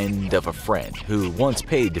a friend of a friend who once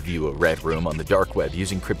paid to view a Red Room on the dark web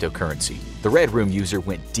using cryptocurrency. The Red Room user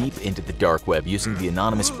went deep into the dark web using the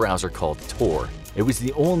anonymous browser called Tor. It was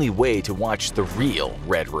the only way to watch the real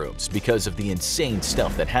Red Rooms because of the insane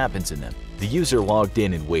stuff that happens in them. The user logged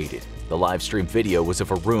in and waited. The live stream video was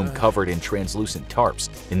of a room covered in translucent tarps.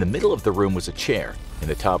 In the middle of the room was a chair. In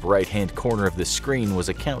the top right-hand corner of the screen was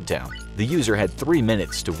a countdown. The user had 3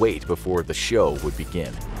 minutes to wait before the show would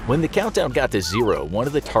begin. When the countdown got to 0, one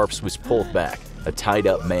of the tarps was pulled back. A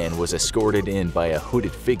tied-up man was escorted in by a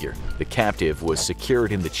hooded figure. The captive was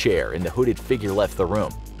secured in the chair, and the hooded figure left the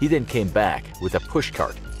room. He then came back with a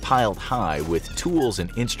pushcart piled high with tools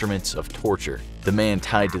and instruments of torture. The man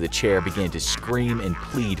tied to the chair began to scream and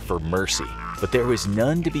plead for mercy, but there was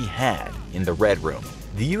none to be had in the Red Room.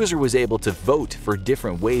 The user was able to vote for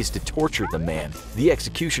different ways to torture the man. The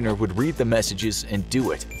executioner would read the messages and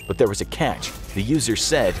do it, but there was a catch. The user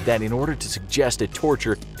said that in order to suggest a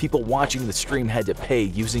torture, people watching the stream had to pay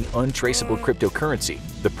using untraceable cryptocurrency.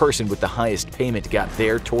 The person with the highest payment got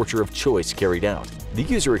their torture of choice carried out. The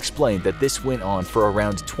user explained that this went on for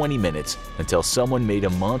around 20 minutes until someone made a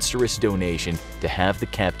monstrous donation to have the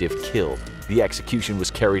captive killed. The execution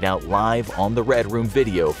was carried out live on the Red Room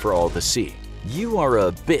video for all to see. You are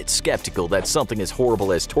a bit skeptical that something as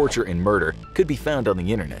horrible as torture and murder could be found on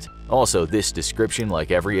the internet. Also, this description,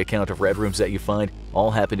 like every account of Red Rooms that you find,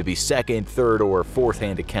 all happen to be second, third, or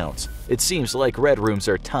fourth-hand accounts. It seems like Red Rooms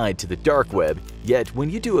are tied to the dark web, yet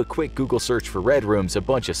when you do a quick Google search for Red Rooms, a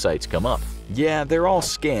bunch of sites come up. Yeah, they're all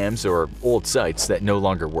scams or old sites that no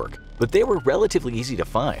longer work, but they were relatively easy to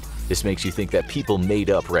find. This makes you think that people made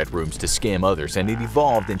up Red Rooms to scam others and it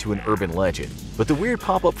evolved into an urban legend. But the weird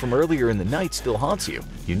pop-up from earlier in the night still haunts you.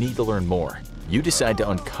 You need to learn more. You decide to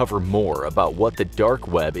uncover more about what the dark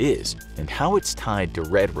web is and how it's tied to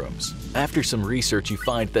Red Rooms. After some research, you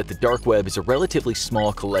find that the dark web is a relatively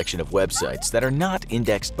small collection of websites that are not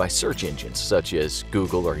indexed by search engines such as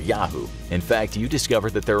Google or Yahoo. In fact, you discover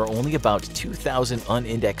that there are only about 2,000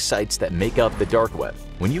 unindexed sites that make up the dark web.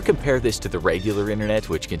 When you compare this to the regular internet,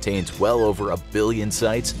 which contains well over 1 billion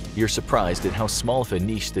sites, you're surprised at how small of a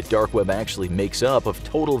niche the dark web actually makes up of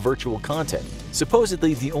total virtual content.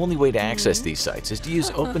 Supposedly, the only way to access these sites is to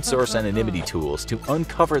use open-source anonymity tools to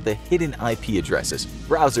uncover the hidden IP addresses.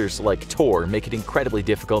 Browsers like Tor make it incredibly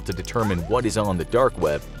difficult to determine what is on the dark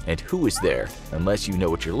web and who is there unless you know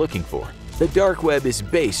what you're looking for. The dark web is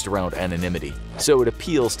based around anonymity, so it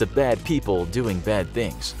appeals to bad people doing bad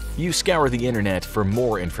things. You scour the internet for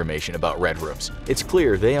more information about red rooms. It's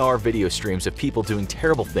clear they are video streams of people doing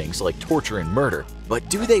terrible things like torture and murder. But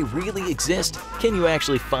do they really exist? Can you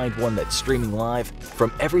actually find one that's streaming live?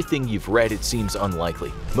 From everything you've read, it seems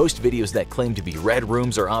unlikely. Most videos that claim to be red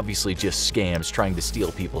rooms are obviously just scams trying to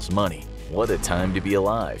steal people's money. What a time to be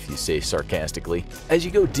alive, you say sarcastically. As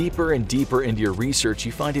you go deeper and deeper into your research,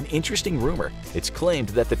 you find an interesting rumor. It's claimed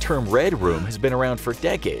that the term Red Room has been around for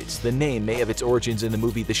decades. The name may have its origins in the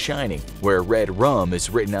movie The Shining, where red rum is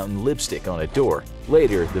written out in lipstick on a door.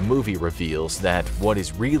 Later, the movie reveals that what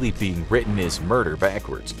is really being written is murder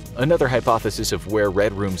backwards. Another hypothesis of where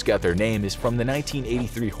red rooms got their name is from the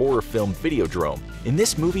 1983 horror film Videodrome. In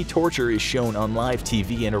this movie, torture is shown on live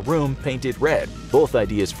TV in a room painted red. Both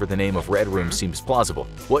ideas for the name of Red Room seems plausible.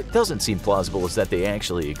 What doesn't seem plausible is that they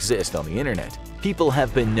actually exist on the internet. People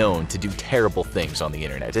have been known to do terrible things on the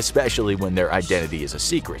internet, especially when their identity is a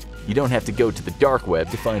secret. You don't have to go to the dark web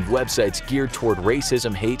to find websites geared toward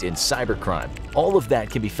racism, hate, and cybercrime. All of that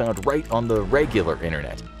can be found right on the regular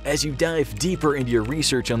internet. As you dive deeper into your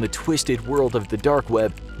research on the twisted world of the dark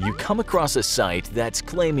web, you come across a site that's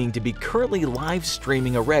claiming to be currently live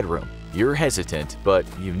streaming a red room. You're hesitant, but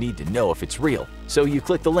you need to know if it's real, so you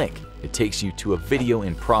click the link. It takes you to a video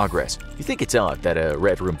in progress. You think it's odd that a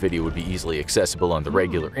red room video would be easily accessible on the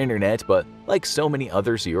regular internet, but like so many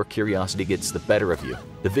others, your curiosity gets the better of you.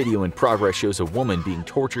 The video in progress shows a woman being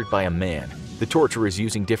tortured by a man. The torturer is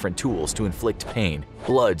using different tools to inflict pain.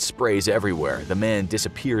 Blood sprays everywhere. The man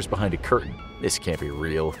disappears behind a curtain. This can't be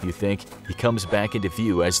real, you think? He comes back into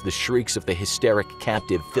view as the shrieks of the hysteric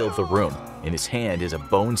captive fill the room. In his hand is a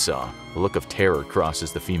bone saw. A look of terror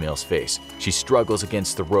crosses the female's face. She struggles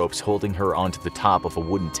against the ropes, holding her onto the top of a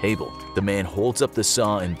wooden table. The man holds up the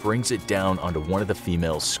saw and brings it down onto one of the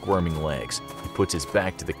female's squirming legs. He puts his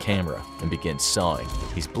back to the camera and begins sawing.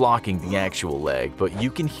 He's blocking the actual leg, but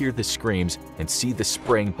you can hear the screams and see the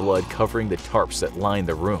spraying blood covering the tarps that line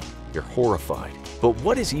the room. You're horrified. But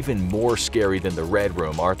what is even more scary than the red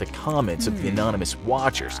room are the comments of the anonymous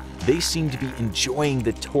watchers. They seem to be enjoying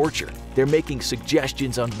the torture. They're making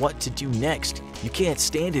suggestions on what to do next. You can't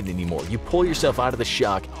stand it anymore. You pull yourself out of the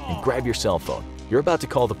shock and grab your cell phone. You're about to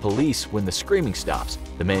call the police when the screaming stops.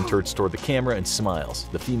 The man turns toward the camera and smiles.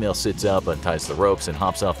 The female sits up, unties the ropes, and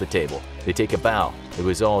hops off the table. They take a bow. It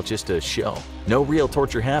was all just a show. No real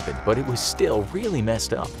torture happened, but it was still really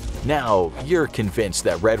messed up. Now, you're convinced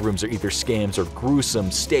that red rooms are either scams or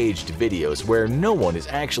gruesome staged videos where no one is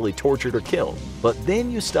actually tortured or killed. But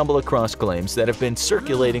then you stumble across claims that have been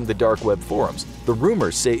circulating the dark web forums. The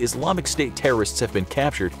rumors say Islamic State terrorists have been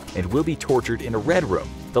captured and will be tortured in a red room.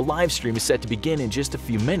 The live stream is set to begin in just a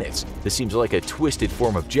few minutes. This seems like a twisted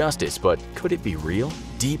form of justice, but could it be real?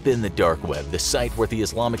 Deep in the dark web, the site where the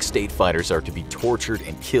Islamic State fighters are to be tortured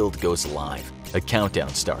and killed goes live. A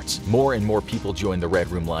countdown starts. More and more people join the Red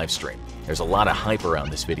Room live stream. There's a lot of hype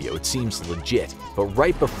around this video. It seems legit. But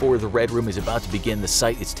right before the Red Room is about to begin, the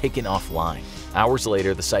site is taken offline. Hours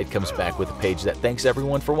later, the site comes back with a page that thanks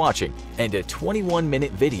everyone for watching and a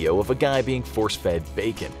 21-minute video of a guy being force-fed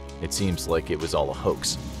bacon. It seems like it was all a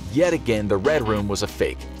hoax. Yet again, the Red Room was a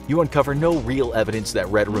fake. You uncover no real evidence that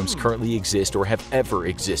Red Rooms currently exist or have ever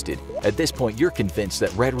existed. At this point, you're convinced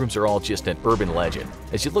that Red Rooms are all just an urban legend.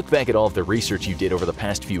 As you look back at all of the research you did over the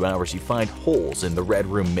past few hours, you find holes in the Red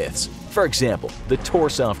Room myths. For example, the Tor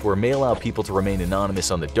software may allow people to remain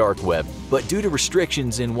anonymous on the dark web, but due to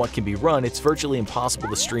restrictions in what can be run, it's virtually impossible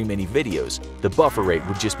to stream any videos. The buffer rate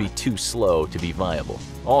would just be too slow to be viable.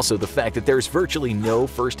 Also, the fact that there's virtually no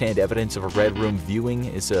first-hand evidence of a Red Room viewing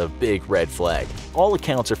is a big red flag. All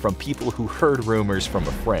accounts are from people who heard rumors from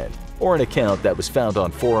a friend, or an account that was found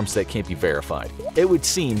on forums that can't be verified. It would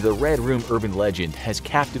seem the Red Room urban legend has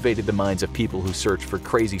captivated the minds of people who search for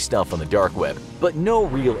crazy stuff on the dark web, but no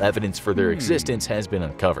real evidence for their existence has been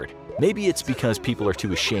uncovered. Maybe it's because people are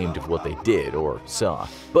too ashamed of what they did or saw.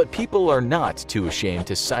 But people are not too ashamed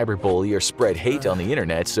to cyberbully or spread hate on the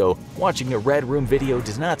internet, so watching a Red Room video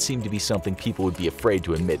does not seem to be something people would be afraid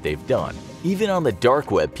to admit they've done. Even on the dark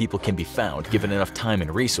web, people can be found, given enough time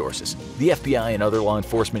and resources. The FBI and other law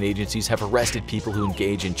enforcement agencies have arrested people who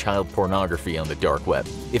engage in child pornography on the dark web.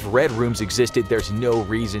 If Red Rooms existed, there's no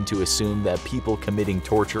reason to assume that people committing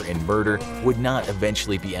torture and murder would not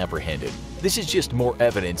eventually be apprehended. This is just more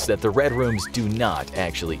evidence that the Red Rooms do not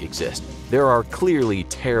actually exist. There are clearly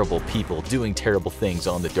terrible people doing terrible things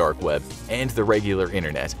on the dark web and the regular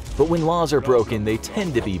internet, but when laws are broken, they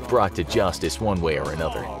tend to be brought to justice one way or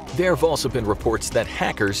another. There have also been reports that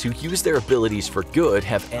hackers who use their abilities for good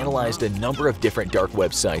have analyzed a number of different dark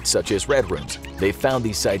web sites such as Red Rooms. They found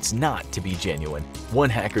these sites not to be genuine. One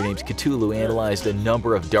hacker named Cthulhu analyzed a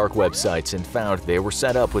number of dark web sites and found they were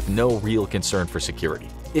set up with no real concern for security.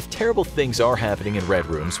 If terrible things are happening in Red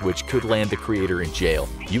Rooms which could land the creator in jail,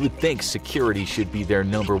 you would think security should be their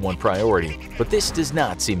 #1 priority, but this does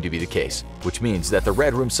not seem to be the case, which means that the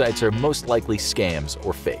Red Room sites are most likely scams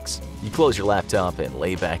or fakes. You close your laptop and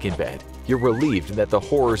lay back in bed. You're relieved that the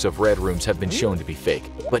horrors of Red Rooms have been shown to be fake,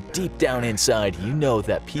 but deep down inside you know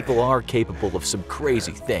that people are capable of some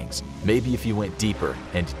crazy things. Maybe if you went deeper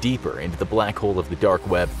and deeper into the black hole of the dark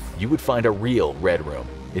web, you would find a real Red Room.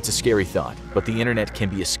 It's a scary thought, but the internet can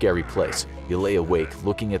be a scary place. You lay awake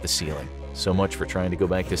looking at the ceiling. So much for trying to go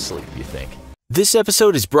back to sleep, you think. This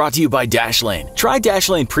episode is brought to you by Dashlane. Try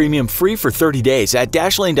Dashlane Premium free for 30 days at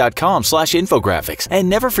dashlane.com/infographics and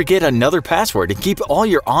never forget another password to keep all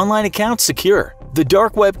your online accounts secure. The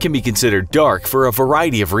dark web can be considered dark for a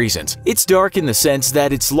variety of reasons. It's dark in the sense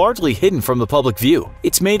that it's largely hidden from the public view.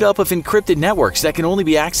 It's made up of encrypted networks that can only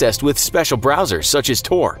be accessed with special browsers such as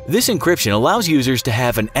Tor. This encryption allows users to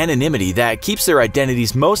have an anonymity that keeps their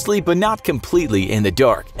identities mostly but not completely in the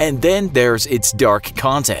dark. And then there's its dark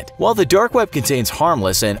content. While the dark web contains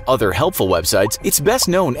harmless and other helpful websites, it's best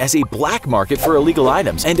known as a black market for illegal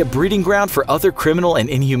items and a breeding ground for other criminal and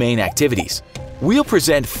inhumane activities. We'll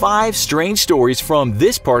present 5 strange stories from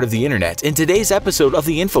this part of the internet in today's episode of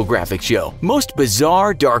the Infographics Show. Most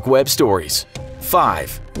bizarre dark web stories.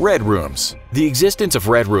 5. Red Rooms. The existence of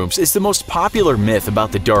Red Rooms is the most popular myth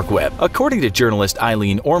about the dark web. According to journalist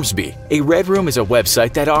Eileen Ormsby, a Red Room is a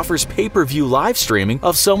website that offers pay-per-view live streaming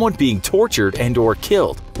of someone being tortured and/or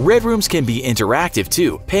killed. Red Rooms can be interactive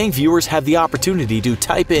too. Paying viewers have the opportunity to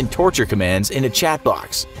type in torture commands in a chat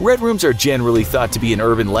box. Red Rooms are generally thought to be an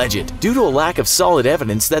urban legend due to a lack of solid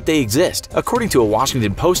evidence that they exist. According to a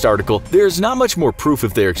Washington Post article, there's not much more proof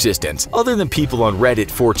of their existence, other than people on Reddit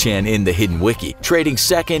 4chan in the hidden wiki, trading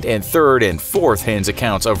second and third and fourth hands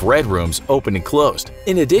accounts of Red Rooms open and closed.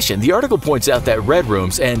 In addition, the article points out that Red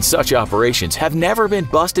Rooms and such operations have never been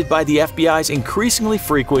busted by the FBI's increasingly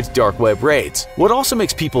frequent dark web raids. What also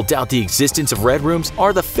makes people doubt the existence of Red Rooms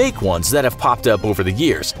are the fake ones that have popped up over the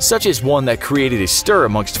years, such as one that created a stir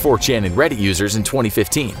amongst 4chan and Reddit users in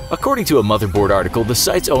 2015. According to a Motherboard article, the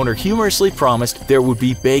site's owner humorously promised there would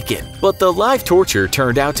be bacon, but the live torture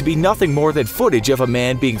turned out to be nothing more than footage of a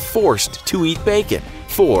man being forced to eat bacon.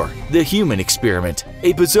 4. The Human Experiment.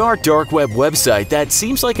 A bizarre dark web website that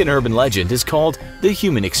seems like an urban legend is called The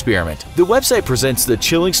Human Experiment. The website presents the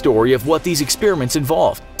chilling story of what these experiments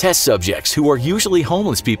involve. Test subjects, who are usually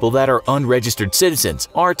homeless people that are unregistered citizens,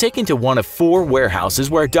 are taken to one of 4 warehouses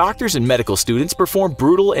where doctors and medical students perform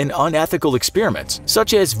brutal and unethical experiments,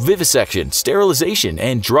 such as vivisection, sterilization,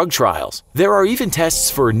 and drug trials. There are even tests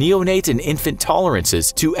for neonate and infant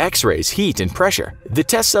tolerances to X-rays, heat, and pressure. The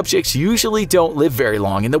test subjects usually don't live very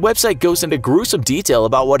long, and the website goes into gruesome detail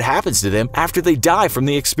about what happens to them after they die from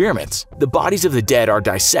the experiments. The bodies of the dead are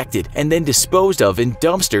dissected and then disposed of in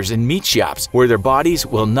dumpsters and meat shops, where their bodies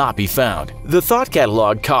will not be found. The Thought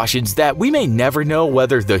Catalog cautions that we may never know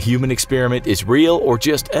whether the human experiment is real or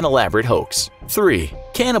just an elaborate hoax. 3.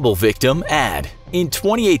 Cannibal Victim Ad. In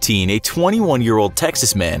 2018, a 21-year-old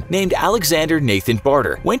Texas man named Alexander Nathan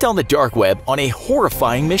Barter went on the dark web on a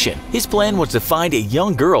horrifying mission. His plan was to find a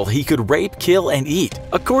young girl he could rape, kill, and eat.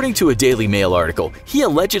 According to a Daily Mail article, he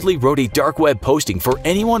allegedly wrote a dark web posting for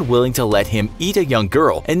anyone willing to let him eat a young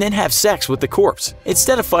girl and then have sex with the corpse.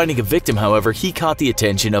 Instead of finding a victim, however, he caught the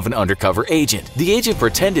attention of an undercover agent. The agent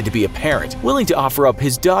pretended to be a parent, willing to offer up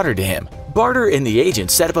his daughter to him. Barter and the agent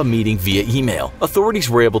set up a meeting via email. Authorities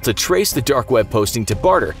were able to trace the dark web posting to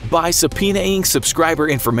Barter by subpoenaing subscriber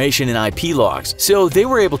information and IP logs, so they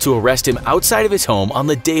were able to arrest him outside of his home on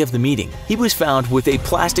the day of the meeting. He was found with a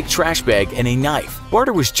plastic trash bag and a knife.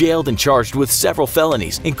 Barter was jailed and charged with several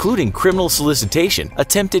felonies, including criminal solicitation,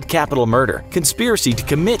 attempted capital murder, conspiracy to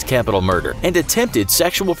commit capital murder, and attempted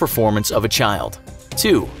sexual performance of a child.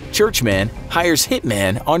 2. Churchman hires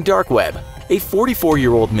hitman on dark web. A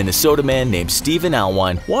 44-year-old Minnesota man named Stephen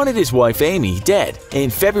Alwine wanted his wife Amy dead. In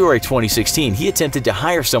February 2016, he attempted to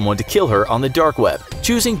hire someone to kill her on the dark web,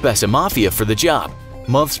 choosing Bessamafia for the job.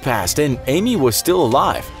 Months passed and Amy was still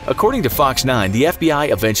alive. According to Fox 9, the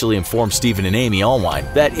FBI eventually informed Stephen and Amy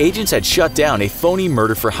Allwine that agents had shut down a phony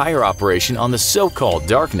murder-for-hire operation on the so-called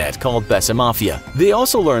darknet called Bessa Mafia. They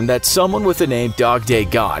also learned that someone with the name Dog Day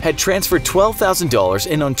God had transferred $12,000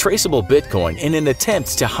 in untraceable Bitcoin in an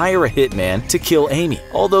attempt to hire a hitman to kill Amy,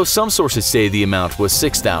 although some sources say the amount was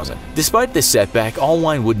 $6,000. Despite this setback,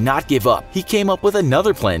 Allwine would not give up. He came up with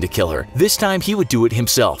another plan to kill her. This time he would do it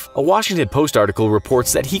himself. A Washington Post article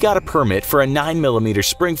reports that he got a permit for a 9mm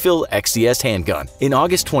Springfield XDS handgun in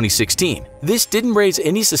August 2016. This didn't raise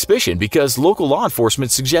any suspicion because local law enforcement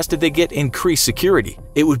suggested they get increased security.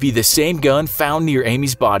 It would be the same gun found near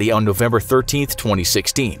Amy's body on November 13,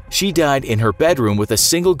 2016. She died in her bedroom with a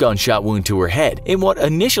single gunshot wound to her head in what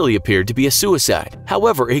initially appeared to be a suicide.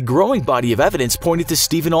 However, a growing body of evidence pointed to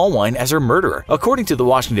Stephen Allwine as her murderer. According to the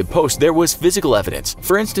Washington Post, there was physical evidence.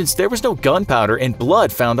 For instance, there was no gunpowder and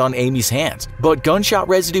blood found on Amy's hands, but gunshot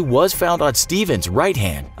residue was found on Stephen's right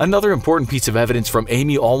hand. Another important piece of evidence from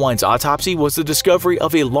Amy Allwine's autopsy was the discovery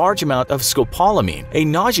of a large amount of scopolamine, a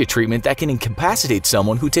nausea treatment that can incapacitate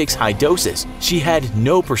someone who takes high doses. She had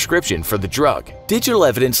no prescription for the drug. Digital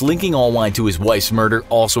evidence linking Allwine to his wife's murder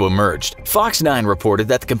also emerged. Fox 9 reported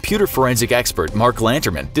that the computer forensic expert Mark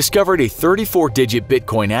Lanterman discovered a 34-digit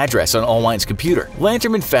Bitcoin address on Allwine's computer.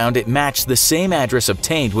 Lanterman found it matched the same address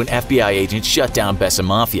obtained when FBI agents shut down Bessa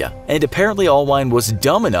Mafia, and apparently Allwine was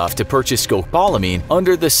dumb enough to purchase scopolamine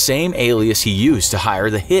under the same alias he used to hire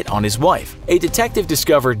the hit on his wife. A detective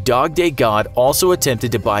discovered Dog Day God also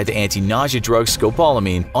attempted to buy the anti-nausea drug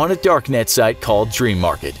scopolamine on a darknet site called Dream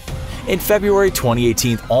Market. In February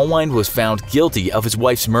 2018, Allwine was found guilty of his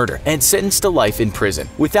wife's murder and sentenced to life in prison,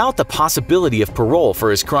 without the possibility of parole for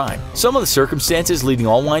his crime. Some of the circumstances leading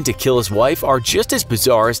Allwine to kill his wife are just as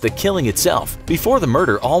bizarre as the killing itself. Before the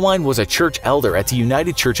murder, Allwine was a church elder at the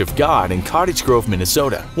United Church of God in Cottage Grove,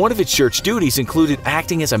 Minnesota. One of its church duties included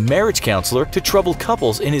acting as a marriage counselor to troubled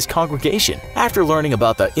couples in his congregation. After learning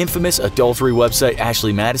about the infamous adultery website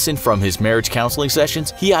Ashley Madison from his marriage counseling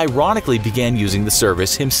sessions, he ironically began using the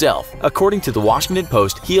service himself. According to the Washington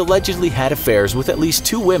Post, he allegedly had affairs with at least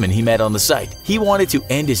 2 women he met on the site. He wanted to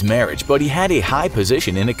end his marriage, but he had a high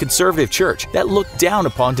position in a conservative church that looked down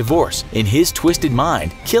upon divorce. In his twisted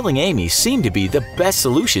mind, killing Amy seemed to be the best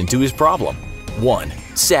solution to his problem. 1.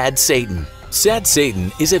 Sad Satan. Sad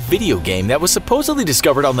Satan is a video game that was supposedly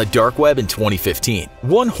discovered on the dark web in 2015.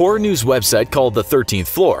 One horror news website called The 13th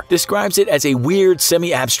Floor describes it as a weird,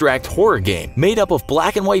 semi-abstract horror game made up of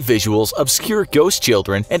black and white visuals, obscure ghost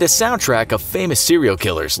children, and a soundtrack of famous serial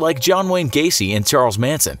killers like John Wayne Gacy and Charles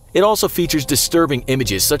Manson. It also features disturbing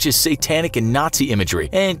images such as satanic and Nazi imagery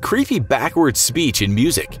and creepy backwards speech and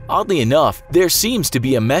music. Oddly enough, there seems to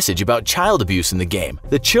be a message about child abuse in the game.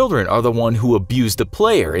 The children are the one who abuse the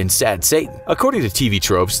player in Sad Satan. According to TV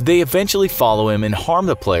tropes, they eventually follow him and harm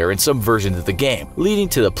the player in some versions of the game, leading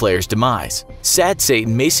to the player's demise. Sad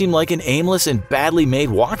Satan may seem like an aimless and badly made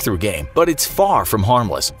walkthrough game, but it's far from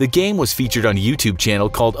harmless. The game was featured on a YouTube channel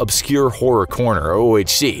called Obscure Horror Corner, or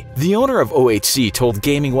OHC. The owner of OHC told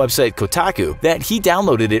gaming website Kotaku that he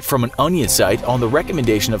downloaded it from an Onion site on the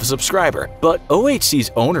recommendation of a subscriber, but OHC's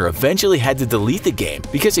owner eventually had to delete the game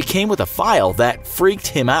because it came with a file that freaked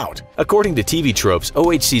him out. According to TV tropes,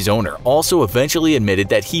 OHC's owner also eventually admitted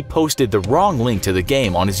that he posted the wrong link to the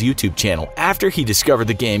game on his YouTube channel after he discovered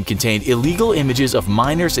the game contained illegal images of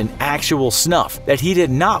minors and actual snuff that he did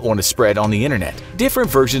not want to spread on the internet. Different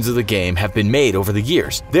versions of the game have been made over the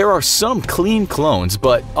years. There are some clean clones,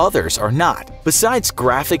 but others are not. Besides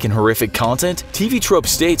graphic and horrific content, TV Trope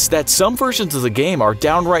states that some versions of the game are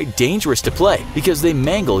downright dangerous to play because they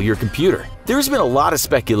mangle your computer. There has been a lot of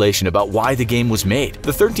speculation about why the game was made.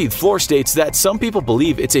 The 13th Floor states that some people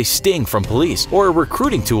believe it's a sting from police or a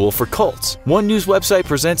recruiting tool for cults. One news website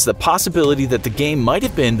presents the possibility that the game might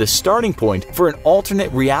have been the starting point for an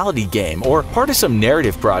alternate reality game or part of some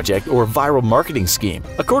narrative project or viral marketing scheme.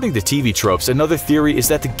 According to TV Tropes, another theory is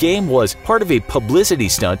that the game was part of a publicity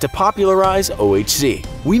stunt to popularize OHC.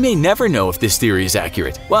 We may never know if this theory is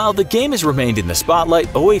accurate. While the game has remained in the spotlight,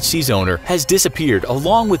 OHC's owner has disappeared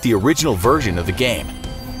along with the original version of the game.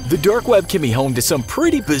 The dark web can be home to some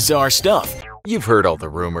pretty bizarre stuff. You've heard all the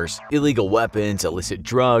rumors: illegal weapons, illicit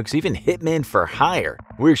drugs, even hitmen for hire.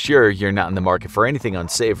 We're sure you're not in the market for anything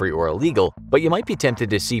unsavory or illegal, but you might be tempted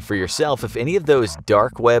to see for yourself if any of those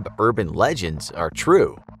dark web urban legends are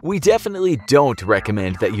true. We definitely don't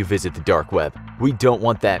recommend that you visit the dark web. We don't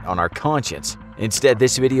want that on our conscience. Instead,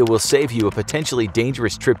 this video will save you a potentially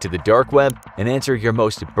dangerous trip to the dark web and answer your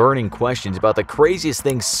most burning questions about the craziest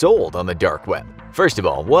things sold on the dark web. First of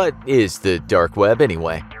all, what is the dark web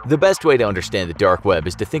anyway? The best way to understand the dark web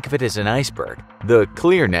is to think of it as an iceberg. The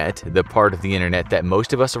clear net, the part of the internet that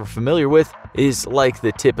most of us are familiar with, is like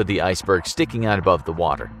the tip of the iceberg sticking out above the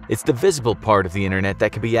water. It's the visible part of the internet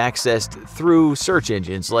that can be accessed through search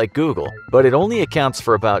engines like Google, but it only accounts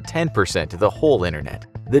for about 10% of the whole internet.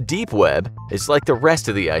 The deep web is like the rest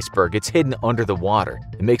of the iceberg. It's hidden under the water.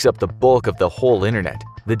 It makes up the bulk of the whole internet.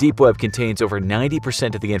 The deep web contains over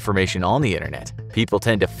 90% of the information on the internet. People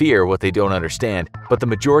tend to fear what they don't understand, but the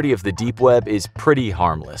majority of the deep web is pretty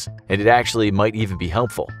harmless, and it actually might even be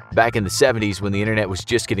helpful. Back in the 70s, when the internet was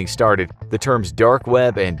just getting started, the terms dark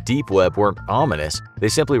web and deep web weren't ominous. They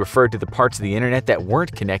simply referred to the parts of the internet that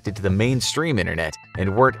weren't connected to the mainstream internet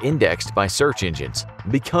and weren't indexed by search engines.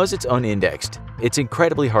 Because it's unindexed, it's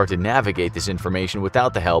incredibly hard to navigate this information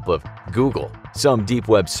without the help of Google. Some deep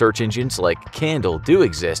web search engines like Candle do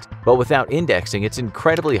exist, but without indexing, it's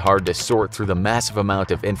incredibly hard to sort through the massive amount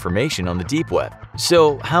of information on the deep web.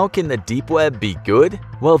 So how can the deep web be good?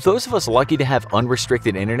 Well, those of us lucky to have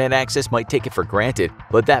unrestricted internet access might take it for granted,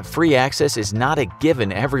 but that free access is not a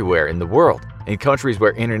given everywhere in the world. In countries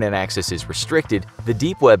where internet access is restricted, the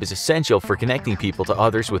deep web is essential for connecting people to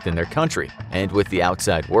others within their country and with the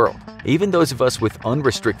outside world. Even those of us with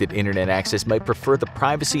unrestricted internet access might prefer the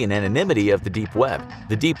privacy and anonymity of the deep web.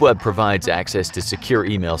 The deep web provides access to secure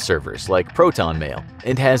email servers like Proton Mail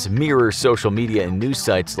and has mirror social media and news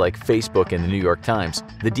sites like Facebook and the New York Times.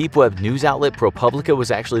 The deep web news outlet ProPublica was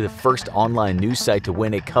actually the first online news site to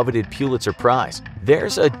win a coveted Pulitzer Prize.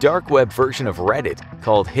 There's a dark web version of Reddit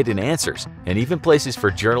called Hidden Answers, and even places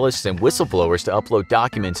for journalists and whistleblowers to upload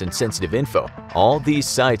documents and sensitive info. All these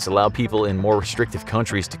sites allow people in more restrictive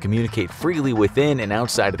countries to communicate freely within and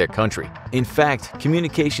outside of their country. In fact,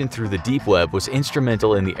 communication through the deep web was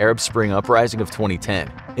instrumental in the Arab Spring uprising of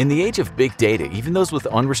 2010. In the age of big data, even those with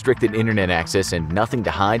unrestricted internet access and nothing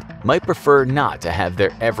to hide might prefer not to have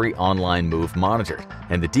their every online move monitored.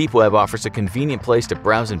 And the deep web offers a convenient place to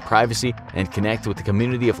browse in privacy and connect with a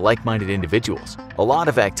community of like-minded individuals. A lot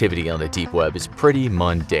of activity on the deep web is pretty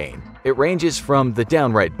mundane. It ranges from the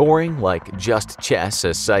downright boring, like Just Chess,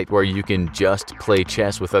 a site where you can just play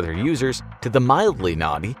chess with other users, to the mildly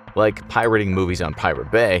naughty, like pirating movies on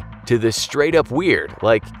Pirate Bay, to the straight-up weird,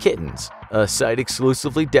 like Kittens, a site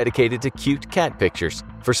exclusively dedicated to cute cat pictures.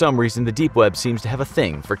 For some reason, the deep web seems to have a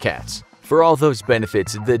thing for cats. For all those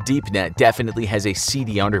benefits, the deep net definitely has a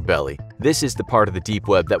seedy underbelly. This is the part of the deep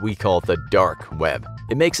web that we call the dark web.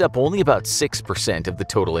 It makes up only about 6% of the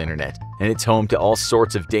total internet, and it's home to all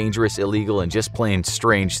sorts of dangerous, illegal, and just plain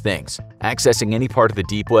strange things. Accessing any part of the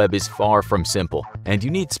deep web is far from simple, and you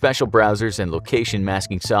need special browsers and location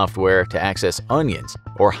masking software to access onions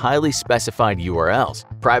or highly specified URLs.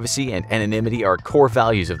 Privacy and anonymity are core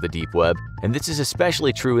values of the deep web, and this is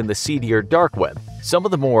especially true in the seedier dark web. Some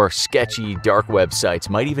of the more sketchy dark web sites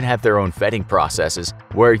might even have their own vetting processes,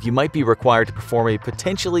 where you might be required to perform a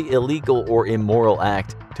potentially illegal or immoral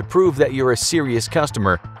act to prove that you're a serious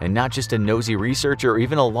customer and not just a nosy researcher or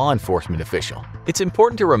even a law enforcement official. It's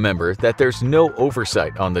important to remember that there's no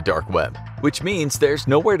oversight on the dark web, which means there's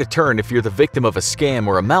nowhere to turn if you're the victim of a scam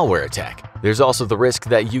or a malware attack. There's also the risk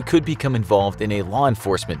that you could become involved in a law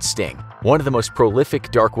enforcement sting. One of the most prolific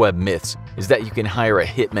dark web myths is that you can hire a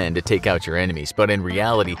hitman to take out your enemies, but in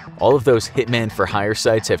reality, all of those hitman for hire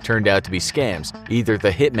sites have turned out to be scams. Either the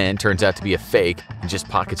hitman turns out to be a fake and just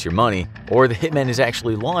pockets your money, or the hitman is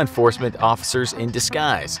actually law enforcement officers in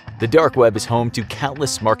disguise. The dark web is home to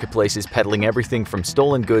countless marketplaces peddling everything from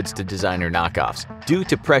stolen goods to designer knockoffs. Due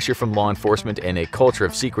to pressure from law enforcement and a culture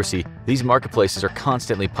of secrecy, these marketplaces are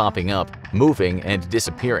constantly popping up, moving, and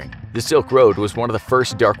disappearing. The Silk Road was one of the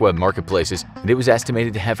first dark web marketplaces, and it was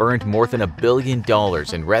estimated to have earned more than $1 billion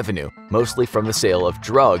in revenue, mostly from the sale of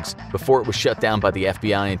drugs, before it was shut down by the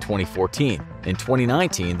FBI in 2014. In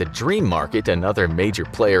 2019, the Dream Market, another major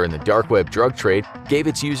player in the dark web drug trade, gave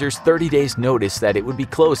its users 30 days notice that it would be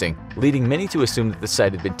closing, leading many to assume that the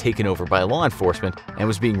site had been taken over by law enforcement and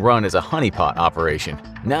was being run as a honeypot operation.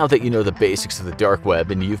 Now that you know the basics of the dark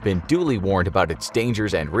web and you've been duly warned about its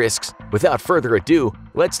dangers and risks, without further ado,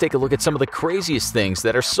 let's take a look at some of the craziest things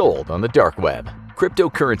that are sold on the dark web.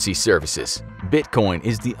 Cryptocurrency services. Bitcoin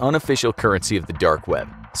is the unofficial currency of the dark web.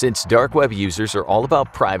 Since dark web users are all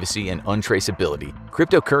about privacy and untraceability,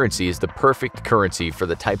 Cryptocurrency is the perfect currency for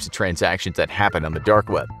the types of transactions that happen on the dark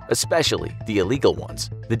web, especially the illegal ones.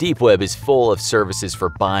 The deep web is full of services for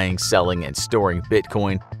buying, selling, and storing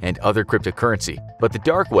Bitcoin and other cryptocurrency. But the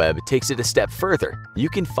dark web takes it a step further. You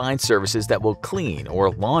can find services that will clean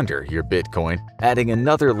or launder your Bitcoin, adding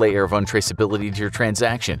another layer of untraceability to your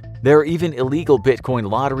transaction. There are even illegal Bitcoin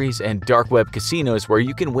lotteries and dark web casinos where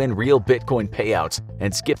you can win real Bitcoin payouts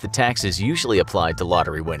and skip the taxes usually applied to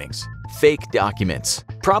lottery winnings. Fake documents.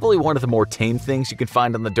 Probably one of the more tame things you can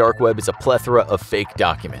find on the dark web is a plethora of fake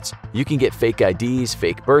documents. You can get fake IDs,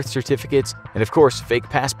 fake birth certificates, and of course, fake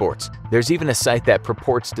passports. There's even a site that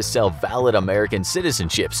purports to sell valid American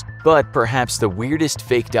citizenships. But perhaps the weirdest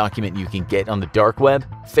fake document you can get on the dark web?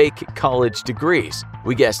 Fake college degrees.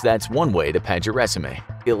 We guess that's one way to pad your resume.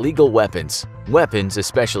 Illegal weapons. Weapons,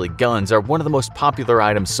 especially guns, are one of the most popular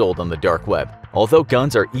items sold on the dark web. Although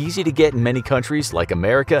guns are easy to get in many countries like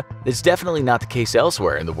America, it's definitely not the case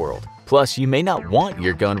elsewhere in the world. Plus, you may not want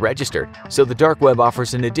your gun registered, so the dark web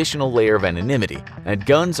offers an additional layer of anonymity. And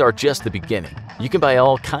guns are just the beginning. You can buy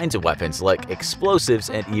all kinds of weapons like explosives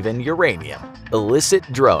and even uranium. Illicit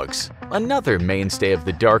drugs. Another mainstay of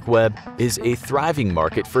the dark web is a thriving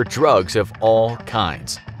market for drugs of all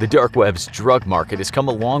kinds. The dark web's drug market has come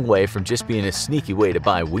a long way from just being a sneaky way to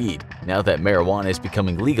buy weed. Now that marijuana is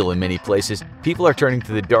becoming legal in many places, people are turning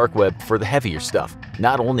to the dark web for the heavier stuff.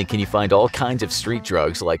 Not only can you find all kinds of street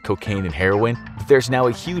drugs like cocaine and heroin, but there's now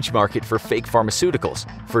a huge market for fake pharmaceuticals.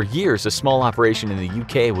 For years, a small operation in the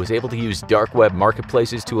UK was able to use dark web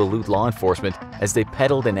marketplaces to elude law enforcement as they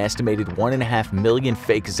peddled an estimated 1.5 million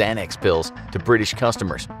fake Xanax pills to British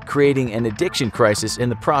customers, creating an addiction crisis in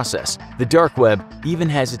the process. The dark web even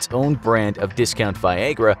has its own brand of discount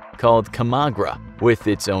Viagra called Camagra, with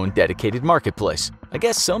its own dedicated marketplace. I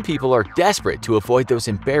guess some people are desperate to avoid those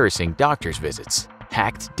embarrassing doctor's visits.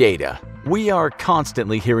 Hacked data. We are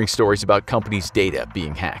constantly hearing stories about companies' data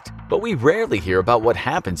being hacked, but we rarely hear about what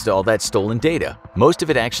happens to all that stolen data. Most of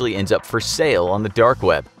it actually ends up for sale on the dark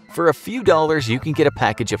web. For a few dollars, you can get a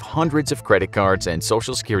package of hundreds of credit cards and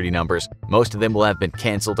social security numbers. Most of them will have been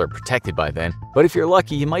canceled or protected by then, but if you're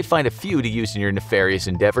lucky, you might find a few to use in your nefarious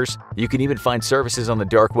endeavors. You can even find services on the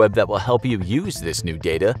dark web that will help you use this new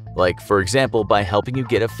data, like for example by helping you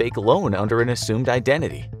get a fake loan under an assumed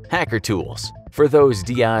identity. Hacker tools. For those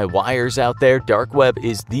DIYers out there, dark web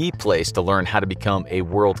is the place to learn how to become a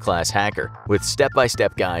world-class hacker. With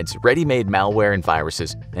step-by-step guides, ready-made malware and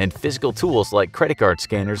viruses, and physical tools like credit card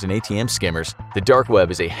scanners and ATM skimmers, the dark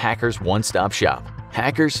web is a hacker's one-stop shop.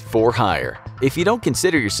 Hackers for hire. If you don't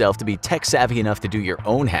consider yourself to be tech-savvy enough to do your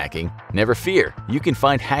own hacking, never fear, you can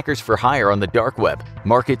find hackers for hire on the dark web.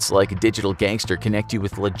 Markets like Digital Gangster connect you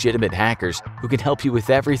with legitimate hackers who can help you with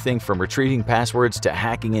everything from retrieving passwords to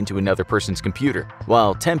hacking into another person's computer.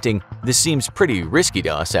 While tempting, this seems pretty risky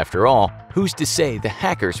to us after all. Who's to say the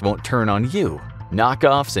hackers won't turn on you?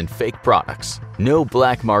 Knockoffs and fake products. No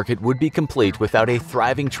black market would be complete without a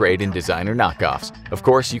thriving trade in designer knockoffs. Of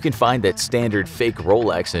course, you can find that standard fake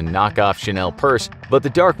Rolex and knockoff Chanel purse, but the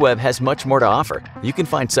dark web has much more to offer. You can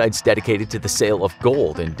find sites dedicated to the sale of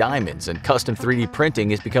gold and diamonds, and custom 3D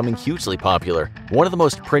printing is becoming hugely popular. One of the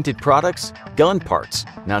most printed products? Gun parts.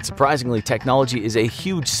 Not surprisingly, technology is a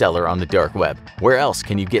huge seller on the dark web. Where else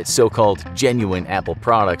can you get so-called genuine Apple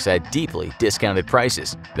products at deeply discounted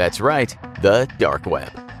prices? That's right, the dark web.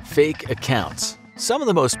 Fake accounts. Some of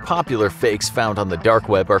the most popular fakes found on the dark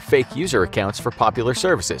web are fake user accounts for popular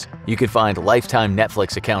services. You can find lifetime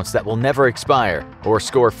Netflix accounts that will never expire, or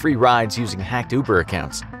score free rides using hacked Uber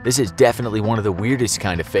accounts. This is definitely one of the weirdest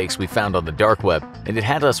kind of fakes we found on the dark web, and it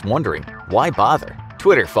had us wondering, why bother?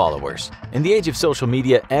 Twitter followers. In the age of social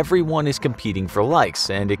media, everyone is competing for likes,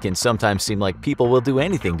 and it can sometimes seem like people will do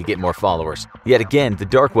anything to get more followers. Yet again, the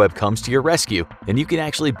dark web comes to your rescue, and you can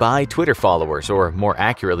actually buy Twitter followers, or more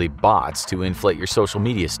accurately, bots, to inflate your social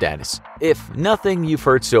media status. If nothing you've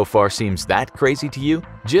heard so far seems that crazy to you,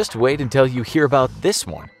 just wait until you hear about this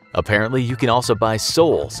one. Apparently, you can also buy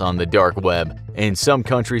souls on the dark web. In some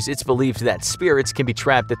countries, it's believed that spirits can be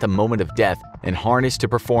trapped at the moment of death and harnessed to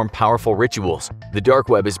perform powerful rituals. The dark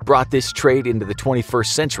web has brought this trade into the 21st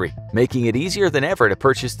century, making it easier than ever to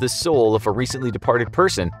purchase the soul of a recently departed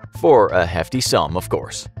person for a hefty sum, of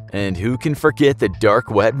course. And who can forget the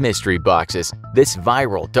dark web mystery boxes? This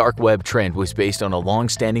viral dark web trend was based on a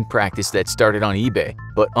long-standing practice that started on eBay.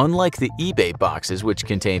 But unlike the eBay boxes, which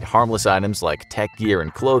contained harmless items like tech gear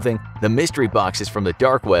and clothing, the mystery boxes from the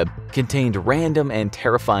dark web contained random and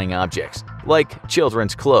terrifying objects. like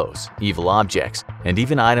children's clothes, evil objects, and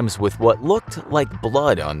even items with what looked like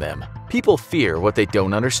blood on them. People fear what they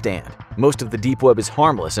don't understand. Most of the deep web is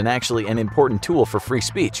harmless and actually an important tool for free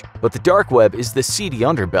speech, but the dark web is the seedy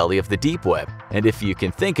underbelly of the deep web, and if you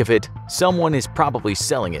can think of it, someone is probably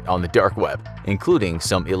selling it on the dark web, including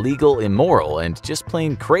some illegal, immoral, and just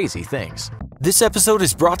plain crazy things. This episode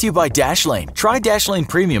is brought to you by Dashlane. Try Dashlane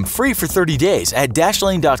Premium free for 30 days at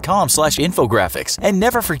dashlane.com/infographics. And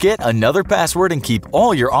never forget another password and keep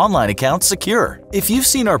all your online accounts secure. If you've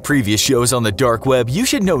seen our previous shows on the dark web, you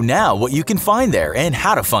should know now what you can find there and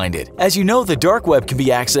how to find it. As you know, the dark web can be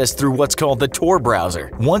accessed through what's called the Tor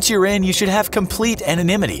browser. Once you're in, you should have complete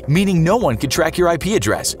anonymity, meaning no one can track your IP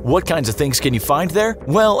address. What kinds of things can you find there?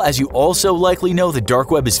 Well, as you also likely know, the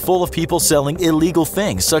dark web is full of people selling illegal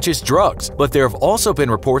things such as drugs. But there have also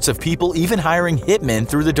been reports of people even hiring hitmen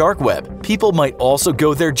through the dark web. People might also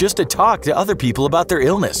go there just to talk to other people about their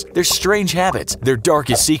illness, their strange habits, their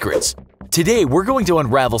darkest secrets. Today, we're going to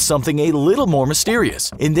unravel something a little more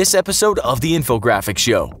mysterious. In this episode of the Infographics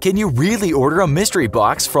Show, can you really order a mystery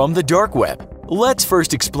box from the dark web? Let's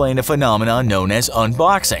first explain a phenomenon known as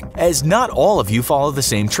unboxing, as not all of you follow the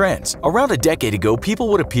same trends. Around a decade ago, people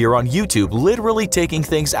would appear on YouTube literally taking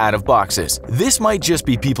things out of boxes. This might just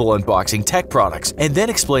be people unboxing tech products and then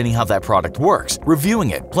explaining how that product works,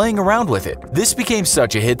 reviewing it, playing around with it. This became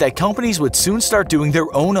such a hit that companies would soon start doing their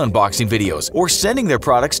own unboxing videos or sending their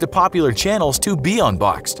products to popular channels to be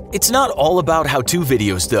unboxed. It's not all about how-to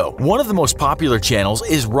videos though. One of the most popular channels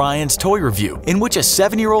is Ryan's Toy Review, in which a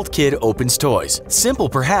 7-year-old kid opens toys. Simple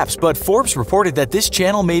perhaps, but Forbes reported that this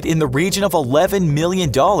channel made in the region of $11 million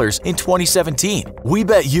in 2017. We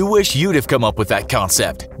bet you wish you'd have come up with that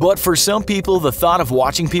concept. But for some people, the thought of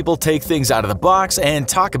watching people take things out of the box and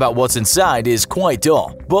talk about what's inside is quite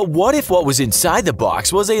dull. But what if what was inside the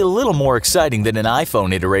box was a little more exciting than an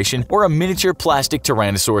iPhone iteration or a miniature plastic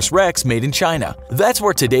Tyrannosaurus Rex made in China? That's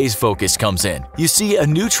where today's focus comes in. You see, a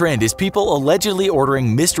new trend is people allegedly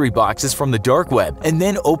ordering mystery boxes from the dark web and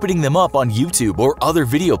then opening them up on YouTube or other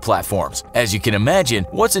video platforms. As you can imagine,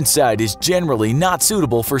 what's inside is generally not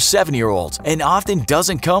suitable for 7-year-olds and often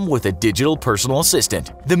doesn't come with a digital personal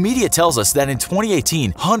assistant. The media tells us that in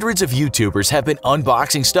 2018, hundreds of YouTubers have been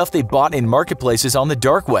unboxing stuff they bought in marketplaces on the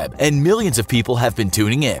dark web, and millions of people have been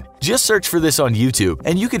tuning in. Just search for this on YouTube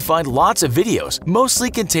and you can find lots of videos,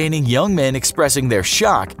 mostly containing young men expressing their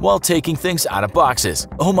shock while taking things out of boxes.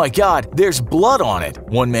 "Oh my god, there's blood on it,"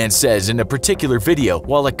 one man says in a particular video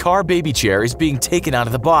while a car baby chair is being taken out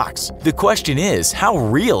of the box. The question is, how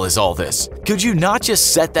real is all this? Could you not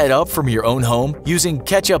just set that up from your own home using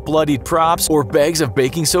ketchup-bloodied props or bags of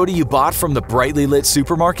baking soda you bought from the brightly lit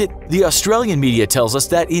supermarket? The Australian media tells us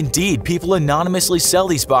that indeed people anonymously sell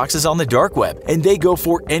these boxes on the dark web, and they go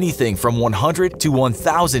for anything from $100 to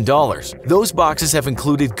 $1,000. Those boxes have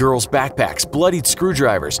included girls' backpacks, bloodied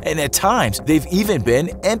screwdrivers, and at times they've even been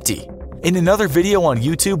empty. In another video on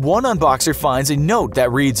YouTube, one unboxer finds a note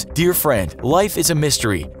that reads, "Dear friend, life is a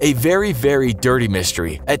mystery, a very, very dirty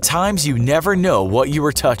mystery. At times you never know what you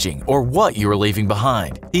are touching or what you are leaving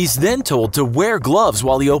behind." He's then told to wear gloves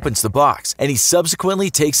while he opens the box, and he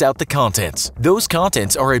subsequently takes out the contents. Those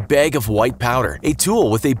contents are a bag of white powder, a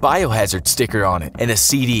tool with a biohazard sticker on it, and a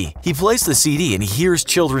CD. He plays the CD and he hears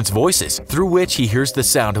children's voices, through which he hears the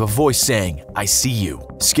sound of a voice saying, "I see you."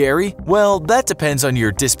 Scary? Well, that depends on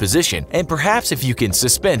your disposition and perhaps if you can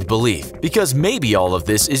suspend belief, because maybe all of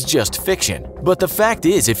this is just fiction. But the fact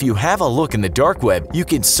is, if you have a look in the dark web, you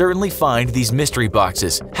can certainly find these mystery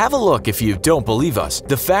boxes. Have a look if you don't believe us.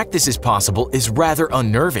 The fact this is possible is rather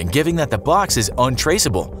unnerving, given that the box is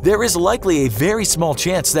untraceable. There is likely a very small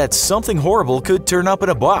chance that something horrible could turn up in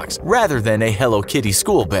a box, rather than a Hello Kitty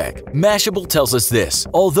school bag. Mashable tells us this: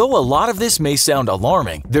 although a lot of this may sound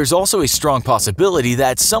alarming, there's also a strong possibility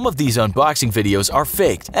that some of these unboxing videos are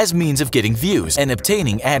faked as means of getting views and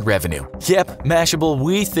obtaining ad revenue. Yep, Mashable,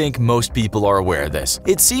 we think most people are aware of this.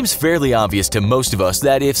 It seems fairly obvious to most of us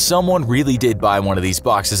that if someone really did buy one of these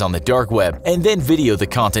boxes on the dark web and then video the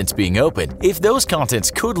contents being opened, if those contents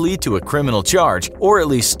could lead to a criminal charge or at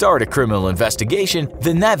least start a criminal investigation,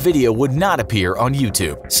 then that video would not appear on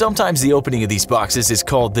YouTube. Sometimes the opening of these boxes is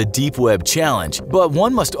called the Deep Web Challenge, but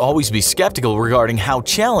one must always be skeptical regarding how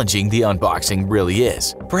challenging the unboxing really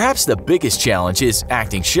is. Perhaps the biggest challenge is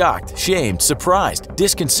acting shocked, shamed, surprised,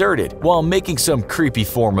 disconcerted, while making some creepy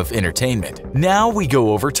form of entertainment. Now we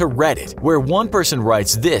go over to Reddit, where one person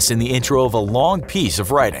writes this in the intro of a long piece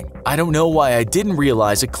of writing. I don't know why I didn't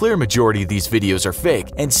realize a clear majority of these videos are fake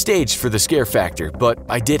and staged for the scare factor, but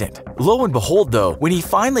I didn't. Lo and behold though, when he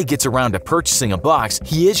finally gets around to purchasing a box,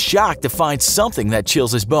 he is shocked to find something that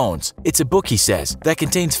chills his bones. It's a book, he says, that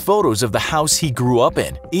contains photos of the house he grew up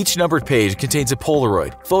in. Each numbered page contains a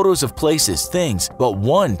Polaroid, photos of places, things, but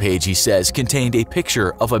one page, he says, contained a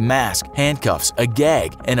picture of a mask, handcuffs, a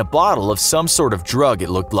gag, and a bottle of some sort of drug, it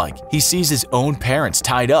looked like. He sees his own parents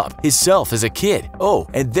tied up, himself as a kid. Oh,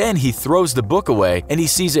 and then he throws the book away and he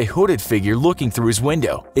sees a hooded figure looking through his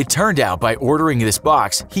window. It turned out by ordering this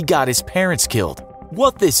box, he got his parents killed.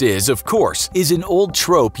 What this is, of course, is an old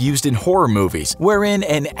trope used in horror movies, wherein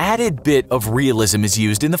an added bit of realism is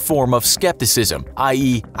used in the form of skepticism,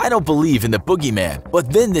 i.e., I don't believe in the boogeyman, but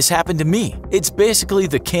then this happened to me. It's basically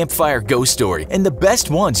the campfire ghost story, and the best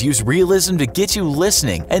ones use realism to get you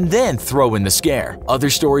listening and then throw in the scare. Other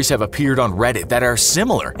stories have appeared on Reddit that are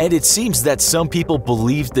similar, and it seems that some people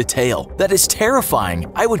believed the tale. That is terrifying.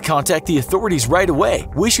 I would contact the authorities right away.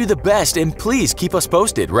 Wish you the best and please keep us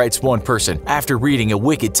posted, writes one person after reading a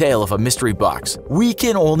wicked tale of a mystery box. We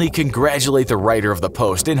can only congratulate the writer of the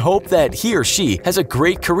post and hope that he or she has a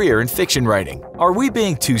great career in fiction writing. Are we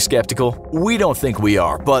being too skeptical? We don't think we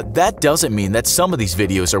are, but that doesn't mean that some of these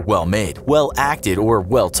videos are well made, well acted, or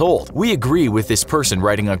well told. We agree with this person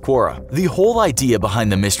writing on Quora. The whole idea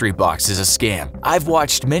behind the mystery box is a scam. I've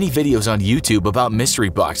watched many videos on YouTube about mystery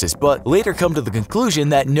boxes, but later come to the conclusion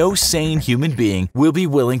that no sane human being will be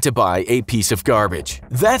willing to buy a piece of garbage.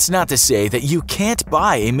 That's not to say that you can't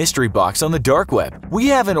buy a mystery box on the dark web. We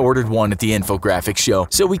haven't ordered one at the infographics show,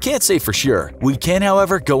 so we can't say for sure. We can,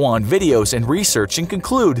 however, go on videos and research and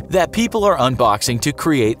conclude that people are unboxing to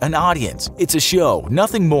create an audience. It's a show,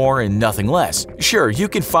 nothing more and nothing less. Sure, you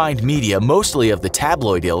can find media, mostly of the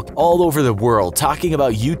tabloid ilk, all over the world talking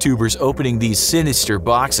about YouTubers opening these sinister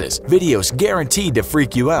boxes. Videos guaranteed to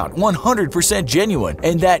freak you out, 100% genuine,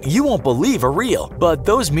 and that you won't believe are real. But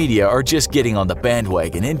those media are just getting on the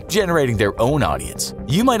bandwagon and generating their own audience.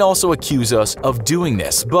 You might also accuse us of doing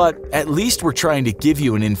this, but at least we're trying to give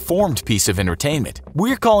you an informed piece of entertainment.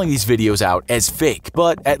 We're calling these videos out as fake,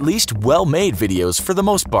 but at least well-made videos for the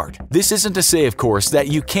most part. This isn't to say, of course, that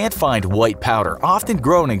you can't find white powder, often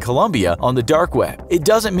grown in Colombia, on the dark web. It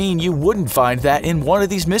doesn't mean you wouldn't find that in one of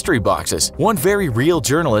these mystery boxes. One very real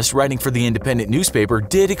journalist writing for the independent newspaper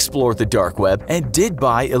did explore the dark web and did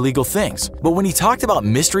buy illegal things. But when he talked about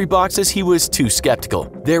mystery boxes, he was too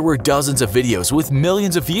skeptical. There were dozens of videos with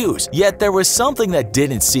millions of views, yet there was something that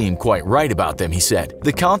didn't seem quite right about them, he said.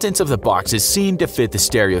 The contents of the boxes seemed to fit the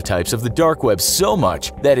stereotypes of the dark web so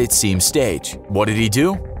much that it seemed staged. What did he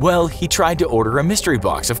do? Well, he tried to order a mystery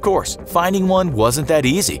box, of course. Finding one wasn't that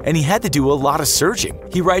easy, and he had to do a lot of searching.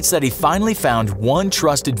 He writes that he finally found one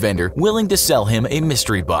trusted vendor willing to sell him a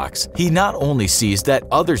mystery box. He not only sees that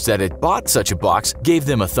others that had bought such a box gave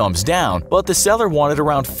them a thumbs down, but the seller wanted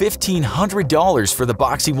around $1,500 for the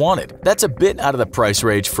box he wanted. That's a bit out of the price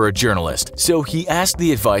range for a journalist, so he asked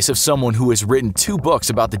the advice of someone who has written 2 books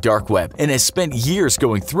about the dark web and has spent years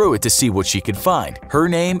going through it to see what she could find. Her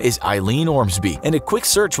name is Eileen Ormsby, and a quick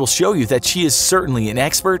search will show you that she is certainly an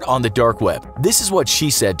expert on the dark web. This is what she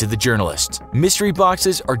said to the journalists. Mystery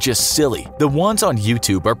boxes are just silly. The ones on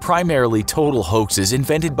YouTube are primarily total hoaxes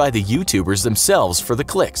invented by the YouTubers themselves for the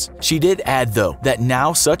clicks. She did add, though, that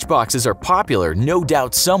now such boxes are popular, no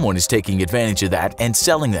doubt someone is taking advantage of that and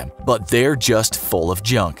selling them, but they're just full of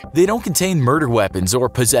junk. They don't contain murder weapons or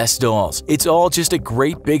possessed dolls. It's all just a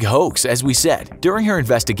great big hoax, as we said. During her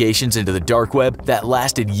investigations into the dark web that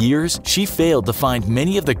lasted years, she failed to find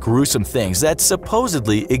many of the gruesome things that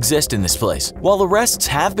supposedly exist in this place. While arrests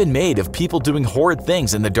have been made of people doing horrid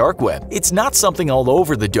things in the dark web, it's not something all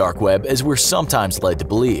over the dark web as we're sometimes led to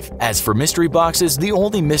believe. As for mystery boxes, the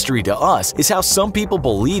only mystery to us is how some people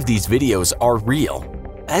believe these videos are real.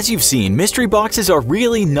 As you've seen, mystery boxes are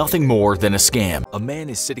really nothing more than a scam. A man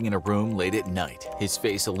is sitting in a room late at night, his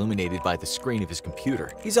face illuminated by the screen of his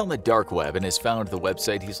computer. He's on the dark web and has found the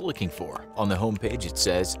website he's looking for. On the homepage it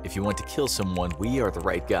says, "If you want to kill someone, we are the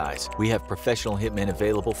right guys. We have professional hitmen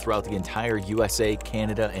available throughout the entire USA,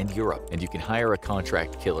 Canada, and Europe, and you can hire a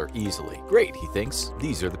contract killer easily." Great, he thinks.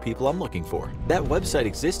 These are the people I'm looking for. That website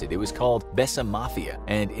existed. It was called Bessa Mafia,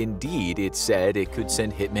 and indeed it said it could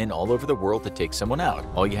send hitmen all over the world to take someone out.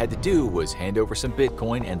 All you had to do was hand over some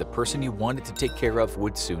Bitcoin and the person you wanted to take care of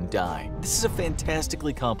would soon die. This is a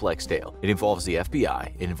fantastically complex tale. It involves the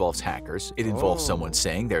FBI, it involves hackers, it involves someone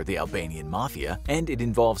saying they're the Albanian mafia, and it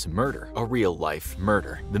involves murder, a real-life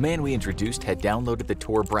murder. The man we introduced had downloaded the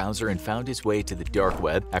Tor browser and found his way to the dark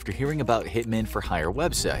web after hearing about Hitman for Hire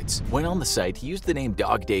websites. When on the site, he used the name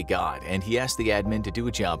Dog Day God, and he asked the admin to do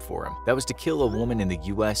a job for him. That was to kill a woman in the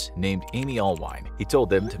US named Amy Allwine. He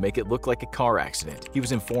told them to make it look like a car accident. He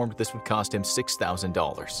was informed this would cost him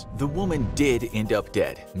 $6,000. The woman did end up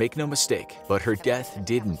dead, make no mistake, but her death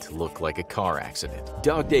didn't look like a car accident.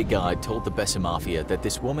 Dog Day God told the Bessa Mafia that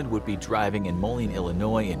this woman would be driving in Moline,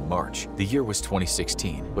 Illinois in March. The year was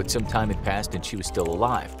 2016, but some time had passed and she was still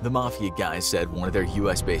alive. The Mafia guys said one of their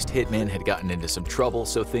US-based hitmen had gotten into some trouble,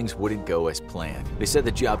 so things wouldn't go as planned. They said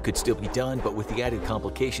the job could still be done, but with the added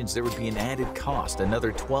complications, there would be an added cost,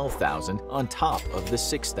 another $12,000 on top of the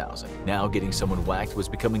 $6,000. Now getting someone whacked was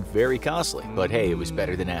becoming very costly, but hey, it was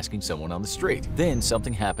better than asking someone on the street. Then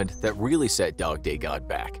something happened that really set Dog Day God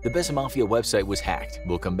back. The Bessa Mafia website was hacked.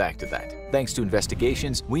 We'll come back to that. Thanks to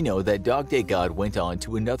investigations, we know that Dog Day God went on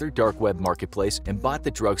to another dark web marketplace and bought the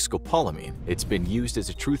drug scopolamine. It's been used as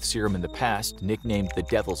a truth serum in the past, nicknamed the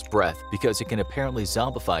Devil's Breath, because it can apparently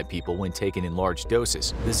zombify people when taken in large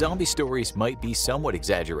doses. The zombie stories might be somewhat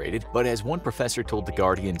exaggerated, but as one professor told The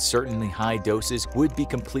Guardian, certainly high doses would be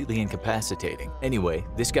completely incapacitating. Anyway,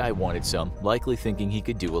 this guy wanted some, likely thinking he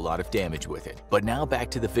could do a lot of damage with it. But now back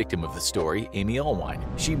to the victim of the story, Amy Allwine.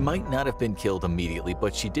 She might not have been killed immediately,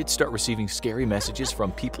 but she did start receiving scary messages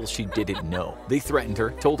from people she didn't know. They threatened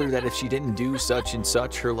her, told her that if she didn't do such and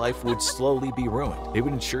such, her life would slowly be ruined. They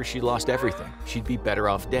would ensure she lost everything. She'd be better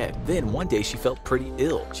off dead. Then one day she felt pretty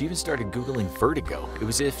ill. She even started Googling vertigo. It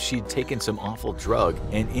was as if she'd taken some awful drug,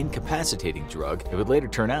 an incapacitating drug. It would later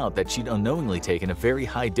turn out that she'd unknowingly taken a very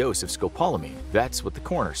high dose of scopolamine. That's what the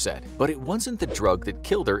coroner said. But it wasn't the drug that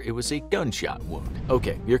killed her, it was a gunshot wound.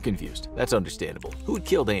 Okay, you're confused. That's understandable. Who had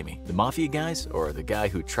killed Amy? The Mafia guys? Or the guy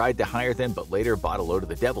who tried to hire them but later bought a load of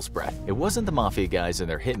the Devil's Breath? It wasn't the Mafia guys and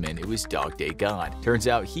their hitman, it was Dog Day God. Turns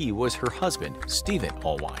out he was her husband, Stephen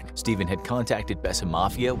Allwine. Stephen had contacted Bessa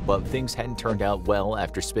Mafia, but things hadn't turned out well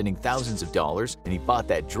after spending thousands of dollars, and he bought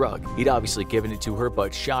that drug. He'd obviously given it to her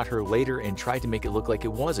but shot her later and tried to make it look like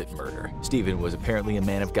it wasn't murder. Stephen was apparently a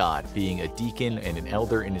man of God, being a deacon and an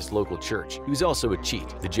elder in his local church. He was also a cheat.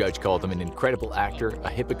 The judge called him an incredible actor, a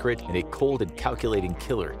hypocrite, and a cold and calculating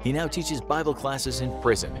killer. He now teaches Bible classes in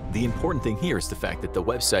prison. The important thing here is the fact that the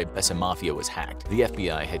website Bessa Mafia was hacked. The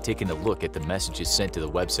FBI had taken a look at the messages sent to the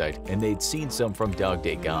website, and they'd seen some from Dog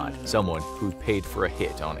Day God, someone who'd paid for a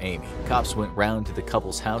hit on Amy. Cops went round to the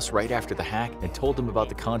couple's house right after the hack and told them about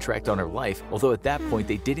the contract on her life, although at that point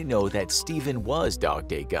they didn't know that Stephen was Dog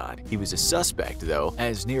Day God. He was a suspect, though,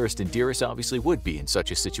 as nearest and dearest obviously would be in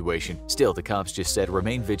such a situation. Still, the cops just said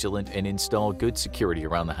remain vigilant and install good security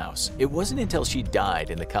around the house. It wasn't until she died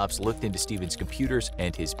and the cops looked into Stephen's computers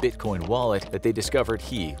and his Bitcoin wallet that they discovered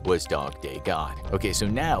he was Dog Day God. Okay, so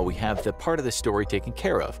now we have the part of the story taken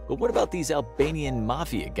care of. But what about these Albanian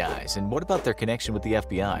Mafia guys, and what about their connection with the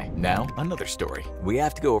FBI? Now, another story. We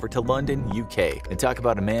have to go over to London, UK, and talk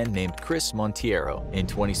about a man named Chris Monteiro. In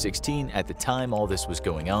 2016, at the time all this was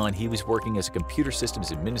going on, he was working as a computer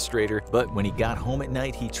systems administrator, but when he got home at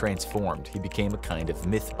night, he transformed. He became a kind of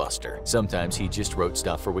mythbuster. Sometimes he just wrote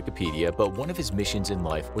stuff for Wikipedia, but one of his missions in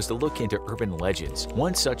life was to look into urban legends.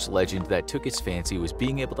 One such legend that took his fancy was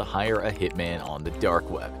being able to hire a hitman on the dark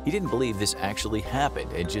web. He didn't believe this actually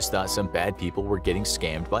happened and just thought some bad people were getting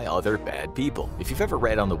scammed by other bad people. If you've ever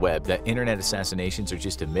read on the web that internet assassinations are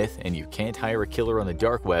just a myth and you can't hire a killer on the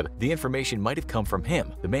dark web, the information might have come from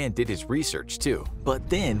him. The man did his research too. But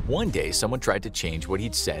then one day someone tried to change what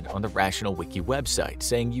he'd said on the Rational Wiki website,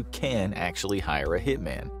 saying you can actually hire a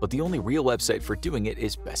hitman. But the only real website for doing it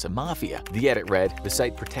is Bessa Mafia. The edit read, the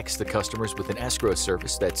site protects the customers with an escrow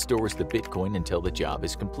service that stores the Bitcoin until the job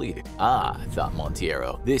is completed. Ah, thought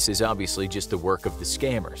Monteiro, this is obviously just the work of the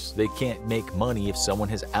scammers. They can't make money if someone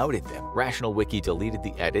has outed them. Rational Wiki deleted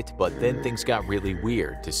the edit, but then things got really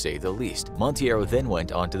weird, to say the least. Monteiro then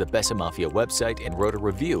went onto the Bessa Mafia website and wrote a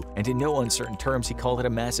review, and in no uncertain terms he called it a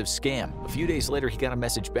massive scam. A few days later he got a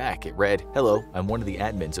message back. It read, hello, I'm one of the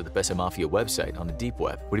admins of the Bessa Mafia website on the deep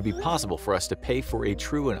web. Would it be possible for us to pay for a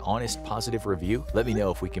true and honest positive review? Let me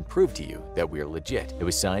know if we can prove to you that we are legit. It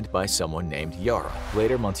was signed by someone named Yara.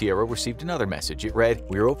 Later, Monteiro received another message. It read,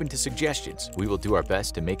 we are open to suggestions. We will do our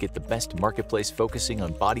best to make it the best marketplace focusing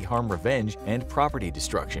on body harm revenge and property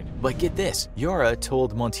destruction. But get this, Yara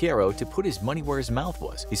told Monteiro to put his money where his mouth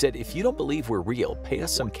was. He said, if you don't believe we're real, pay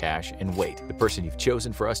us some cash and wait. The person you've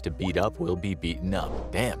chosen for us to beat up will be beaten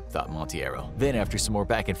up. Damn, thought Monteiro. Monteiro. Then, after some more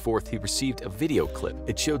back and forth, he received a video clip.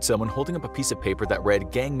 It showed someone holding up a piece of paper that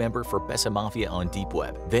read "Gang member for Bessa Mafia on Deep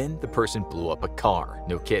Web." Then the person blew up a car.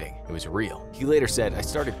 No kidding, it was real. He later said, "I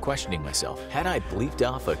started questioning myself. Had I bleeped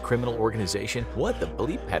off a criminal organization? What the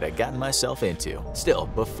bleep had I gotten myself into?" Still,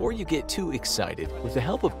 before you get too excited, with the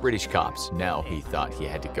help of British cops, now he thought he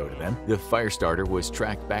had to go to them, the firestarter was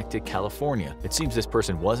tracked back to California. It seems this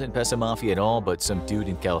person wasn't Bessa Mafia at all, but some dude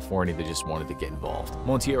in California that just wanted to get involved.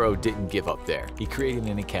 Monteiro didn't give up there. He created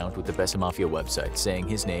an account with the Bessa Mafia website saying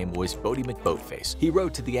his name was Bodie McBoatface. He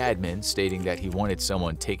wrote to the admin stating that he wanted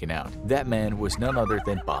someone taken out. That man was none other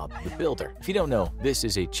than Bob the Builder. If you don't know, this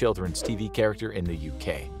is a children's TV character in the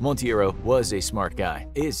UK. Monteiro was a smart guy,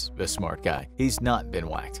 is a smart guy. He's not been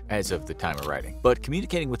whacked as of the time of writing. But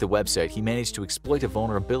communicating with the website, he managed to exploit a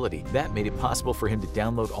vulnerability that made it possible for him to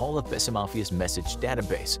download all of Bessa Mafia's message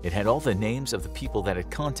database. It had all the names of the people that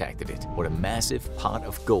had contacted it. What a massive pot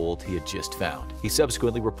of gold he had just found. He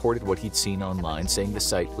subsequently reported what he'd seen online, saying the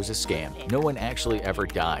site was a scam. No one actually ever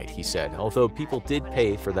died, he said, although people did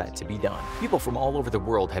pay for that to be done. People from all over the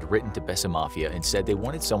world had written to Bessa Mafia and said they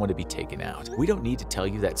wanted someone to be taken out. We don't need to tell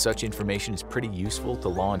you that such information is pretty useful to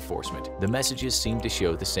law enforcement. The messages seem to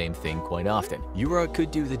show the same thing quite often. Yura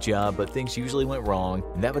could do the job, but things usually went wrong,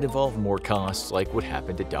 and that would involve more costs like what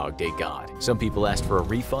happened to Dog Day God. Some people asked for a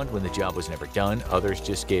refund when the job was never done, others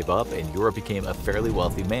just gave up, and Yura became a fairly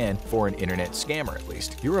wealthy man, for an internet scammer at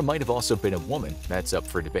least. Yura might have also been a woman, that's up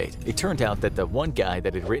for debate. It turned out that the one guy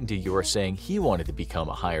that had written to Yura saying he wanted to become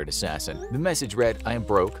a hired assassin. The message read, "I am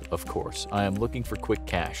broke, of course. I am looking for quick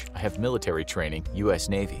cash. I have military training, US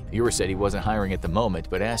Navy." Yura said he wasn't hiring at the moment,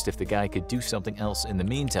 but asked if the guy could do something else in the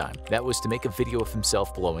meantime. That was to make a video of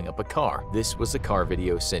himself blowing up a car. This was the car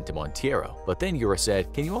video sent to Monteiro. But then Yura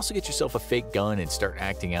said, "Can you also get yourself a fake gun and start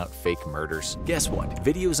acting out fake murders?" Guess what?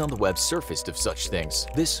 Videos on the web surfaced of such things.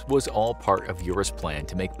 This was all part of Yura's plan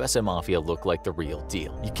to make Bessa Mafia look like the real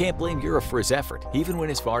deal. You can't blame Yura for his effort. He even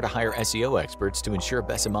went as far to hire SEO experts to ensure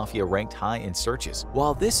Bessa Mafia ranked high in searches.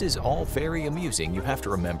 While this is all very amusing, you have to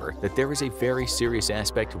remember that there is a very serious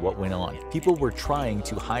aspect to what went on. People were trying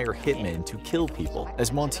to hire hitmen to kill people.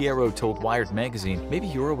 As Monteiro told Wired magazine, maybe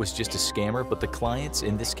Yura was just a scammer, but the clients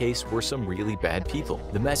in this case were some really bad people.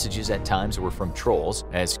 The messages at times were from trolls,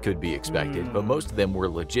 as could be expected, but most of them were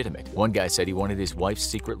legitimate. One guy said he wanted his wife's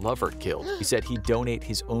secret lover killed. He said he'd donate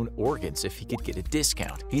his own organs if he could get a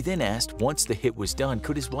discount. He then asked, once the hit was done,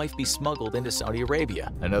 could his wife be smuggled into Saudi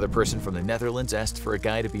Arabia? Another person from the Netherlands asked for a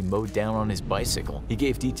guy to be mowed down on his bicycle. He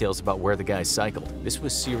gave details about where the guy cycled. This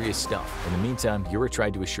was serious stuff. In the meantime, Yura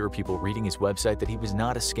tried to assure people reading his website that he was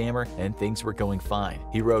not a scammer and things were going fine.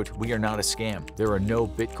 He wrote, "We are not a scam. There are no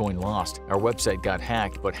Bitcoin lost. Our website got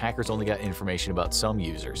hacked, but hackers only got information about some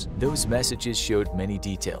users." Those messages showed many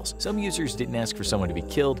details. Some users didn't ask for someone to be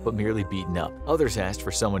killed, but merely beaten up. Others asked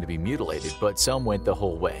for someone to be mutilated, but some went the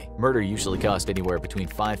whole way. Murder usually cost anywhere between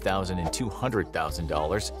 $5,000 and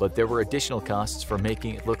 $200,000, but there were additional costs for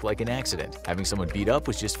making it look like an accident. Having someone beat up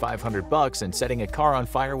was just $500 and setting a car on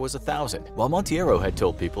fire was $1,000. While Monteiro had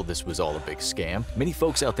told people this was all a big scam, many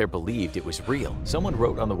folks out there believed it was real. Someone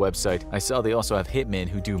wrote on the website, "I saw they also have hitmen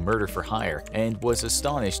who do murder for hire," and was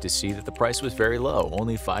astonished to see that the price was very low,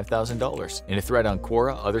 only $5,000. In a thread on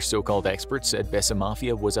Quora, other so-called experts said Bessa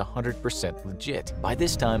Mafia was 100% legit. By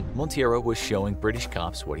this time, Monteiro was showing British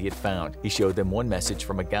cops what he had found. He showed them one message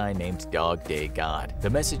from a guy named Dog Day God. The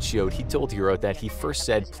message showed he told Yura that he first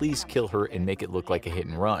said, "Please kill her and make it look like a hit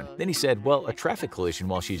and run." Then he said, "Well, a traffic collision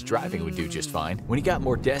while she's driving would do just fine." When he got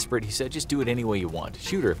more desperate, he said, "Just do it any way you want.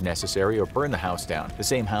 Shoot her if necessary or burn the house down." The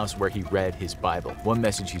same house where he read his Bible. One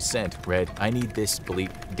message he sent read, "I need this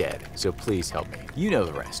bleep dead, so please help me." You know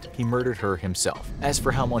the rest. He murdered her himself. As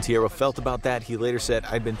for how Monteiro felt about that, he later said,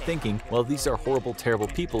 "I've been thinking, well, these are horrible, terrible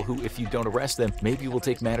people who, if you don't arrest them, maybe will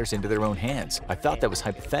take matters into their own hands. I thought that was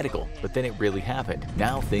hypothetical, but then it really happened.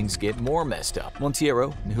 Now things get more messed up."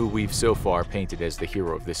 Monteiro, who we've so far painted as the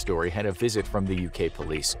hero of this story, had a visit from the UK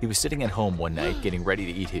police. He was sitting at home one night getting ready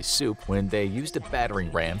to eat his soup when they used a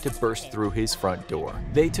battering ram to burst through his front door.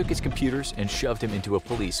 They took his computers and shoved him into a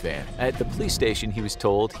police van. At the police station, he was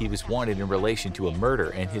told he was wanted in relation to a murder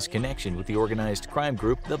and his connection with the organized crime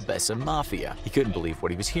group, the Bessa Mafia. He couldn't believe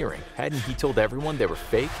what he was hearing. Hadn't he told everyone they were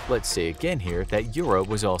fake? Let's say again here that Yura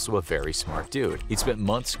was also a very smart dude. He'd spent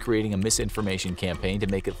months creating a misinformation campaign to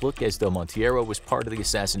make it look as though Monteiro was part of the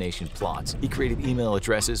assassination plots. He created email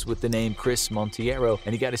addresses with the name Chris Monteiro,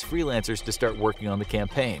 and he got his freelancers to start working on the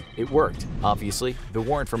campaign. It worked. Obviously, the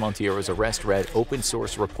warrant for Monteiro's arrest read, "Open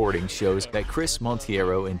source reporting shows that Chris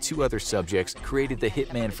Monteiro and two other subjects created the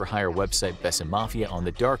hitman for hire website Bessa Mafia on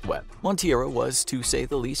the dark web." Monteiro was, to say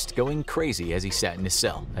the least, going crazy as he sat in his a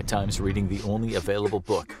cell, at times reading the only available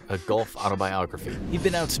book, a golf autobiography. He'd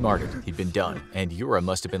been outsmarted, he'd been done, and Yura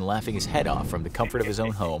must have been laughing his head off from the comfort of his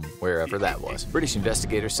own home, wherever that was. British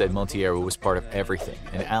investigators said Monteiro was part of everything,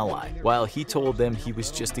 an ally, while he told them he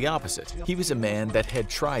was just the opposite. He was a man that had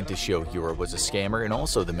tried to show Yura was a scammer and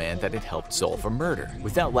also the man that had helped solve a murder.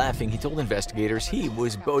 Without laughing, he told investigators he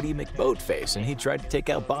was Bodie McBoatface and he tried to take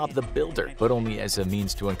out Bob the Builder, but only as a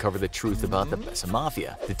means to uncover the truth about the Bessa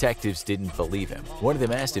Mafia. Detectives didn't believe him. One of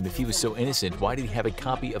them asked him if he was so innocent, why did he have a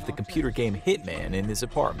copy of the computer game Hitman in his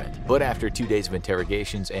apartment? But after 2 days of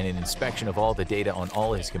interrogations and an inspection of all the data on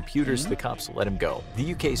all his computers, the cops let him go.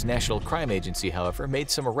 The UK's National Crime Agency, however, made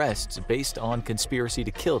some arrests based on conspiracy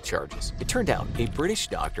to kill charges. It turned out a British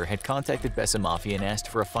doctor had contacted Bessa Mafia and asked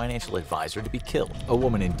for a financial advisor to be killed. A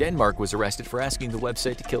woman in Denmark was arrested for asking the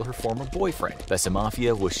website to kill her former boyfriend. Bessa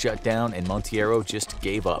Mafia was shut down and Monteiro just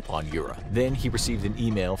gave up on Yura. Then he received an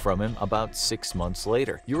email from him about 6 months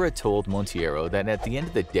later. Yura told Monteiro that at the end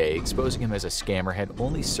of the day, exposing him as a scammer had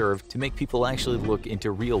only served to make people actually look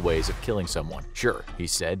into real ways of killing someone. Sure, he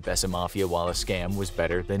said, Bessa Mafia, while a scam, was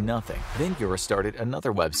better than nothing. Then Yura started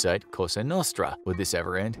another website, Cosa Nostra. Would this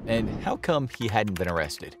ever end? And how come he hadn't been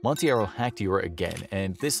arrested? Monteiro hacked Yura again,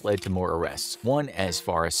 and this led to more arrests, one as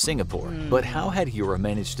far as Singapore. But how had Yura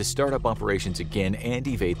managed to start up operations again and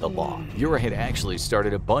evade the law? Yura had actually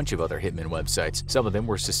started a bunch of other Hitman websites. Some of them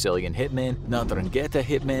were Sicilian Hitman, Ndrangheta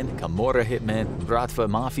Hitman, Camorra Hitman, Bratva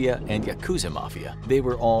Mafia, and Yakuza Mafia. They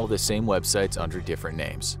were all the same websites under different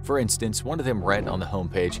names. For instance, one of them read on the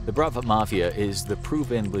homepage, "The Bratva Mafia is the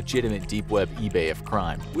proven legitimate deep web eBay of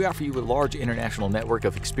crime. We offer you a large international network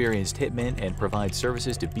of experienced hitmen and provide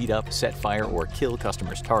services to beat up, set fire, or kill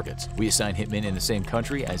customers' targets. We assign hitmen in the same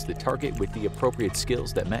country as the target with the appropriate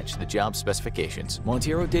skills that match the job specifications."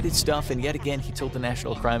 Monteiro did his stuff, and yet again he told the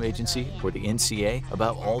National Crime Agency, or the NCA,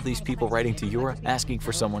 about all these people writing to Yura asking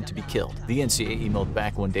for someone to be killed. The NCA emailed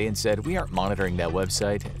back one day and said, "We aren't monitoring that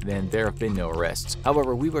website, and there have been no arrests.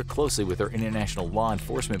 However, we work closely with our international law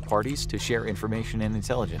enforcement parties to share information and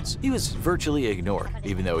intelligence." He was virtually ignored,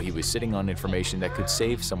 even though he was sitting on information that could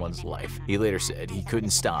save someone's life. He later said he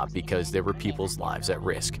couldn't stop because there were people's lives at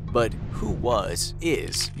risk. But who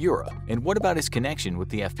is Yura? And what about his connection with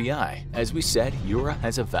the FBI? As we said, Yura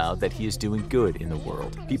has avowed that he is doing good in the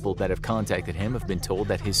world. People that have contacted him have been told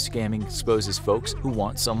that his scamming exposes folks who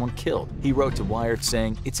want someone killed. He wrote to Wired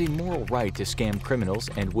saying, "It's a moral right to scam criminals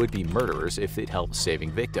and would-be murderers if it helps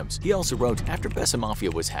saving victims." He also wrote, "After Bessa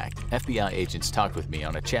Mafia was hacked, FBI agents talked with me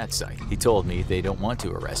on a chat site. He told me they don't want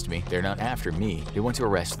to arrest me. They're not after me. They want to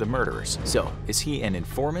arrest the murderers." So, is he an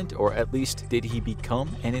informant, or at least did he become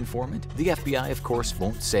an informant? The FBI, of course,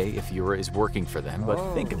 won't say if Yura is working for them,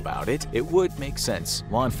 but think about it. It would make sense.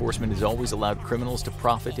 Law enforcement has always allowed criminals to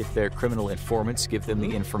profit if their criminal informants give them the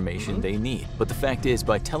information they need. But the fact is,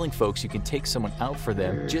 by telling folks you can take someone out for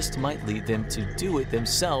them just might lead them to do it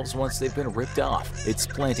themselves once they've been ripped off. It's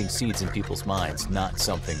planting seeds in people's minds, not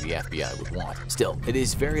something the FBI would want. Still, it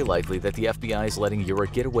is very likely that the FBI is letting Yura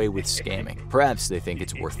get away with scamming. Perhaps they think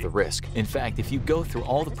it's worth the risk. In fact, if you go through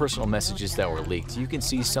all the personal messages that were leaked, you can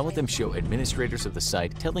see some of them show administrators of the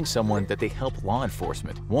site telling someone that they help law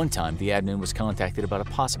enforcement. One time, the admin was contacted about a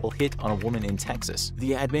possible hit on a woman in Texas.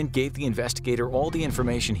 The admin gave the investigator all the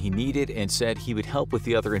information he needed and said he would help with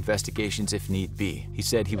the other investigations if need be. He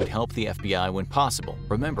said he would help the FBI when possible.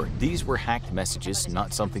 Remember, these were hacked messages,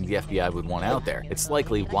 not something the FBI would want out there. It's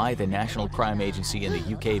likely why the National Crime Agency in the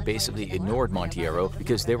UK basically ignored Monteiro,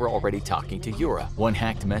 because they were already talking to Yura. One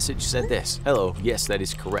hacked message said this: "Hello, yes, that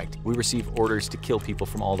is correct. We receive orders to kill people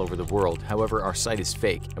from all over the world. However, our site is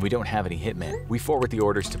fake, and we don't have any hitmen. We forward the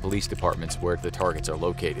orders to police departments where the targets are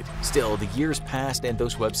located." Still, the years passed and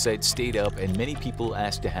those websites stayed up, and many people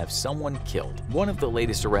asked to have someone killed. One of the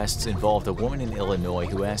latest arrests involved a woman in Illinois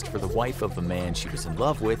who asked for the wife of a man she was in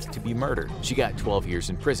love with to be murdered. She got 12 years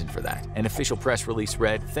in prison for that. An official press release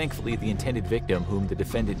read, "Thankfully, the intended victim, whom the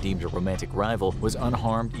defendant deemed a romantic rival, was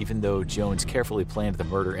unharmed, even though Jones carefully planned the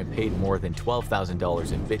murder and paid more than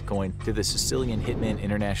 $12,000 in Bitcoin to the Sicilian Hitman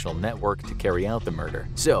International Network to carry out the murder."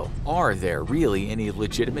 So, are there really any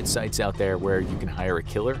legitimate sites out there where you can hire a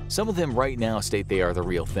killer? Some of them right now state they are the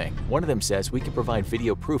real thing. One of them says we can provide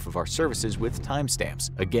video proof of our services with timestamps.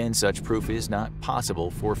 Again, such proof is not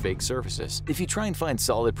possible for fake services. If you try and find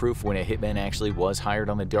solid proof when a hitman actually was hired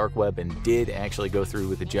on the dark web and did actually go through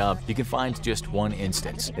with the job, you can find just one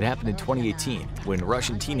instance. It happened in 2018 when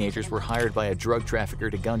Russian teenagers were hired by a drug trafficker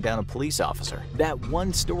to gun down a police officer. That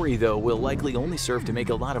one story, though, will likely only serve to make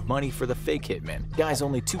a lot of money for the fake hitman. Guys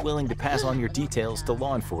only too willing to pass on your details to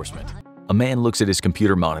law enforcement. A man looks at his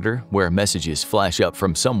computer monitor where messages flash up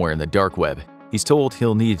from somewhere in the dark web. He's told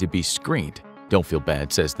he'll need to be screened. "Don't feel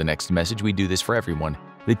bad," says the next message, "we do this for everyone."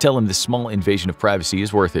 They tell him the small invasion of privacy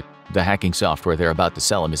is worth it. The hacking software they're about to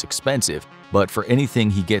sell him is expensive, but for anything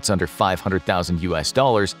he gets under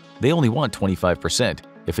 $500,000, they only want 25%.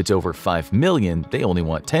 If it's over $5 million, they only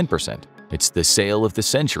want 10%. It's the sale of the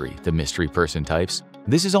century, the mystery person types.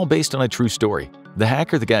 This is all based on a true story. The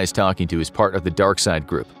hacker the guy's talking to is part of the DarkSide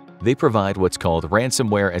group. They provide what's called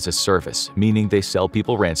ransomware as a service, meaning they sell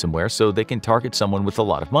people ransomware so they can target someone with a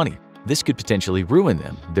lot of money. This could potentially ruin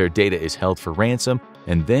them. Their data is held for ransom,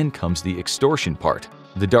 and then comes the extortion part.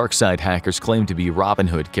 The DarkSide hackers claim to be Robin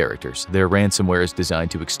Hood characters. Their ransomware is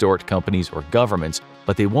designed to extort companies or governments,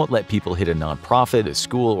 but they won't let people hit a nonprofit, a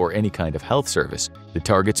school, or any kind of health service. The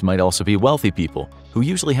targets might also be wealthy people, who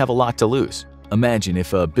usually have a lot to lose. Imagine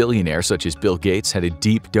if a billionaire such as Bill Gates had a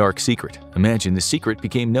deep, dark secret. Imagine the secret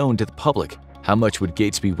became known to the public. How much would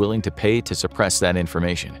Gates be willing to pay to suppress that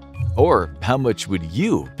information? Or how much would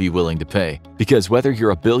you be willing to pay? Because whether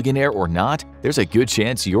you're a billionaire or not, there's a good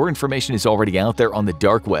chance your information is already out there on the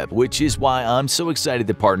dark web, which is why I'm so excited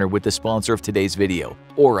to partner with the sponsor of today's video,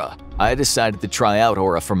 Aura. I decided to try out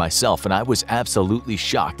Aura for myself, and I was absolutely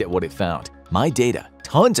shocked at what it found. My data,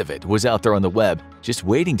 tons of it, was out there on the web, just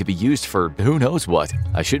waiting to be used for who knows what.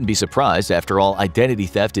 I shouldn't be surprised. After all, identity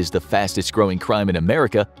theft is the fastest growing crime in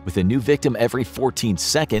America, with a new victim every 14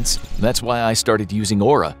 seconds. That's why I started using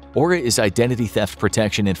Aura. Aura is identity theft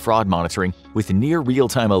protection and fraud monitoring with near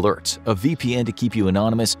real-time alerts, a VPN to keep you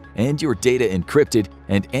anonymous, and your data encrypted,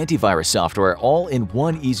 and antivirus software all in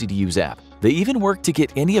one easy-to-use app. They even work to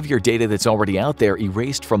get any of your data that's already out there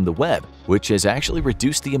erased from the web, which has actually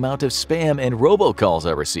reduced the amount of spam and robocalls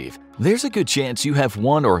I receive. There's a good chance you have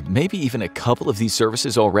one or maybe even a couple of these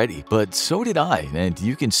services already, but so did I, and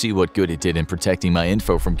you can see what good it did in protecting my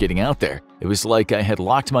info from getting out there. It was like I had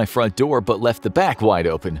locked my front door but left the back wide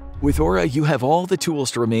open. With Aura, you have all the tools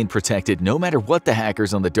to remain protected no matter what the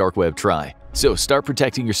hackers on the dark web try. So start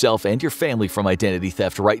protecting yourself and your family from identity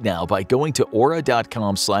theft right now by going to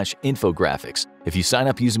aura.com/infographics. If you sign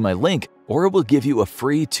up using my link, Aura will give you a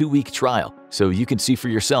free 2-week trial, so you can see for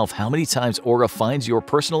yourself how many times Aura finds your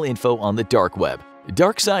personal info on the dark web.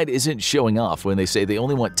 DarkSide isn't showing off when they say they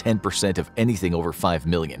only want 10% of anything over $5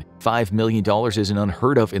 million. $5 million isn't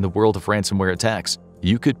unheard of in the world of ransomware attacks.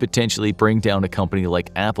 You could potentially bring down a company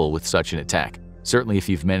like Apple with such an attack. Certainly if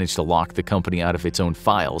you've managed to lock the company out of its own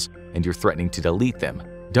files and you're threatening to delete them.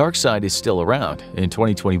 DarkSide is still around. In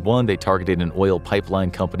 2021, they targeted an oil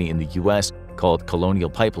pipeline company in the US called Colonial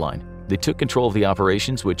Pipeline. They took control of the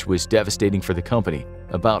operations, which was devastating for the company.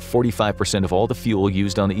 About 45% of all the fuel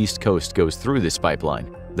used on the East Coast goes through this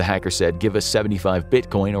pipeline. The hacker said, "Give us 75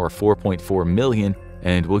 Bitcoin or 4.4 million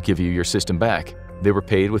and we'll give you your system back." They were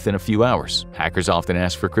paid within a few hours. Hackers often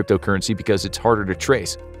ask for cryptocurrency because it's harder to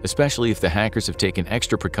trace, especially if the hackers have taken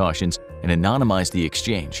extra precautions and anonymized the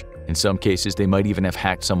exchange. In some cases, they might even have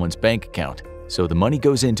hacked someone's bank account, so the money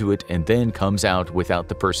goes into it and then comes out without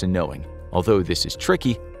the person knowing. Although this is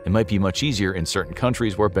tricky, it might be much easier in certain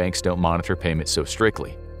countries where banks don't monitor payments so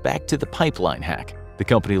strictly. Back to the pipeline hack. The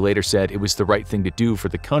company later said it was the right thing to do for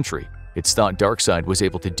the country. It's thought DarkSide was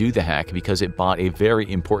able to do the hack because it bought a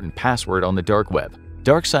very important password on the dark web.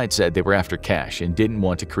 DarkSide said they were after cash and didn't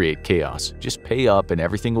want to create chaos. Just pay up and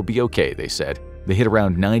everything will be okay, they said. They hit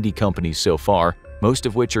around 90 companies so far, most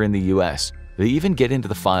of which are in the US. They even get into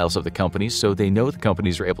the files of the companies so they know the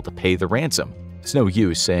companies are able to pay the ransom. It's no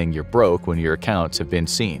use saying you're broke when your accounts have been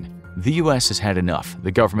seen. The US has had enough.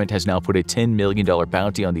 The government has now put a $10 million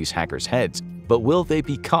bounty on these hackers' heads. But will they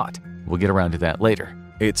be caught? We'll get around to that later.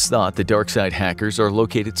 It's thought the DarkSide hackers are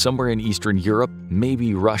located somewhere in Eastern Europe,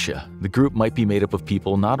 maybe Russia. The group might be made up of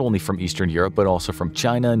people not only from Eastern Europe but also from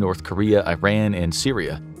China, North Korea, Iran, and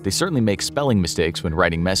Syria. They certainly make spelling mistakes when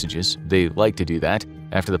writing messages. They like to do that.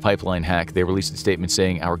 After the pipeline hack, they released a statement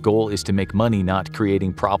saying, "Our goal is to make money, not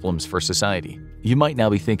creating problems for society." You might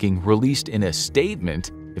now be thinking, released in a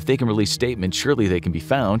statement? If they can release statements, surely they can be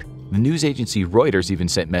found. The news agency Reuters even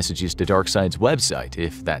sent messages to DarkSide's website.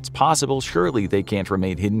 If that's possible, surely they can't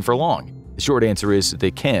remain hidden for long. The short answer is they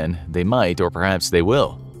can, they might, or perhaps they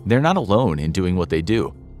will. They're not alone in doing what they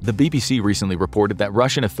do. The BBC recently reported that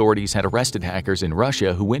Russian authorities had arrested hackers in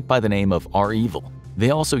Russia who went by the name of REvil.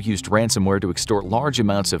 They also used ransomware to extort large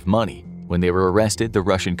amounts of money. When they were arrested, the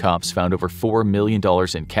Russian cops found over $4 million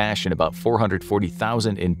in cash and about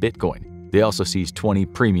 $440,000 in Bitcoin. They also seized 20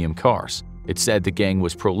 premium cars. It's said the gang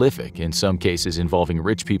was prolific, in some cases involving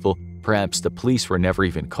rich people. Perhaps the police were never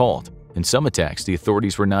even called. In some attacks, the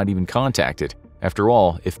authorities were not even contacted. After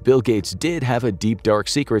all, if Bill Gates did have a deep dark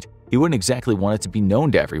secret, he wouldn't exactly want it to be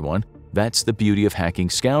known to everyone. That's the beauty of hacking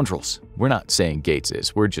scoundrels. We're not saying Gates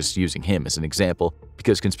is, we're just using him as an example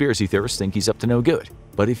because conspiracy theorists think he's up to no good.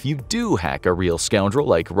 But if you do hack a real scoundrel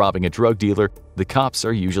like robbing a drug dealer, the cops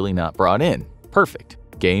are usually not brought in. Perfect.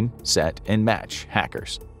 Game, set, and match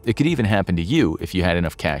hackers. It could even happen to you if you had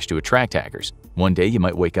enough cash to attract hackers. One day you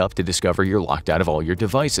might wake up to discover you're locked out of all your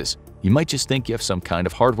devices. You might just think you have some kind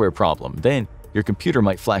of hardware problem. Then your computer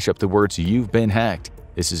might flash up the words "you've been hacked."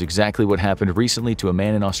 This is exactly what happened recently to a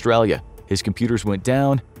man in Australia. His computers went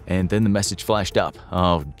down, and then the message flashed up.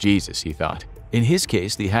 Oh, Jesus, he thought. In his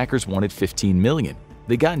case, the hackers wanted $15 million.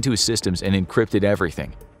 They got into his systems and encrypted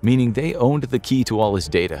everything, meaning they owned the key to all his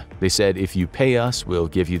data. They said, if you pay us, we'll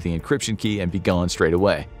give you the encryption key and be gone straight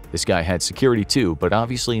away. This guy had security too, but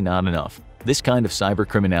obviously not enough. This kind of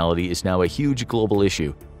cybercriminality is now a huge global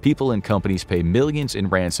issue. People and companies pay millions in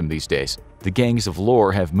ransom these days. The gangs of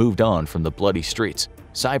lore have moved on from the bloody streets.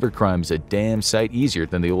 Cybercrime is a damn sight easier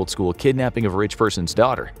than the old-school kidnapping of a rich person's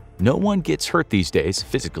daughter. No one gets hurt these days,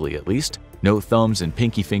 physically at least. No thumbs and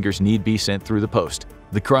pinky fingers need be sent through the post.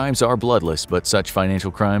 The crimes are bloodless, but such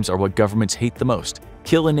financial crimes are what governments hate the most.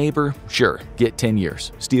 Kill a neighbor? Sure, get 10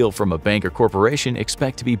 years. Steal from a bank or corporation?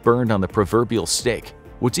 Expect to be burned on the proverbial stake.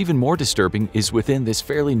 What's even more disturbing is within this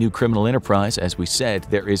fairly new criminal enterprise, as we said,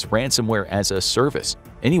 there is ransomware as a service.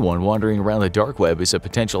 Anyone wandering around the dark web is a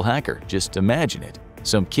potential hacker. Just imagine it.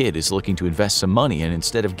 Some kid is looking to invest some money, and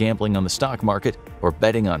instead of gambling on the stock market or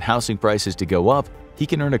betting on housing prices to go up, he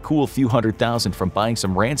can earn a cool few $100,000 from buying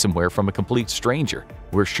some ransomware from a complete stranger.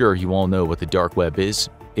 We're sure you all know what the dark web is.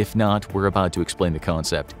 If not, we're about to explain the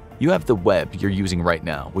concept. You have the web you're using right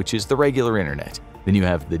now, which is the regular internet. Then you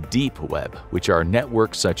have the deep web, which are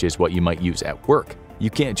networks such as what you might use at work. You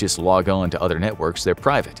can't just log on to other networks, they're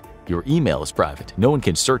private. Your email is private. No one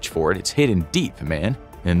can search for it, it's hidden deep, man.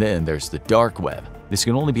 And then there's the dark web. This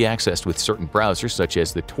can only be accessed with certain browsers such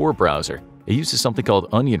as the Tor browser. It uses something called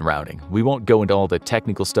onion routing. We won't go into all the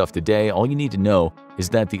technical stuff today. All you need to know is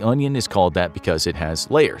that the onion is called that because it has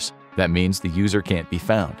layers. That means the user can't be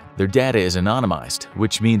found. Their data is anonymized,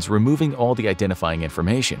 which means removing all the identifying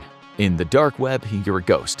information. In the dark web, you're a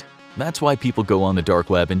ghost. That's why people go on the dark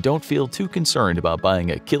web and don't feel too concerned about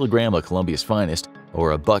buying a kilogram of Colombia's finest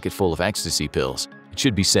or a bucket full of ecstasy pills. It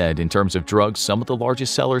should be said, in terms of drugs, some of the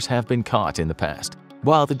largest sellers have been caught in the past.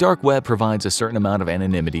 While the dark web provides a certain amount of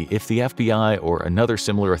anonymity, if the FBI or another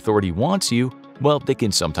similar authority wants you, well, they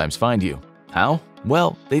can sometimes find you. How?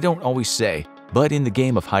 Well, they don't always say, but in the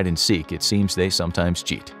game of hide and seek, it seems they sometimes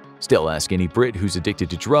cheat. Still, ask any Brit who's addicted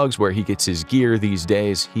to drugs where he gets his gear these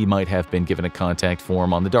days. He might have been given a contact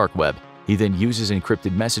form on the dark web. He then uses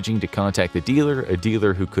encrypted messaging to contact the dealer, a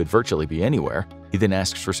dealer who could virtually be anywhere. He then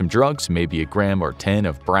asks for some drugs, maybe a gram or 10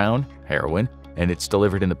 of brown, heroin, and it's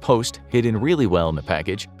delivered in the post, hidden really well in the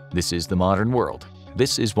package. This is the modern world.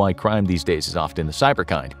 This is why crime these days is often the cyber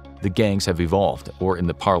kind. The gangs have evolved, or in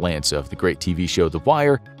the parlance of the great TV show The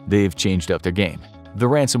Wire, they've changed up their game. The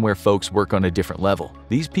ransomware folks work on a different level.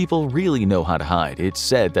 These people really know how to hide. It's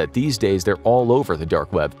said that these days they're all over the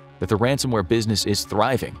dark web, that the ransomware business is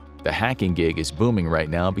thriving. The hacking gig is booming right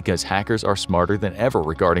now because hackers are smarter than ever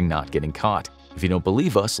regarding not getting caught. If you don't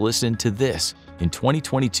believe us, listen to this. In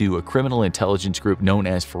 2022, a criminal intelligence group known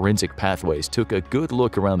as Forensic Pathways took a good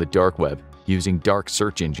look around the dark web using dark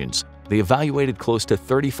search engines. They evaluated close to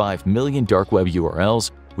 35 million dark web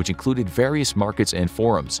URLs, which included various markets and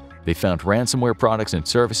forums. They found ransomware products and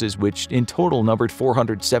services which in total numbered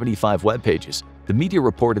 475 web pages. The media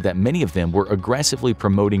reported that many of them were aggressively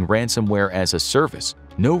promoting ransomware as a service.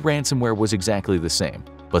 No ransomware was exactly the same,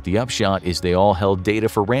 but the upshot is they all held data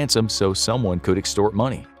for ransom so someone could extort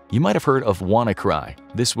money. You might have heard of WannaCry.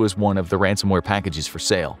 This was one of the ransomware packages for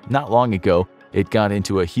sale. Not long ago, it got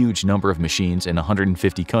into a huge number of machines in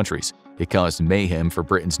 150 countries. It caused mayhem for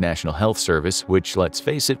Britain's National Health Service, which, let's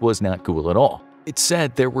face it, was not cool at all. It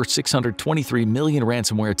said there were 623 million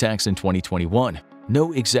ransomware attacks in 2021.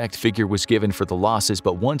 No exact figure was given for the losses,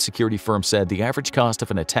 but one security firm said the average cost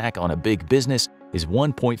of an attack on a big business is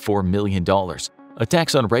 $1.4 million.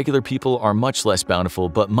 Attacks on regular people are much less bountiful,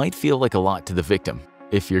 but might feel like a lot to the victim.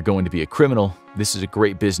 If you're going to be a criminal, this is a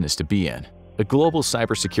great business to be in. A global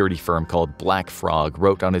cybersecurity firm called Black Frog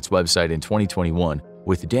wrote on its website in 2021,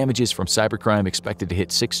 with damages from cybercrime expected to hit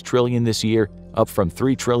 $6 trillion this year, up from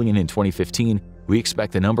 $3 trillion in 2015, we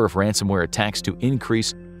expect the number of ransomware attacks to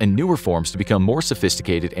increase and newer forms to become more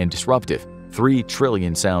sophisticated and disruptive. $3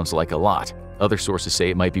 trillion sounds like a lot. Other sources say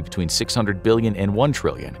it might be between $600 billion and $1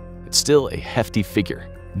 trillion. It's still a hefty figure.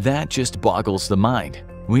 That just boggles the mind.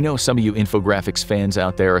 We know some of you infographics fans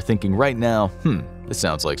out there are thinking right now, this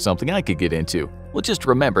sounds like something I could get into. Well, just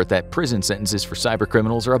remember that prison sentences for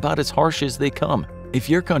cybercriminals are about as harsh as they come. If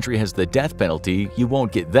your country has the death penalty, you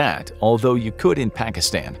won't get that, although you could in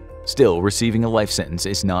Pakistan. Still, receiving a life sentence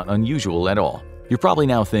is not unusual at all. You're probably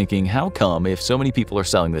now thinking, how come if so many people are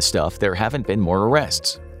selling this stuff, there haven't been more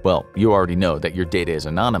arrests? Well, you already know that your data is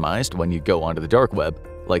anonymized when you go onto the dark web.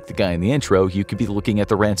 Like the guy in the intro, you could be looking at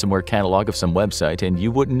the ransomware catalog of some website and you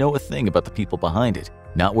wouldn't know a thing about the people behind it.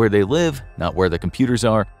 Not where they live, not where the computers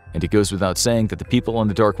are, and it goes without saying that the people on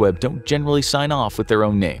the dark web don't generally sign off with their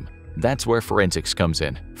own name. That's where forensics comes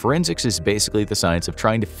in. Forensics is basically the science of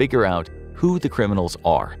trying to figure out who the criminals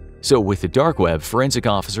are. So with the dark web, forensic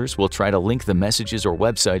officers will try to link the messages or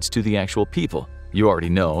websites to the actual people. You already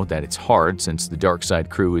know that it's hard since the dark side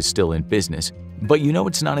crew is still in business, but you know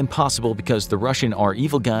it's not impossible because the Russian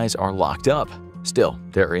evil guys are locked up. Still,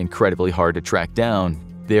 they're incredibly hard to track down.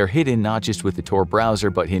 They're hidden not just with the Tor browser,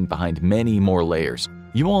 but hidden behind many more layers.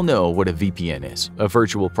 You all know what a VPN is, a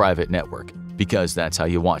virtual private network, because that's how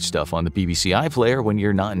you watch stuff on the BBC iPlayer when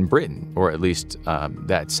you're not in Britain, or at least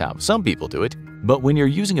that's how some people do it. But when you're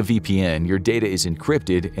using a VPN, your data is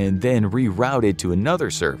encrypted and then rerouted to another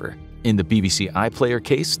server. In the BBC iPlayer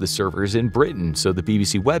case, the server is in Britain, so the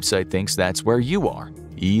BBC website thinks that's where you are.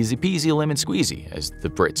 Easy peasy lemon squeezy, as the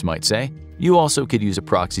Brits might say. You also could use a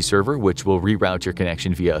proxy server, which will reroute your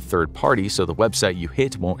connection via a third party so the website you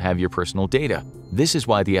hit won't have your personal data. This is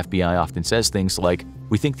why the FBI often says things like,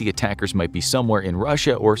 "We think the attackers might be somewhere in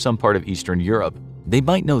Russia or some part of Eastern Europe." They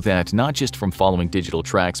might know that not just from following digital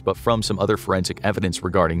tracks, but from some other forensic evidence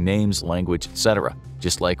regarding names, language, etc.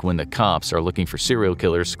 Just like when the cops are looking for serial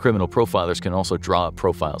killers, criminal profilers can also draw up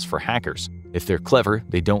profiles for hackers. If they're clever,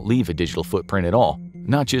 they don't leave a digital footprint at all.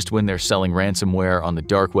 Not just when they're selling ransomware on the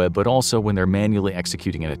dark web, but also when they're manually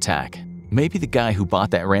executing an attack. Maybe the guy who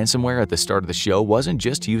bought that ransomware at the start of the show wasn't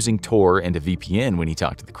just using Tor and a VPN when he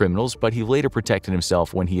talked to the criminals, but he later protected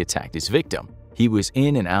himself when he attacked his victim. He was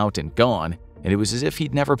in and out and gone, and it was as if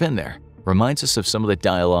he'd never been there. Reminds us of some of the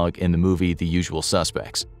dialogue in the movie The Usual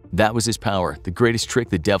Suspects. That was his power. The greatest trick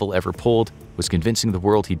the devil ever pulled was convincing the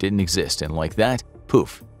world he didn't exist, and like that,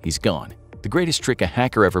 poof, he's gone. The greatest trick a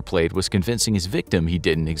hacker ever played was convincing his victim he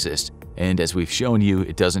didn't exist. And as we've shown you,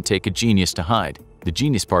 it doesn't take a genius to hide. The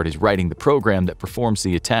genius part is writing the program that performs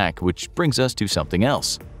the attack, which brings us to something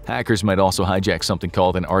else. Hackers might also hijack something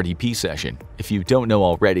called an RDP session. If you don't know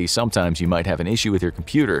already, sometimes you might have an issue with your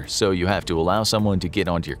computer, so you have to allow someone to get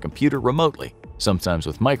onto your computer remotely. Sometimes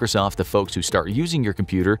with Microsoft, the folks who start using your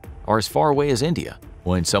computer are as far away as India.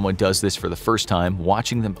 When someone does this for the first time,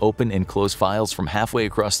 watching them open and close files from halfway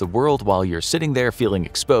across the world while you're sitting there feeling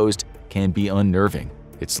exposed can be unnerving.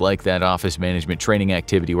 It's like that office management training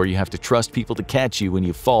activity where you have to trust people to catch you when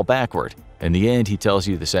you fall backward. In the end, he tells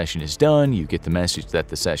you the session is done, you get the message that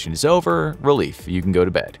the session is over, relief, you can go to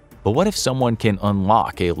bed. But what if someone can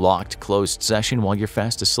unlock a locked, closed session while you're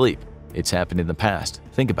fast asleep? It's happened in the past.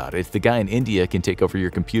 Think about it, if the guy in India can take over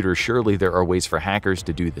your computer, surely there are ways for hackers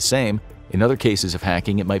to do the same. In other cases of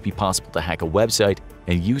hacking, it might be possible to hack a website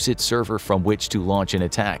and use its server from which to launch an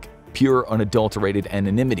attack. Pure, unadulterated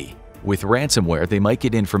anonymity. With ransomware, they might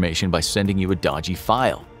get information by sending you a dodgy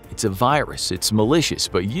file. It's a virus, it's malicious,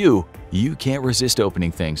 but you can't resist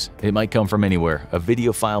opening things. It might come from anywhere. A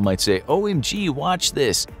video file might say, "OMG, watch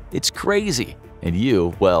this, it's crazy." And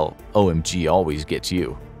you, well, OMG always gets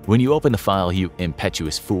you. When you open the file, you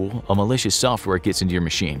impetuous fool, a malicious software gets into your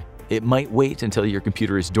machine. It might wait until your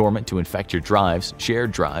computer is dormant to infect your drives,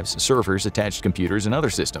 shared drives, servers, attached computers, and other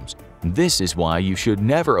systems. This is why you should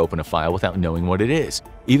never open a file without knowing what it is,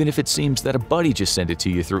 even if it seems that a buddy just sent it to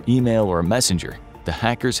you through email or a messenger. The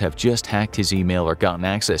hackers have just hacked his email or gotten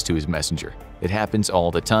access to his messenger. It happens all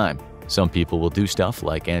the time. Some people will do stuff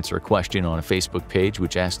like answer a question on a Facebook page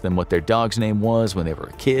which asks them what their dog's name was when they were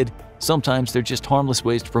a kid. Sometimes they're just harmless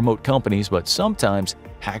ways to promote companies, but sometimes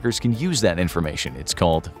hackers can use that information. It's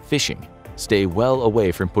called phishing. Stay well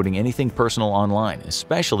away from putting anything personal online,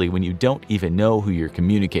 especially when you don't even know who you're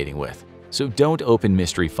communicating with. So don't open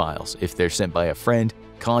mystery files. If they're sent by a friend,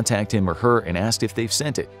 contact him or her and ask if they've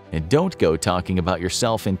sent it. And don't go talking about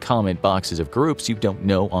yourself in comment boxes of groups you don't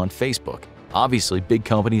know on Facebook. Obviously, big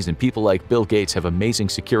companies and people like Bill Gates have amazing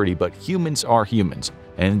security, but humans are humans,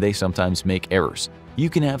 and they sometimes make errors. You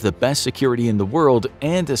can have the best security in the world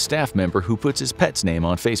and a staff member who puts his pet's name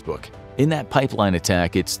on Facebook. In that pipeline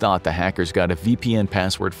attack, it's thought the hackers got a VPN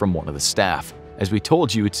password from one of the staff. As we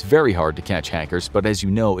told you, it's very hard to catch hackers, but as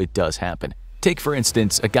you know, it does happen. Take, for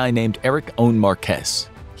instance, a guy named Eric Owen Marquez.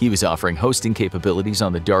 He was offering hosting capabilities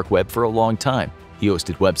on the dark web for a long time. He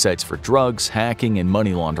hosted websites for drugs, hacking, and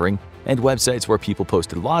money laundering, and websites where people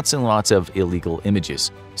posted lots and lots of illegal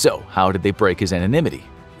images. So, how did they break his anonymity?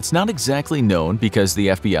 It's not exactly known because the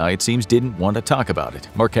FBI, it seems, didn't want to talk about it.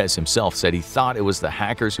 Marquez himself said he thought it was the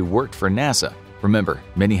hackers who worked for NASA. Remember,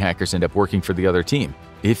 many hackers end up working for the other team.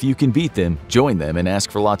 If you can beat them, join them and ask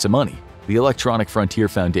for lots of money. The Electronic Frontier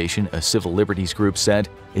Foundation, a civil liberties group, said,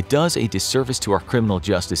 "It does a disservice to our criminal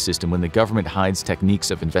justice system when the government hides techniques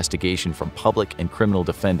of investigation from public and criminal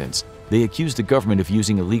defendants. They accuse the government of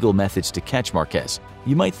using illegal methods to catch Marquez."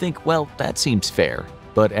 You might think, well, that seems fair.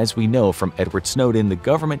 But as we know from Edward Snowden, the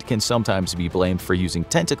government can sometimes be blamed for using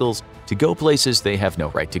tentacles to go places they have no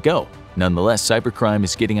right to go. Nonetheless, cybercrime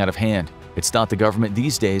is getting out of hand. It's thought the government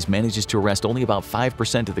these days manages to arrest only about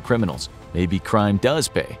 5% of the criminals. Maybe crime does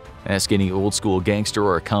pay. Ask any old-school gangster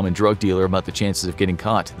or a common drug dealer about the chances of getting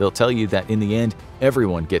caught. They'll tell you that in the end,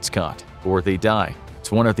 everyone gets caught, or they die.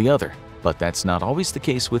 It's one or the other. But that's not always the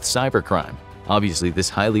case with cybercrime. Obviously, this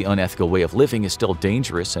highly unethical way of living is still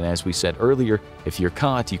dangerous, and as we said earlier, if you're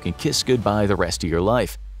caught, you can kiss goodbye the rest of your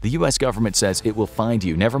life. The US government says it will find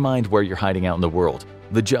you, never mind where you're hiding out in the world.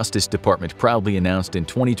 The Justice Department proudly announced in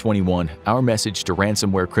 2021, "Our message to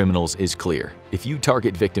ransomware criminals is clear. If you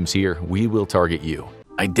target victims here, we will target you."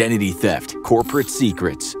 Identity theft, corporate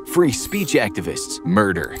secrets, free speech activists,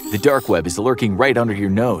 murder. The dark web is lurking right under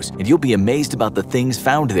your nose, and you'll be amazed about the things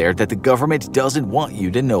found there that the government doesn't want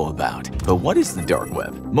you to know about. But what is the dark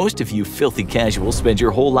web? Most of you filthy casuals spend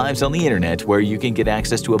your whole lives on the internet, where you can get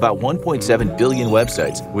access to about 1.7 billion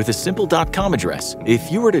websites with a simple .com address.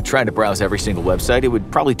 If you were to try to browse every single website, it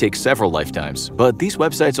would probably take several lifetimes. But these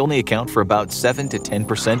websites only account for about 7 to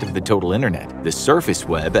 10% of the total internet. The surface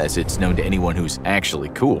web, as it's known to anyone who's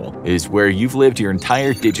actually cool, is where you've lived your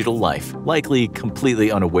entire digital life, likely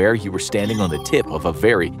completely unaware you were standing on the tip of a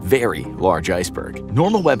very, very large iceberg.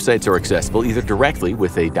 Normal websites are accessible either directly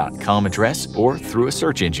with a .com address or through a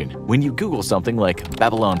search engine. When you Google something like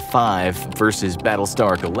Babylon 5 versus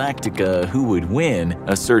Battlestar Galactica, who would win?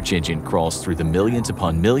 A search engine crawls through the millions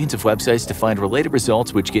upon millions of websites to find related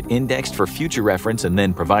results, which get indexed for future reference and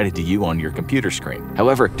then provided to you on your computer screen.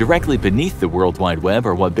 However, directly beneath the World Wide Web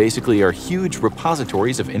are what basically are huge repositories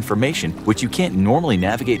of information which you can't normally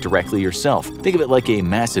navigate directly yourself. Think of it like a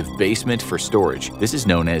massive basement for storage. This is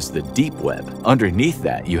known as the deep web. Underneath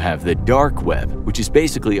that, you have the dark web, which is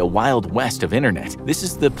basically a wild west of internet. This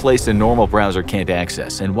is the place a normal browser can't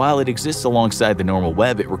access, and while it exists alongside the normal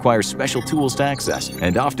web, it requires special tools to access,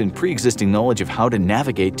 and often pre-existing knowledge of how to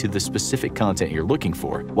navigate to the specific content you're looking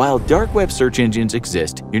for. While dark web search engines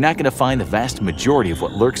exist, you're not going to find the vast majority of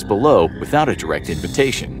what lurks below without a direct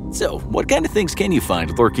invitation. So, what kind of things can you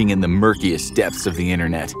find lurking in the murkiest depths of the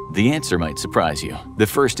internet? The answer might surprise you. The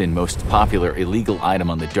first and most popular illegal item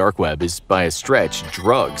on the dark web is, by a stretch,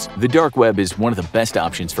 drugs. The dark web is one of the best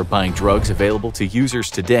options for buying drugs available to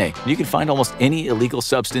users today. You can find almost any illegal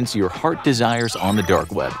substance your heart desires on the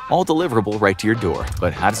dark web, all deliverable right to your door.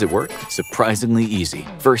 But how does it work? Surprisingly easy.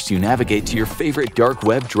 First, you navigate to your favorite dark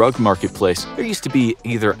web drug marketplace. There used to be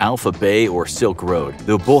either Alpha Bay or Silk Road,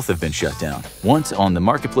 though both have been shut down. Once on the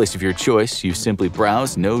marketplace of your choice, you simply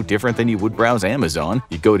browse, no different than you would browse Amazon.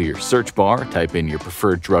 You go to your search bar, type in your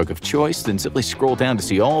preferred drug of choice, then simply scroll down to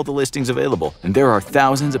see all the listings available. And there are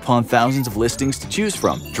thousands upon thousands of listings to choose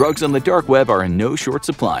from. Drugs on the dark web are in no short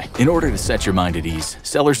supply. In order to set your mind at ease,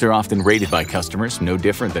 sellers are often rated by customers, no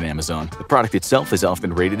different than Amazon. The product itself is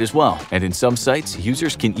often rated as well, and in some sites,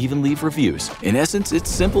 users can even leave reviews. In essence, it's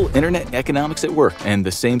simple internet economics at work, and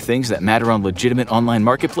the same things that matter on legitimate online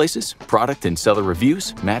marketplaces, product and seller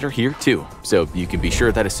reviews, matter here too. So you can be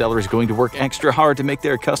sure that a seller is going to work extra hard to make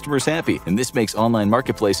their customers happy, and this makes online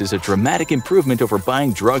marketplaces a dramatic improvement over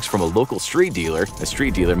buying drugs from a local street dealer. A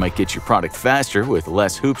street dealer might get your product faster with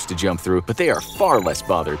less hoops to jump through, but they are far less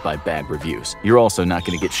bothered by bad reviews. You're also not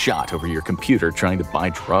going to get shot over your computer trying to buy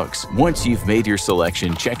drugs. Once you've made your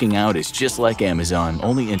selection, checking out is just like Amazon,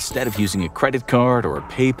 only instead of using a credit card or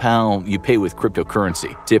PayPal, you pay with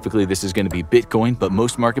cryptocurrency. Typically, this is going to be Bitcoin, but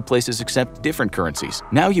most marketplaces accept different currencies.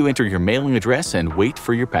 Now you enter your mailing address and wait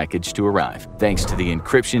for your package to arrive. Thanks to the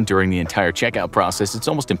encryption during the entire checkout process, it's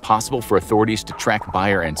almost impossible for authorities to track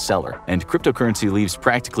buyer and seller, and cryptocurrency leaves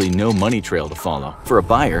practically no money trail to follow. For a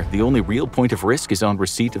buyer, the only real point of risk is on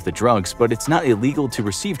receipt of the drugs, but it's not illegal to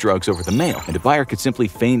receive drugs over the mail, and a buyer could simply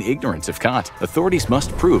feign ignorance if caught. Authorities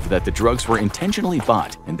must prove that the drugs were intentionally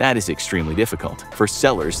bought, and that is extremely difficult. For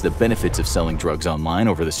sellers, the benefits of selling drugs online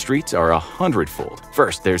over the streets are 100-fold.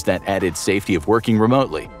 First, there's that added safety of working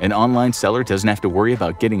remotely. An online seller doesn't doesn't have to worry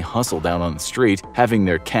about getting hustled out on the street, having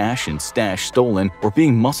their cash and stash stolen, or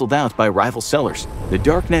being muscled out by rival sellers. The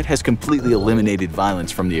darknet has completely eliminated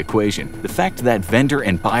violence from the equation. The fact that vendor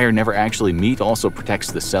and buyer never actually meet also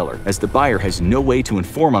protects the seller, as the buyer has no way to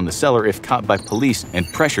inform on the seller if caught by police and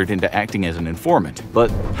pressured into acting as an informant.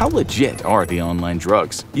 But how legit are the online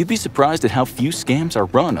drugs? You'd be surprised at how few scams are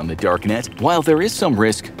run on the darknet. While there is some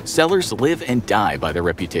risk, sellers live and die by their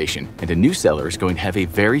reputation, and a new seller is going to have a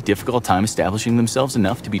very difficult time establishing themselves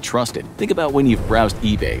enough to be trusted. Think about when you've browsed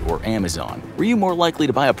eBay or Amazon. Were you more likely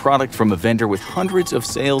to buy a product from a vendor with hundreds of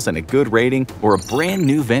sales and a good rating, or a brand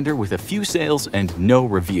new vendor with a few sales and no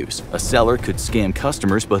reviews? A seller could scam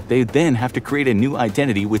customers, but they'd then have to create a new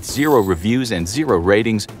identity with 0 reviews and 0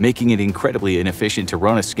 ratings, making it incredibly inefficient to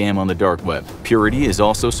run a scam on the dark web. Purity is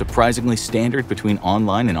also surprisingly standard between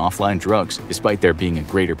online and offline drugs, despite there being a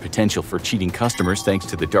greater potential for cheating customers thanks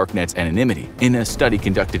to the darknet's anonymity. In a study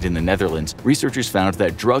conducted in the Netherlands, researchers found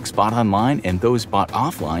that drugs bought online and those bought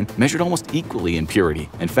offline measured almost equally in purity.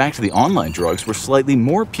 In fact, the online drugs were slightly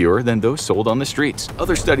more pure than those sold on the streets.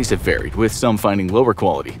 Other studies have varied, with some finding lower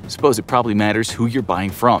quality. Suppose it probably matters who you're buying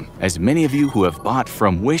from, as many of you who have bought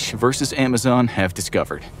from Wish versus Amazon have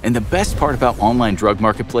discovered. And the best part about online drug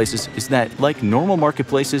marketplaces is that, like normal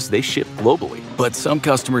marketplaces, they ship globally. But some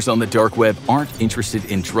customers on the dark web aren't interested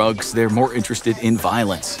in drugs, they're more interested in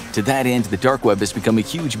violence. To that end, the dark web has become a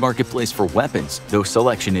huge marketplace for weapons, though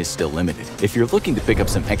selection is still limited. If you're looking to pick up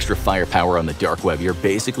some extra firepower on the dark web, you're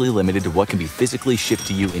basically limited to what can be physically shipped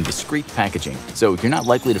to you in discreet packaging, so you're not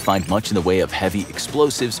likely to find much in the way of heavy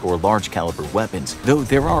explosives or large caliber weapons, though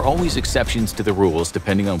there are always exceptions to the rules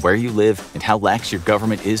depending on where you live and how lax your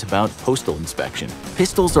government is about postal inspection.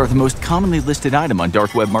 Pistols are the most commonly listed item on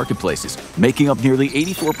dark web marketplaces, making up nearly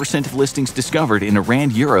 84% of listings discovered in a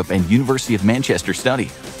RAND Europe and University of Manchester study.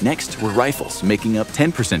 Next were rifles, making up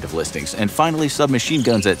 10% of listings, and finally submachine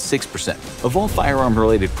guns at 6%. Of all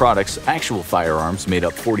firearm-related products, actual firearms made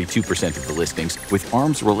up 42% of the listings, with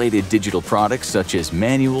arms-related digital products such as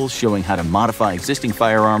manuals showing how to modify existing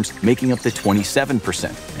firearms making up the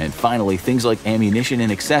 27%. And finally, things like ammunition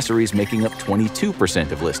and accessories making up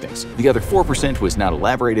 22% of listings. The other 4% was not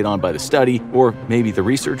elaborated on by the study, or maybe the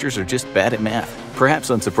researchers are just bad at math. Perhaps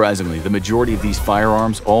unsurprisingly, the majority of these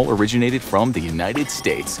firearms all originated from the United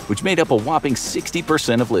States, which made up a whopping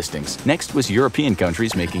 60% of listings. Next was European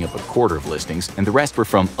countries, making up a quarter of listings, and the rest were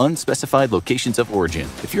from unspecified locations of origin.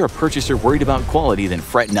 If you're a purchaser worried about quality, then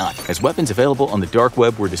fret not, as weapons available on the dark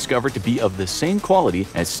web were discovered to be of the same quality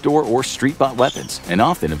as store or street-bought weapons, and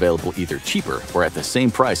often available either cheaper or at the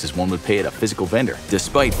same price as one would pay at a physical vendor.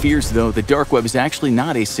 Despite fears, though, the dark web is actually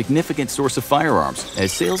not a significant source of firearms,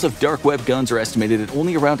 as sales of dark web guns are estimated at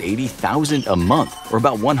only around 80,000 a month, or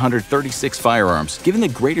about 136 firearms. Given the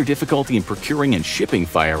greater difficulty in procuring and shipping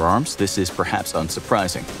firearms, this is perhaps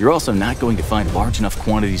unsurprising. You're also not going to find large enough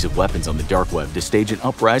quantities of weapons on the dark web to stage an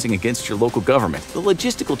uprising against your local government. The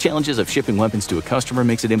logistical challenges of shipping weapons to a customer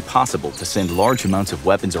makes it impossible to send large amounts of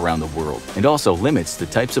weapons around the world, and also limits the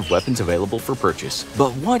types of weapons available for purchase.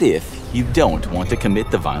 But what if you don't want to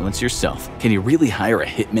commit the violence yourself? Can you really hire a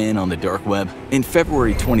hitman on the dark web? In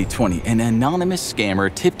February 2020, an anonymous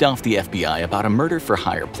scammer tipped off the FBI about a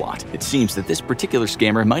murder-for-hire plot. It seems that this particular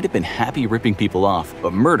scammer might have been happy ripping people off,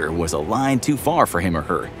 but murder was a line too far for him or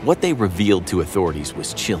her. What they revealed to authorities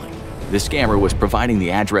was chilling. The scammer was providing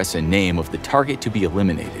the address and name of the target to be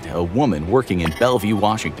eliminated, a woman working in Bellevue,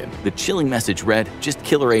 Washington. The chilling message read, "Just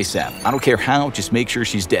kill her ASAP. I don't care how, just make sure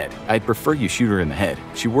she's dead. I'd prefer you shoot her in the head.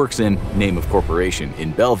 She works in, name of corporation,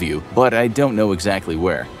 in Bellevue, but I don't know exactly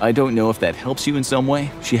where. I don't know if that helps you in some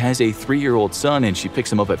way. She has a 3-year-old son and she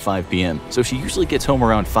picks him up at 5 p.m., so she usually gets home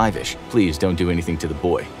around 5-ish. Please don't do anything to the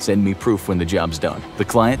boy. Send me proof when the job's done." The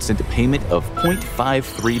client sent a payment of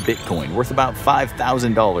 0.53 Bitcoin, worth about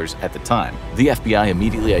 $5,000 at the time. The FBI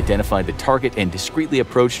immediately identified the target and discreetly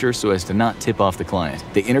approached her so as to not tip off the client.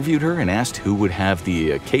 They interviewed her and asked who would have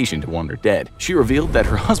the occasion to want her dead. She revealed that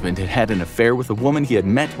her husband had had an affair with a woman he had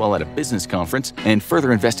met while at a business conference, and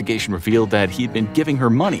further investigation revealed that he'd been giving her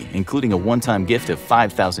money, including a one-time gift of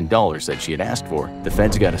 $5,000 that she had asked for. The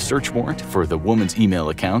feds got a search warrant for the woman's email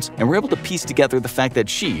accounts and were able to piece together the fact that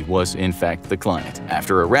she was, in fact, the client.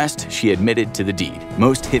 After arrest, she admitted to the deed.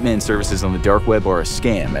 Most hitman services on the dark web are a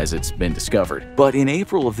scam, as it's has been discovered. But in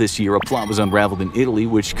April of this year, a plot was unraveled in Italy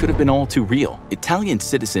which could have been all too real. Italian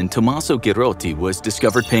citizen Tommaso Girotti was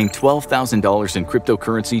discovered paying $12,000 in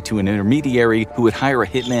cryptocurrency to an intermediary who would hire a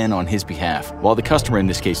hitman on his behalf. While the customer in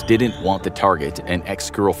this case didn't want the target, an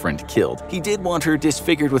ex-girlfriend, killed, he did want her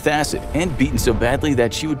disfigured with acid and beaten so badly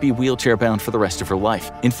that she would be wheelchair-bound for the rest of her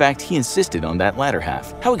life. In fact, he insisted on that latter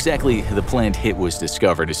half. How exactly the planned hit was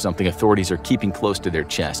discovered is something authorities are keeping close to their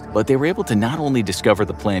chest, but they were able to not only discover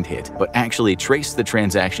the planned hit, but actually trace the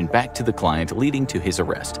transaction back to the client, leading to his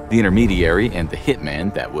arrest. The intermediary and the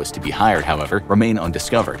hitman that was to be hired, however, remain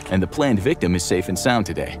undiscovered, and the planned victim is safe and sound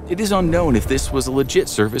today. It is unknown if this was a legit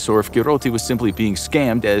service or if Girotti was simply being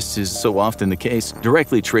scammed, as is so often the case.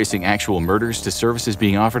 Directly tracing actual murders to services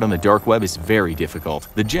being offered on the dark web is very difficult.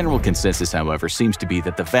 The general consensus, however, seems to be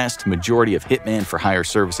that the vast majority of hitman for hire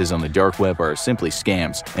services on the dark web are simply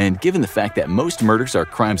scams, and given the fact that most murders are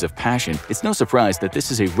crimes of passion, it's no surprise that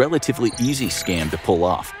this is a relatively easy scam to pull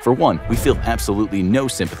off. For one, we feel absolutely no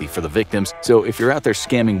sympathy for the victims, so if you're out there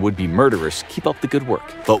scamming would-be murderers, keep up the good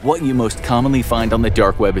work. But what you most commonly find on the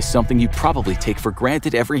dark web is something you probably take for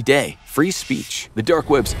granted every day: free speech. The dark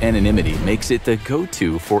web's anonymity makes it the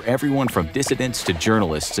go-to for everyone from dissidents to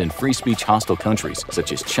journalists in free speech hostile countries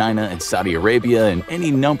such as China and Saudi Arabia and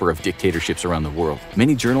any number of dictatorships around the world.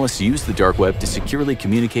 Many journalists use the dark web to securely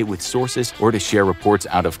communicate with sources or to share reports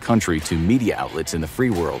out of country to media outlets in the free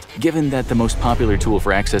world. Given that the most popular tool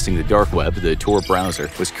for accessing the dark web, the Tor browser,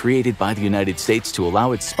 was created by the United States to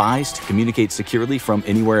allow its spies to communicate securely from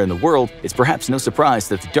anywhere in the world, it's perhaps no surprise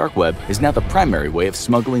that the dark web is now the primary way of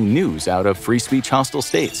smuggling news out of free speech hostile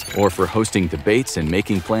states, or for hosting debates and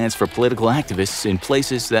making plans for political activists in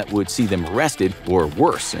places that would see them arrested or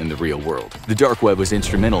worse in the real world. The dark web was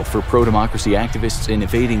instrumental for pro-democracy activists in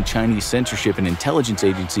evading Chinese censorship and intelligence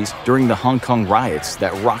agencies during the Hong Kong riots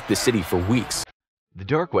that rocked the city for weeks. The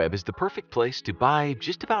dark web is the perfect place to buy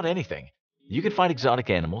just about anything. You can find exotic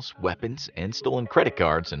animals, weapons, and stolen credit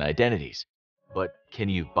cards and identities. But can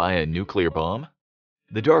you buy a nuclear bomb?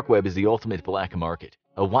 The dark web is the ultimate black market,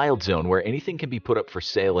 a wild zone where anything can be put up for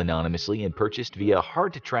sale anonymously and purchased via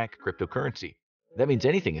hard-to-track cryptocurrency. That means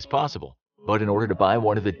anything is possible. But in order to buy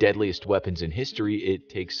one of the deadliest weapons in history, it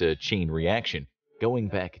takes a chain reaction, going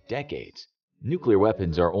back decades. Nuclear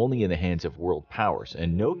weapons are only in the hands of world powers,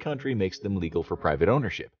 and no country makes them legal for private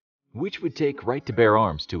ownership, which would take right to bear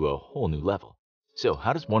arms to a whole new level. So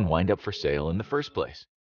how does one wind up for sale in the first place?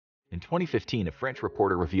 In 2015, a French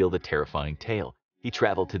reporter revealed a terrifying tale. He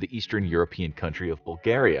traveled to the Eastern European country of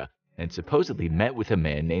Bulgaria and supposedly met with a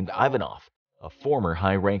man named Ivanov, a former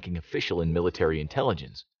high-ranking official in military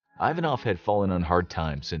intelligence. Ivanov had fallen on hard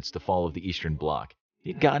times since the fall of the Eastern Bloc.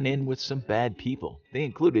 He'd gotten in with some bad people. They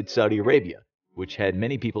included Saudi Arabia, which had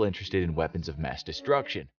many people interested in weapons of mass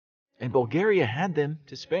destruction. And Bulgaria had them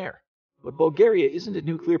to spare. But Bulgaria isn't a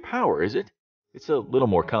nuclear power, is it? It's a little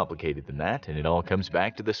more complicated than that, and it all comes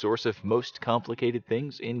back to the source of most complicated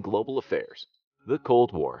things in global affairs: the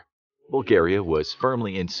Cold War. Bulgaria was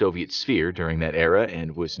firmly in Soviet sphere during that era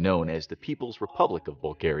and was known as the People's Republic of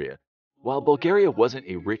Bulgaria. While Bulgaria wasn't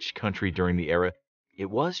a rich country during the era, it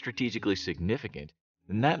was strategically significant,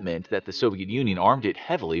 and that meant that the Soviet Union armed it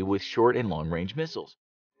heavily with short and long-range missiles.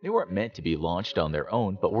 They weren't meant to be launched on their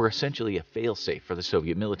own, but were essentially a fail-safe for the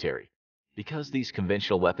Soviet military, because these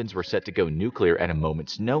conventional weapons were set to go nuclear at a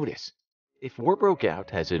moment's notice. If war broke out,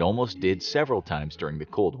 as it almost did several times during the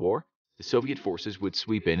Cold War, the Soviet forces would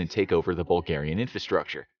sweep in and take over the Bulgarian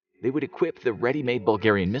infrastructure. They would equip the ready-made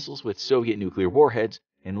Bulgarian missiles with Soviet nuclear warheads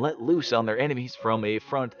and let loose on their enemies from a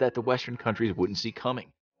front that the Western countries wouldn't see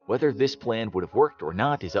coming. Whether this plan would have worked or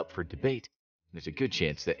not is up for debate. There's a good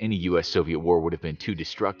chance that any US-Soviet war would have been too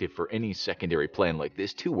destructive for any secondary plan like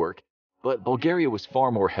this to work, but Bulgaria was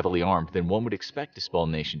far more heavily armed than one would expect a small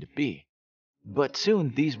nation to be. But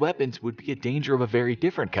soon, these weapons would be a danger of a very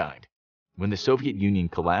different kind. When the Soviet Union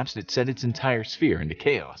collapsed, it sent its entire sphere into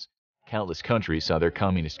chaos. Countless countries saw their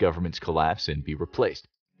communist governments collapse and be replaced,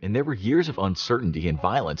 and there were years of uncertainty and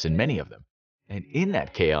violence in many of them. And in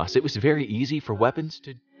that chaos, it was very easy for weapons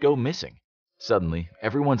to go missing. Suddenly,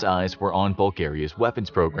 everyone's eyes were on Bulgaria's weapons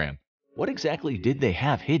program. What exactly did they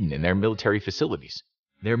have hidden in their military facilities?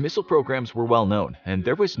 Their missile programs were well known, and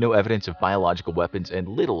there was no evidence of biological weapons and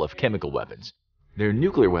little of chemical weapons. Their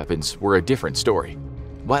nuclear weapons were a different story.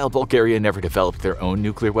 While Bulgaria never developed their own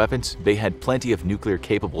nuclear weapons, they had plenty of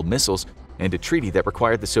nuclear-capable missiles and a treaty that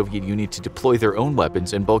required the Soviet Union to deploy their own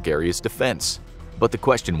weapons in Bulgaria's defense. But the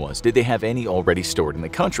question was, did they have any already stored in the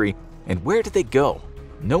country, and where did they go?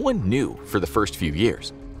 No one knew for the first few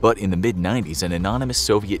years, but in the mid-90s, an anonymous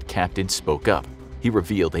Soviet captain spoke up. He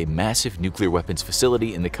revealed a massive nuclear weapons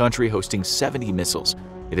facility in the country hosting 70 missiles.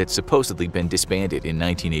 It had supposedly been disbanded in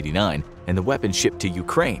 1989 and the weapon shipped to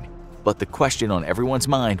Ukraine. But the question on everyone's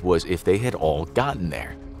mind was if they had all gotten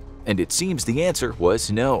there. And it seems the answer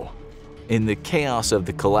was no. In the chaos of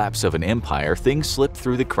the collapse of an empire, things slip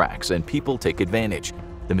through the cracks and people take advantage.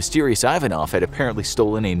 The mysterious Ivanov had apparently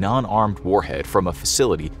stolen a non-armed warhead from a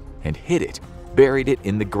facility and hid it, buried it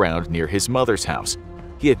in the ground near his mother's house.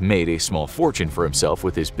 He had made a small fortune for himself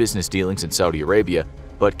with his business dealings in Saudi Arabia,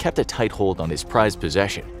 but kept a tight hold on his prized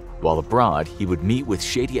possession. While abroad, he would meet with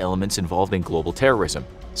shady elements involved in global terrorism.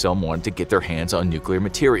 Some wanted to get their hands on nuclear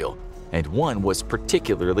material, and one was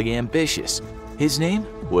particularly ambitious. His name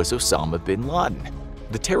was Osama bin Laden.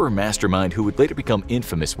 The terror mastermind, who would later become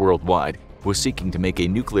infamous worldwide, was seeking to make a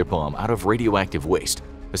nuclear bomb out of radioactive waste,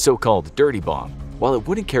 a so-called dirty bomb. While it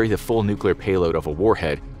wouldn't carry the full nuclear payload of a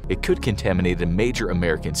warhead, it could contaminate a major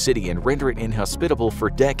American city and render it inhospitable for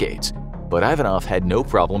decades. But Ivanov had no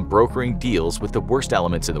problem brokering deals with the worst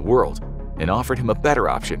elements in the world and offered him a better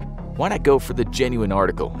option. Why not go for the genuine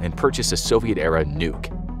article and purchase a Soviet-era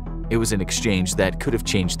nuke? It was an exchange that could have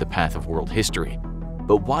changed the path of world history.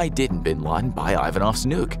 But why didn't bin Laden buy Ivanov's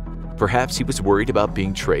nuke? Perhaps he was worried about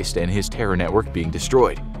being traced and his terror network being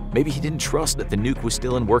destroyed. Maybe he didn't trust that the nuke was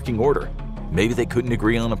still in working order. Maybe they couldn't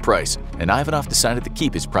agree on a price, and Ivanov decided to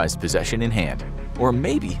keep his prized possession in hand. Or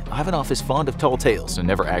maybe Ivanov is fond of tall tales and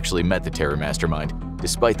never actually met the terror mastermind,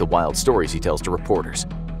 despite the wild stories he tells to reporters.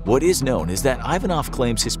 What is known is that Ivanov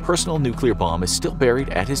claims his personal nuclear bomb is still buried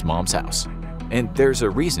at his mom's house. And there's a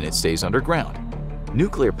reason it stays underground.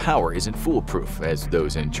 Nuclear power isn't foolproof, as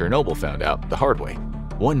those in Chernobyl found out the hard way.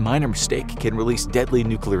 One minor mistake can release deadly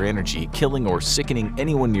nuclear energy, killing or sickening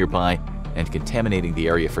anyone nearby and contaminating the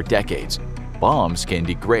area for decades. Bombs can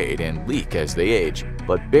degrade and leak as they age,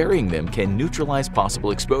 but burying them can neutralize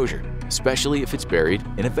possible exposure, especially if it's buried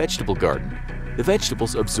in a vegetable garden. The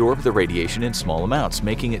vegetables absorb the radiation in small amounts,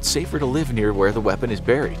 making it safer to live near where the weapon is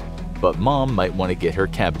buried. But mom might want to get her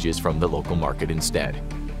cabbages from the local market instead.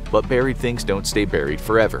 But buried things don't stay buried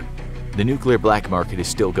forever. The nuclear black market is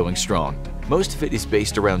still going strong. Most of it is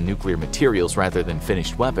based around nuclear materials rather than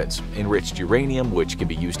finished weapons. Enriched uranium, which can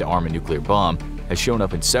be used to arm a nuclear bomb, has shown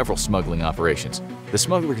up in several smuggling operations. The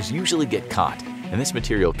smugglers usually get caught, and this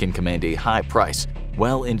material can command a high price,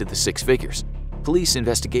 well into the six figures. Police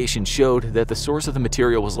investigation showed that the source of the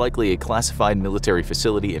material was likely a classified military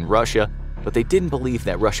facility in Russia, but they didn't believe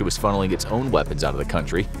that Russia was funneling its own weapons out of the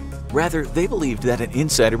country. Rather, they believed that an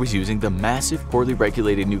insider was using the massive, poorly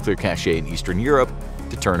regulated nuclear cache in Eastern Europe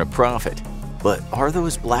to turn a profit. But are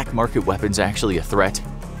those black market weapons actually a threat?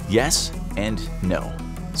 Yes and no.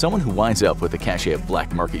 Someone who winds up with a cache of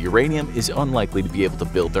black market uranium is unlikely to be able to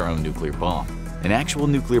build their own nuclear bomb. An actual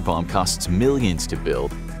nuclear bomb costs millions to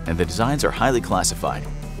build, and the designs are highly classified.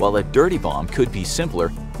 While a dirty bomb could be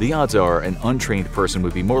simpler, the odds are an untrained person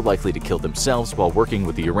would be more likely to kill themselves while working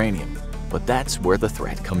with the uranium. But that's where the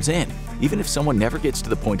threat comes in. Even if someone never gets to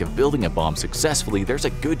the point of building a bomb successfully, there's a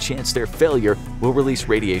good chance their failure will release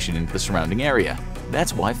radiation into the surrounding area.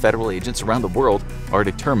 That's why federal agents around the world are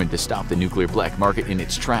determined to stop the nuclear black market in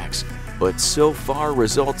its tracks. But so far,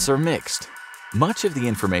 results are mixed. Much of the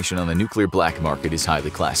information on the nuclear black market is highly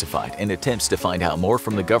classified, and attempts to find out more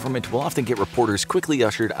from the government will often get reporters quickly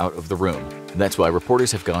ushered out of the room. That's why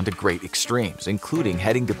reporters have gone to great extremes, including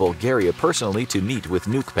heading to Bulgaria personally to meet with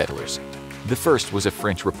nuke peddlers. The first was a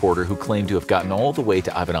French reporter who claimed to have gotten all the way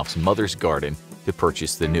to Ivanov's mother's garden to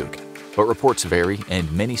purchase the nuke. But reports vary, and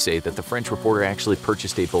many say that the French reporter actually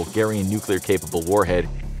purchased a Bulgarian nuclear-capable warhead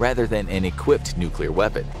rather than an equipped nuclear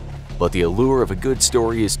weapon. But the allure of a good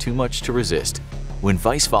story is too much to resist. When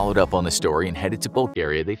Vice followed up on the story and headed to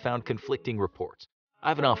Bulgaria, they found conflicting reports.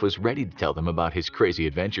 Ivanov was ready to tell them about his crazy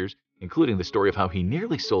adventures, including the story of how he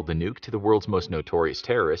nearly sold the nuke to the world's most notorious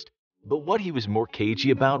terrorist. But what he was more cagey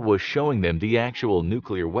about was showing them the actual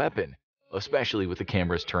nuclear weapon, especially with the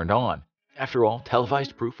cameras turned on. After all,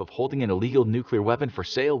 televised proof of holding an illegal nuclear weapon for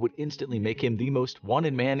sale would instantly make him the most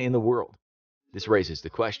wanted man in the world. This raises the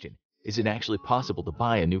question, is it actually possible to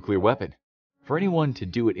buy a nuclear weapon? For anyone to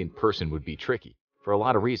do it in person would be tricky, for a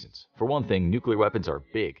lot of reasons. For one thing, nuclear weapons are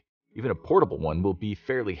big. Even a portable one will be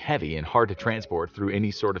fairly heavy and hard to transport through any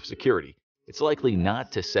sort of security. It's likely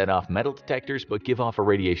not to set off metal detectors, but give off a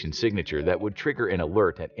radiation signature that would trigger an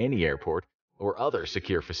alert at any airport or other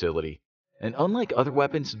secure facility. And unlike other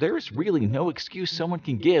weapons, there is really no excuse someone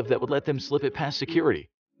can give that would let them slip it past security.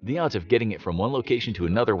 The odds of getting it from one location to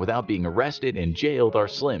another without being arrested and jailed are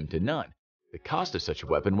slim to none. The cost of such a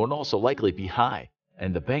weapon would also likely be high,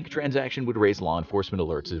 and the bank transaction would raise law enforcement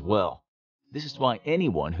alerts as well. This is why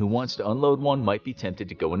anyone who wants to unload one might be tempted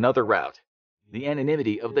to go another route. The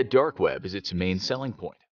anonymity of the dark web is its main selling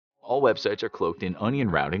point. All websites are cloaked in onion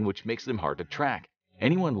routing, which makes them hard to track.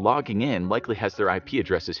 Anyone logging in likely has their IP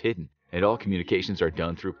addresses hidden, and all communications are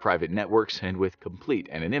done through private networks and with complete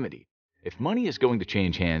anonymity. If money is going to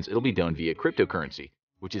change hands, it'll be done via cryptocurrency,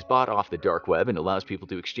 which is bought off the dark web and allows people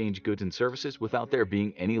to exchange goods and services without there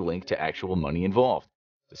being any link to actual money involved.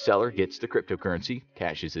 The seller gets the cryptocurrency,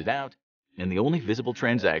 cashes it out, and the only visible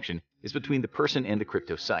transaction is between the person and the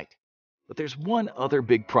crypto site. But there's one other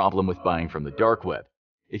big problem with buying from the dark web.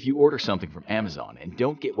 If you order something from Amazon and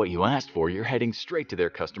don't get what you asked for, you're heading straight to their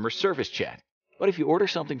customer service chat. But if you order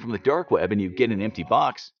something from the dark web and you get an empty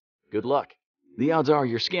box, good luck. The odds are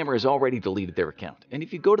your scammer has already deleted their account, and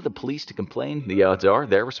if you go to the police to complain, the odds are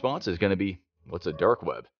their response is going to be, "What's a dark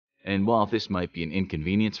web?" And while this might be an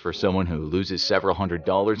inconvenience for someone who loses several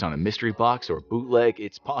 $100s on a mystery box or bootleg,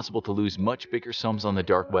 it's possible to lose much bigger sums on the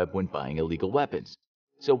dark web when buying illegal weapons.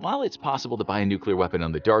 So while it's possible to buy a nuclear weapon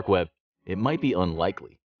on the dark web, it might be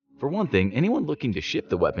unlikely. For one thing, anyone looking to ship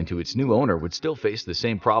the weapon to its new owner would still face the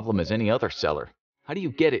same problem as any other seller. How do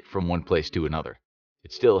you get it from one place to another?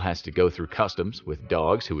 It still has to go through customs, with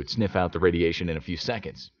dogs who would sniff out the radiation in a few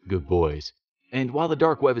seconds. Good boys. And while the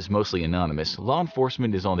dark web is mostly anonymous, law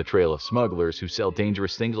enforcement is on the trail of smugglers who sell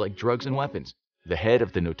dangerous things like drugs and weapons. The head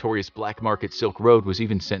of the notorious black market Silk Road was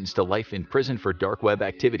even sentenced to life in prison for dark web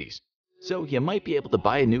activities. So you might be able to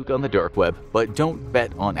buy a nuke on the dark web, but don't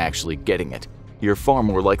bet on actually getting it. You're far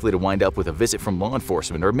more likely to wind up with a visit from law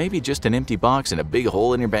enforcement, or maybe just an empty box and a big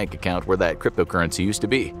hole in your bank account where that cryptocurrency used to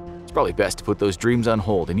be. It's probably best to put those dreams on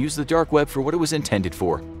hold and use the dark web for what it was intended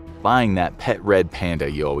for, buying that pet red panda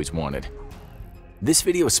you always wanted. This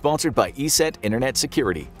video is sponsored by ESET Internet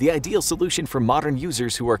Security, the ideal solution for modern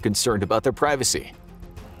users who are concerned about their privacy.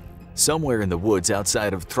 Somewhere in the woods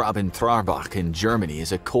outside of Traben-Trarbach in Germany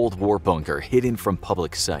is a Cold War bunker hidden from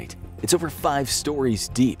public sight. It's over 5 stories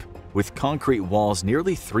deep, with concrete walls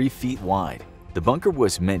nearly 3 feet wide. The bunker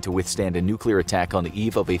was meant to withstand a nuclear attack on the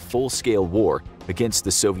eve of a full-scale war against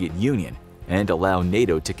the Soviet Union and allow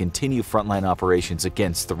NATO to continue frontline operations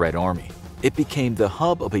against the Red Army. It became the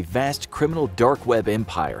hub of a vast criminal dark web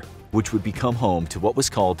empire, which would become home to what was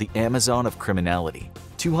called the Amazon of criminality.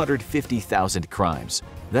 250,000 crimes.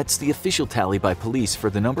 That's the official tally by police for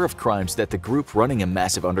the number of crimes that the group running a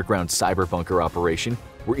massive underground cyber bunker operation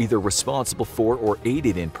were either responsible for or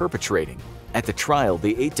aided in perpetrating. At the trial,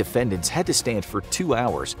 the 8 defendants had to stand for 2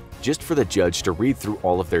 hours just for the judge to read through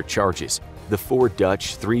all of their charges. The 4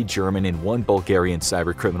 Dutch, 3 German, and 1 Bulgarian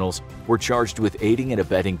cybercriminals were charged with aiding and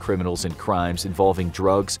abetting criminals in crimes involving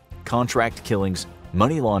drugs, contract killings,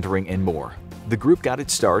 money laundering, and more. The group got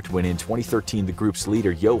its start when in 2013 the group's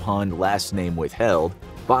leader Johann, last name withheld,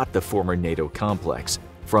 bought the former NATO complex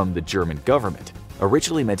from the German government.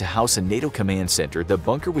 Originally meant to house a NATO command center, the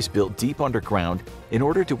bunker was built deep underground in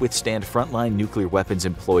order to withstand frontline nuclear weapons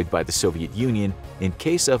employed by the Soviet Union in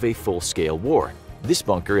case of a full-scale war. This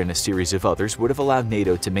bunker and a series of others would have allowed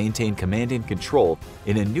NATO to maintain command and control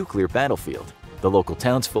in a nuclear battlefield. The local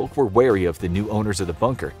townsfolk were wary of the new owners of the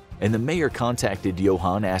bunker, and the mayor contacted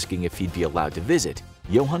Johann asking if he'd be allowed to visit.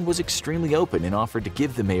 Johann was extremely open and offered to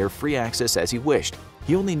give the mayor free access as he wished.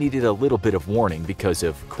 He only needed a little bit of warning because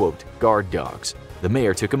of, quote, guard dogs. The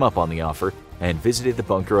mayor took him up on the offer and visited the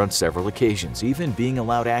bunker on several occasions, even being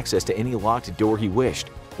allowed access to any locked door he wished.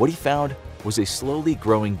 What he found was a slowly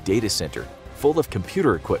growing data center full of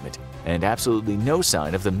computer equipment and absolutely no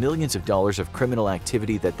sign of the millions of dollars of criminal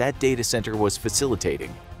activity that data center was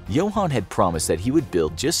facilitating. Johann had promised that he would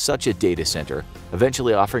build just such a data center,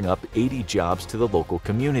 eventually offering up 80 jobs to the local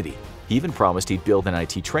community. He even promised he'd build an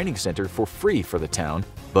IT training center for free for the town,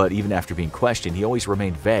 but even after being questioned, he always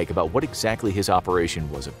remained vague about what exactly his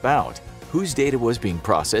operation was about. Whose data was being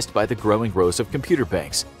processed by the growing rows of computer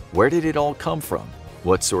banks? Where did it all come from?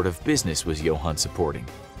 What sort of business was Johann supporting?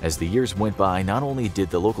 As the years went by, not only did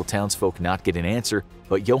the local townsfolk not get an answer,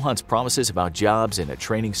 but Johann's promises about jobs and a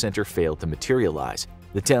training center failed to materialize.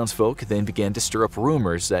 The townsfolk then began to stir up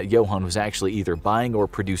rumors that Johann was actually either buying or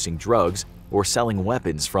producing drugs or selling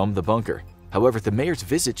weapons from the bunker. However, the mayor's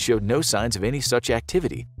visit showed no signs of any such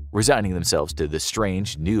activity. Resigning themselves to the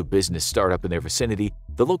strange, new business startup in their vicinity,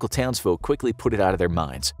 the local townsfolk quickly put it out of their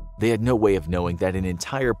minds. They had no way of knowing that an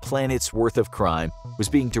entire planet's worth of crime was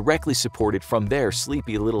being directly supported from their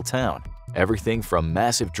sleepy little town. Everything from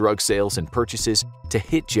massive drug sales and purchases to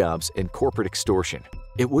hit jobs and corporate extortion.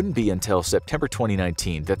 It wouldn't be until September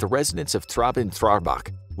 2019 that the residents of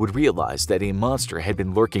Traben-Trarbach would realize that a monster had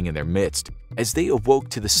been lurking in their midst, as they awoke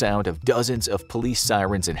to the sound of dozens of police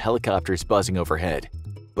sirens and helicopters buzzing overhead.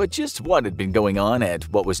 But just what had been going on at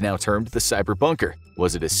what was now termed the cyber bunker?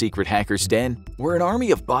 Was it a secret hacker's den? Were an army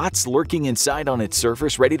of bots lurking inside on its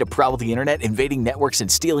servers ready to prowl the internet, invading networks and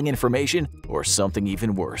stealing information? Or something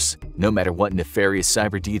even worse? No matter what nefarious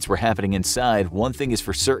cyber deeds were happening inside, one thing is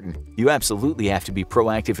for certain: you absolutely have to be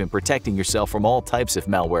proactive in protecting yourself from all types of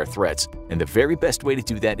malware threats. And the very best way to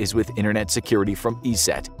do that is with internet security from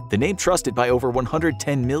ESET, the name trusted by over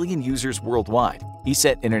 110 million users worldwide.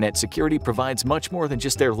 ESET Internet Security provides much more than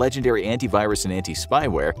just their legendary antivirus and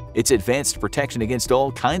anti-spyware. It's advanced protection against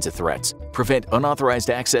all kinds of threats. Prevent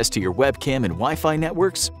unauthorized access to your webcam and Wi-Fi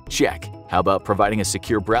networks? Check. How about providing a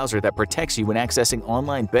secure browser that protects you when accessing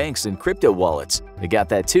online banks and crypto wallets? They got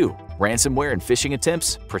that too. Ransomware and phishing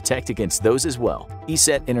attempts? Protect against those as well.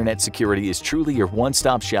 ESET Internet Security is truly your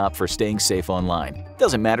one-stop shop for staying safe online.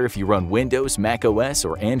 Doesn't matter if you run Windows, Mac OS,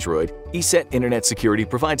 or Android, ESET Internet Security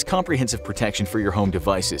provides comprehensive protection for your home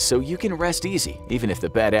devices, so you can rest easy, even if the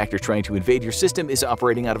bad actor trying to invade your system is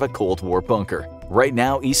operating out of a Cold War bunker. Right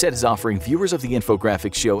now, ESET is offering viewers of the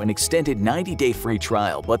Infographics Show an extended 90-day free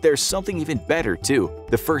trial, but there's something even better too.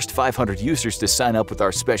 The first 500 users to sign up with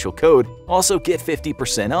our special code also get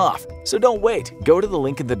 50% off. So don't wait. Go to the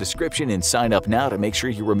link in the description and sign up now to make sure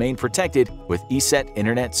you remain protected with ESET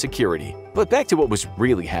Internet Security. But back to what was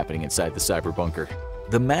really happening inside the cyber bunker.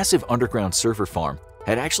 The massive underground server farm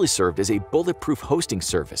had actually served as a bulletproof hosting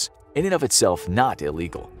service, in and of itself not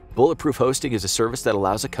illegal. Bulletproof hosting is a service that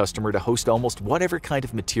allows a customer to host almost whatever kind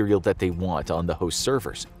of material that they want on the host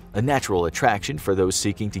servers, a natural attraction for those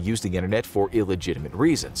seeking to use the internet for illegitimate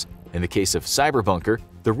reasons. In the case of Cyberbunker,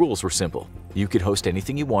 the rules were simple. You could host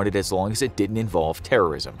anything you wanted as long as it didn't involve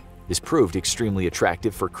terrorism. This proved extremely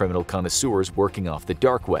attractive for criminal connoisseurs working off the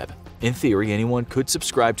dark web. In theory, anyone could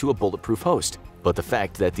subscribe to a bulletproof host, but the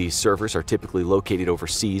fact that these servers are typically located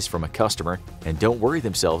overseas from a customer and don't worry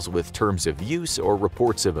themselves with terms of use or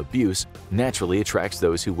reports of abuse naturally attracts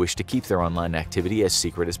those who wish to keep their online activity as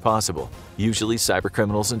secret as possible. Usually,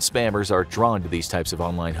 cybercriminals and spammers are drawn to these types of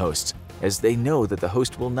online hosts, as they know that the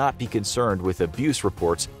host will not be concerned with abuse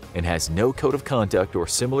reports and has no code of conduct or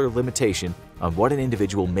similar limitation on what an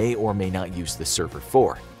individual may or may not use the server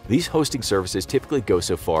for. These hosting services typically go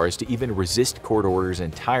so far as to even resist court orders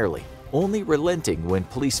entirely, only relenting when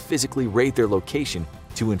police physically raid their location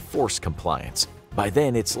to enforce compliance. By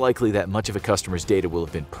then, it's likely that much of a customer's data will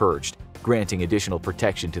have been purged, granting additional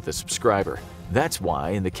protection to the subscriber. That's why,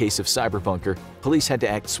 in the case of Cyberbunker, police had to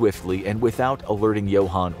act swiftly and without alerting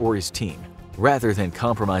Johan or his team. Rather than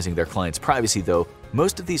compromising their clients' privacy though,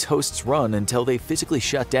 most of these hosts run until they physically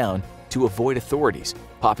shut down to avoid authorities,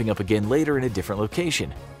 popping up again later in a different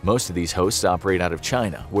location. Most of these hosts operate out of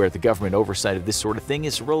China, where the government oversight of this sort of thing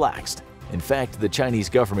is relaxed. In fact, the Chinese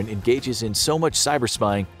government engages in so much cyber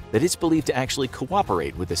spying that it's believed to actually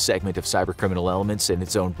cooperate with a segment of cybercriminal elements in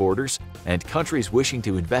its own borders, and countries wishing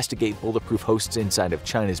to investigate bulletproof hosts inside of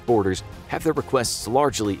China's borders have their requests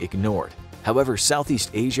largely ignored. However, Southeast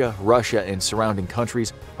Asia, Russia, and surrounding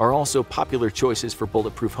countries are also popular choices for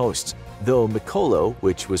bulletproof hosts, though Mikolo,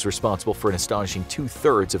 which was responsible for an astonishing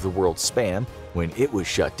 2/3 of the world's spam when it was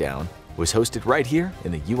shut down, was hosted right here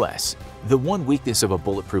in the US. The one weakness of a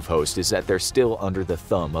bulletproof host is that they're still under the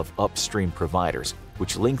thumb of upstream providers,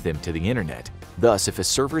 which link them to the internet. Thus, if a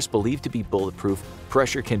server is believed to be bulletproof,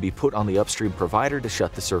 pressure can be put on the upstream provider to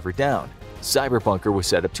shut the server down. Cyberbunker was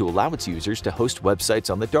set up to allow its users to host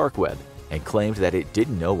websites on the dark web, and claimed that it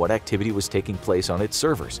didn't know what activity was taking place on its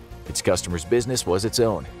servers. Its customers' business was its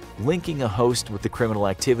own. Linking a host with the criminal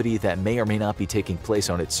activity that may or may not be taking place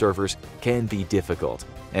on its servers can be difficult,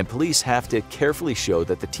 and police have to carefully show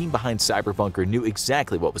that the team behind Cyberbunker knew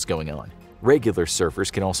exactly what was going on. Regular servers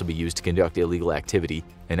can also be used to conduct illegal activity,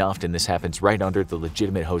 and often this happens right under the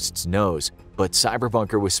legitimate host's nose, but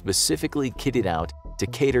Cyberbunker was specifically kitted out to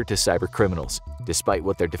cater to cybercriminals, despite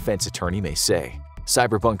what their defense attorney may say.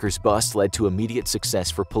 Cyberbunker's bust led to immediate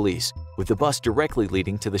success for police, with the bust directly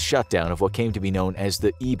leading to the shutdown of what came to be known as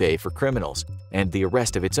the eBay for criminals, and the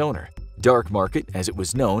arrest of its owner. Dark Market, as it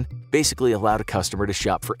was known, basically allowed a customer to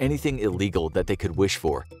shop for anything illegal that they could wish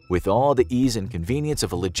for, with all the ease and convenience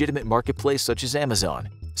of a legitimate marketplace such as Amazon.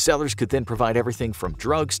 Sellers could then provide everything from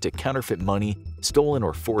drugs to counterfeit money, stolen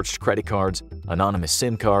or forged credit cards, anonymous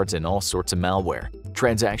SIM cards, and all sorts of malware.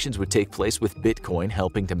 Transactions would take place with Bitcoin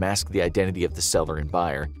helping to mask the identity of the seller and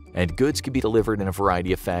buyer, and goods could be delivered in a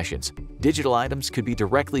variety of fashions. Digital items could be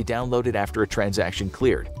directly downloaded after a transaction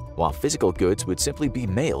cleared, while physical goods would simply be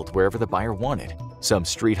mailed wherever the buyer wanted. Some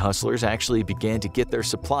street hustlers actually began to get their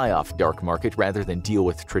supply off dark market rather than deal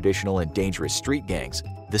with traditional and dangerous street gangs.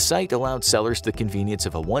 The site allowed sellers the convenience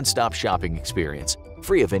of a one-stop shopping experience,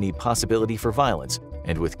 free of any possibility for violence,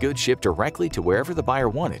 and with goods shipped directly to wherever the buyer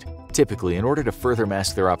wanted. Typically, in order to further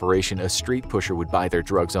mask their operation, a street pusher would buy their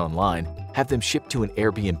drugs online, have them shipped to an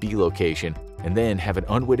Airbnb location, and then have an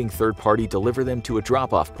unwitting third party deliver them to a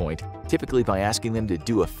drop-off point, typically by asking them to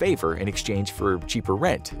do a favor in exchange for cheaper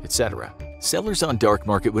rent, etc. Sellers on dark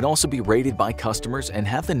market would also be rated by customers and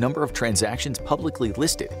have the number of transactions publicly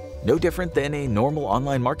listed, no different than a normal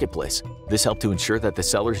online marketplace. This helped to ensure that the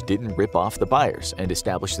sellers didn't rip off the buyers and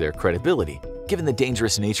establish their credibility. Given the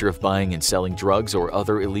dangerous nature of buying and selling drugs or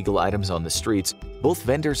other illegal items on the streets, both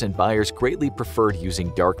vendors and buyers greatly preferred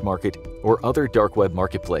using dark market or other dark web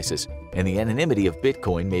marketplaces, and the anonymity of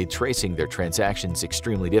Bitcoin made tracing their transactions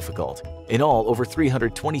extremely difficult. In all, over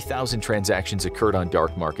 320,000 transactions occurred on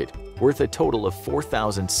dark market, worth a total of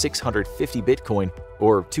 4,650 Bitcoin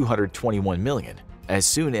or $221 million. As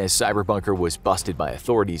soon as Cyberbunker was busted by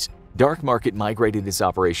authorities, dark market migrated its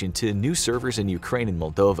operation to new servers in Ukraine and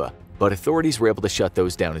Moldova, but authorities were able to shut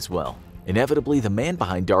those down as well. Inevitably, the man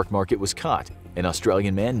behind dark market was caught, an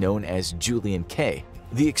Australian man known as Julian K.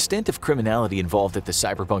 The extent of criminality involved at the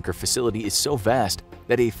Cyberbunker facility is so vast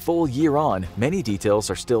that a full year on, many details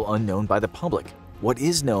are still unknown by the public. What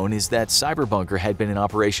is known is that Cyberbunker had been in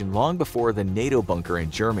operation long before the NATO bunker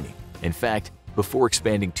in Germany. In fact, before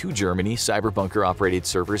expanding to Germany, Cyberbunker operated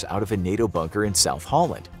servers out of a NATO bunker in South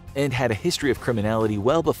Holland and had a history of criminality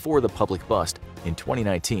well before the public bust in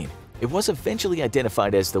 2019. It was eventually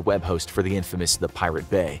identified as the web host for the infamous The Pirate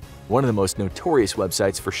Bay, one of the most notorious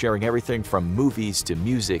websites for sharing everything from movies to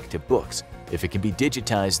music to books. If it can be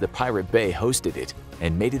digitized, The Pirate Bay hosted it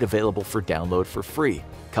and made it available for download for free,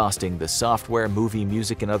 costing the software, movie,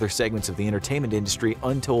 music, and other segments of the entertainment industry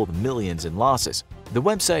untold millions in losses. The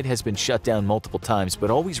website has been shut down multiple times but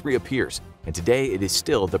always reappears, and today it is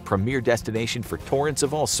still the premier destination for torrents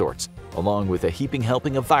of all sorts, along with a heaping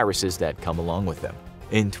helping of viruses that come along with them.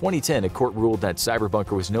 In 2010, a court ruled that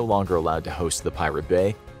Cyberbunker was no longer allowed to host the Pirate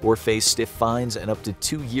Bay or face stiff fines and up to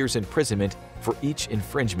 2 years imprisonment for each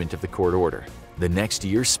infringement of the court order. The next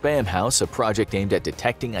year, Spam House, a project aimed at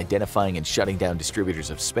detecting, identifying, and shutting down distributors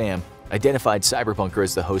of spam, identified Cyberbunker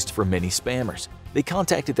as the host for many spammers. They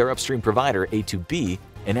contacted their upstream provider, A2B,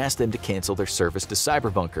 and asked them to cancel their service to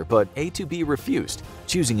Cyberbunker, but A2B refused,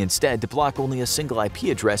 choosing instead to block only a single IP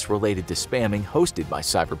address related to spamming hosted by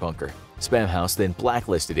Cyberbunker. Spamhaus then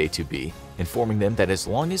blacklisted A2B, informing them that as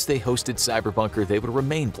long as they hosted Cyberbunker, they would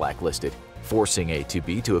remain blacklisted, forcing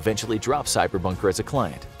A2B to eventually drop Cyberbunker as a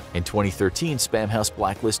client. In 2013, Spamhaus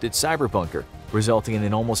blacklisted Cyberbunker, resulting in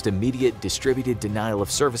an almost immediate distributed denial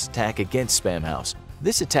of service attack against Spamhaus.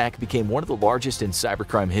 This attack became one of the largest in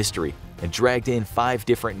cybercrime history and dragged in 5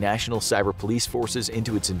 different national cyber police forces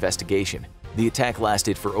into its investigation. The attack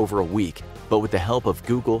lasted for over a week, but with the help of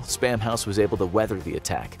Google, Spamhaus was able to weather the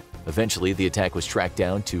attack. Eventually, the attack was tracked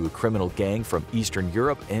down to a criminal gang from Eastern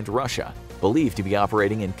Europe and Russia, believed to be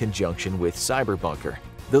operating in conjunction with Cyberbunker,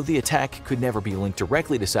 though the attack could never be linked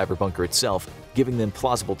directly to Cyberbunker itself, giving them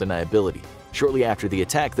plausible deniability. Shortly after the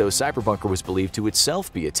attack, though, Cyberbunker was believed to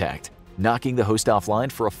itself be attacked, knocking the host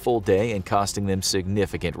offline for a full day and costing them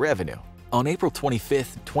significant revenue. On April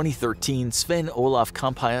 25, 2013, Sven Olaf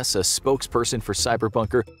Kampias, a spokesperson for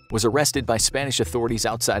Cyberbunker, was arrested by Spanish authorities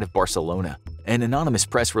outside of Barcelona. An anonymous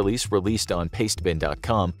press release released on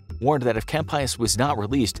pastebin.com warned that if Kampias was not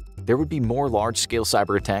released, there would be more large-scale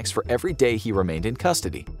cyber attacks for every day he remained in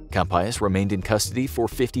custody. Kampias remained in custody for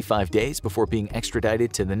 55 days before being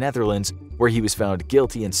extradited to the Netherlands, where he was found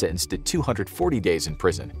guilty and sentenced to 240 days in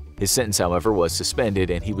prison. His sentence, however, was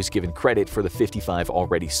suspended and he was given credit for the 55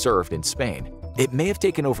 already served in Spain. It may have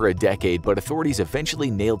taken over a decade, but authorities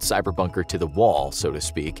eventually nailed Cyberbunker to the wall, so to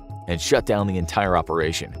speak, and shut down the entire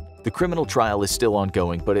operation. The criminal trial is still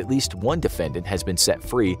ongoing, but at least one defendant has been set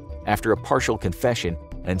free after a partial confession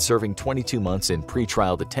and serving 22 months in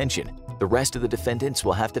pre-trial detention. The rest of the defendants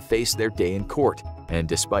will have to face their day in court, and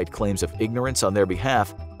despite claims of ignorance on their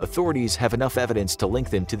behalf, authorities have enough evidence to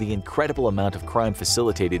link them to the incredible amount of crime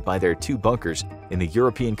facilitated by their 2 bunkers in the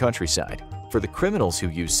European countryside. For the criminals who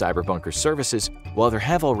use Cyberbunker services, while there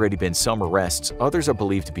have already been some arrests, others are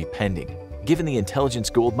believed to be pending. Given the intelligence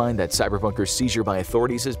goldmine that Cyberbunker's seizure by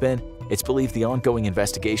authorities has been, it's believed the ongoing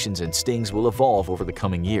investigations and stings will evolve over the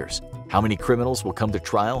coming years. How many criminals will come to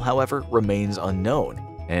trial, however, remains unknown,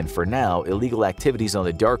 and for now, illegal activities on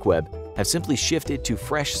the dark web have simply shifted to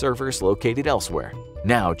fresh servers located elsewhere.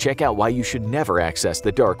 Now, check out why you should never access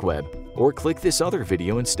the dark web, or click this other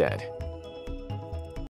video instead.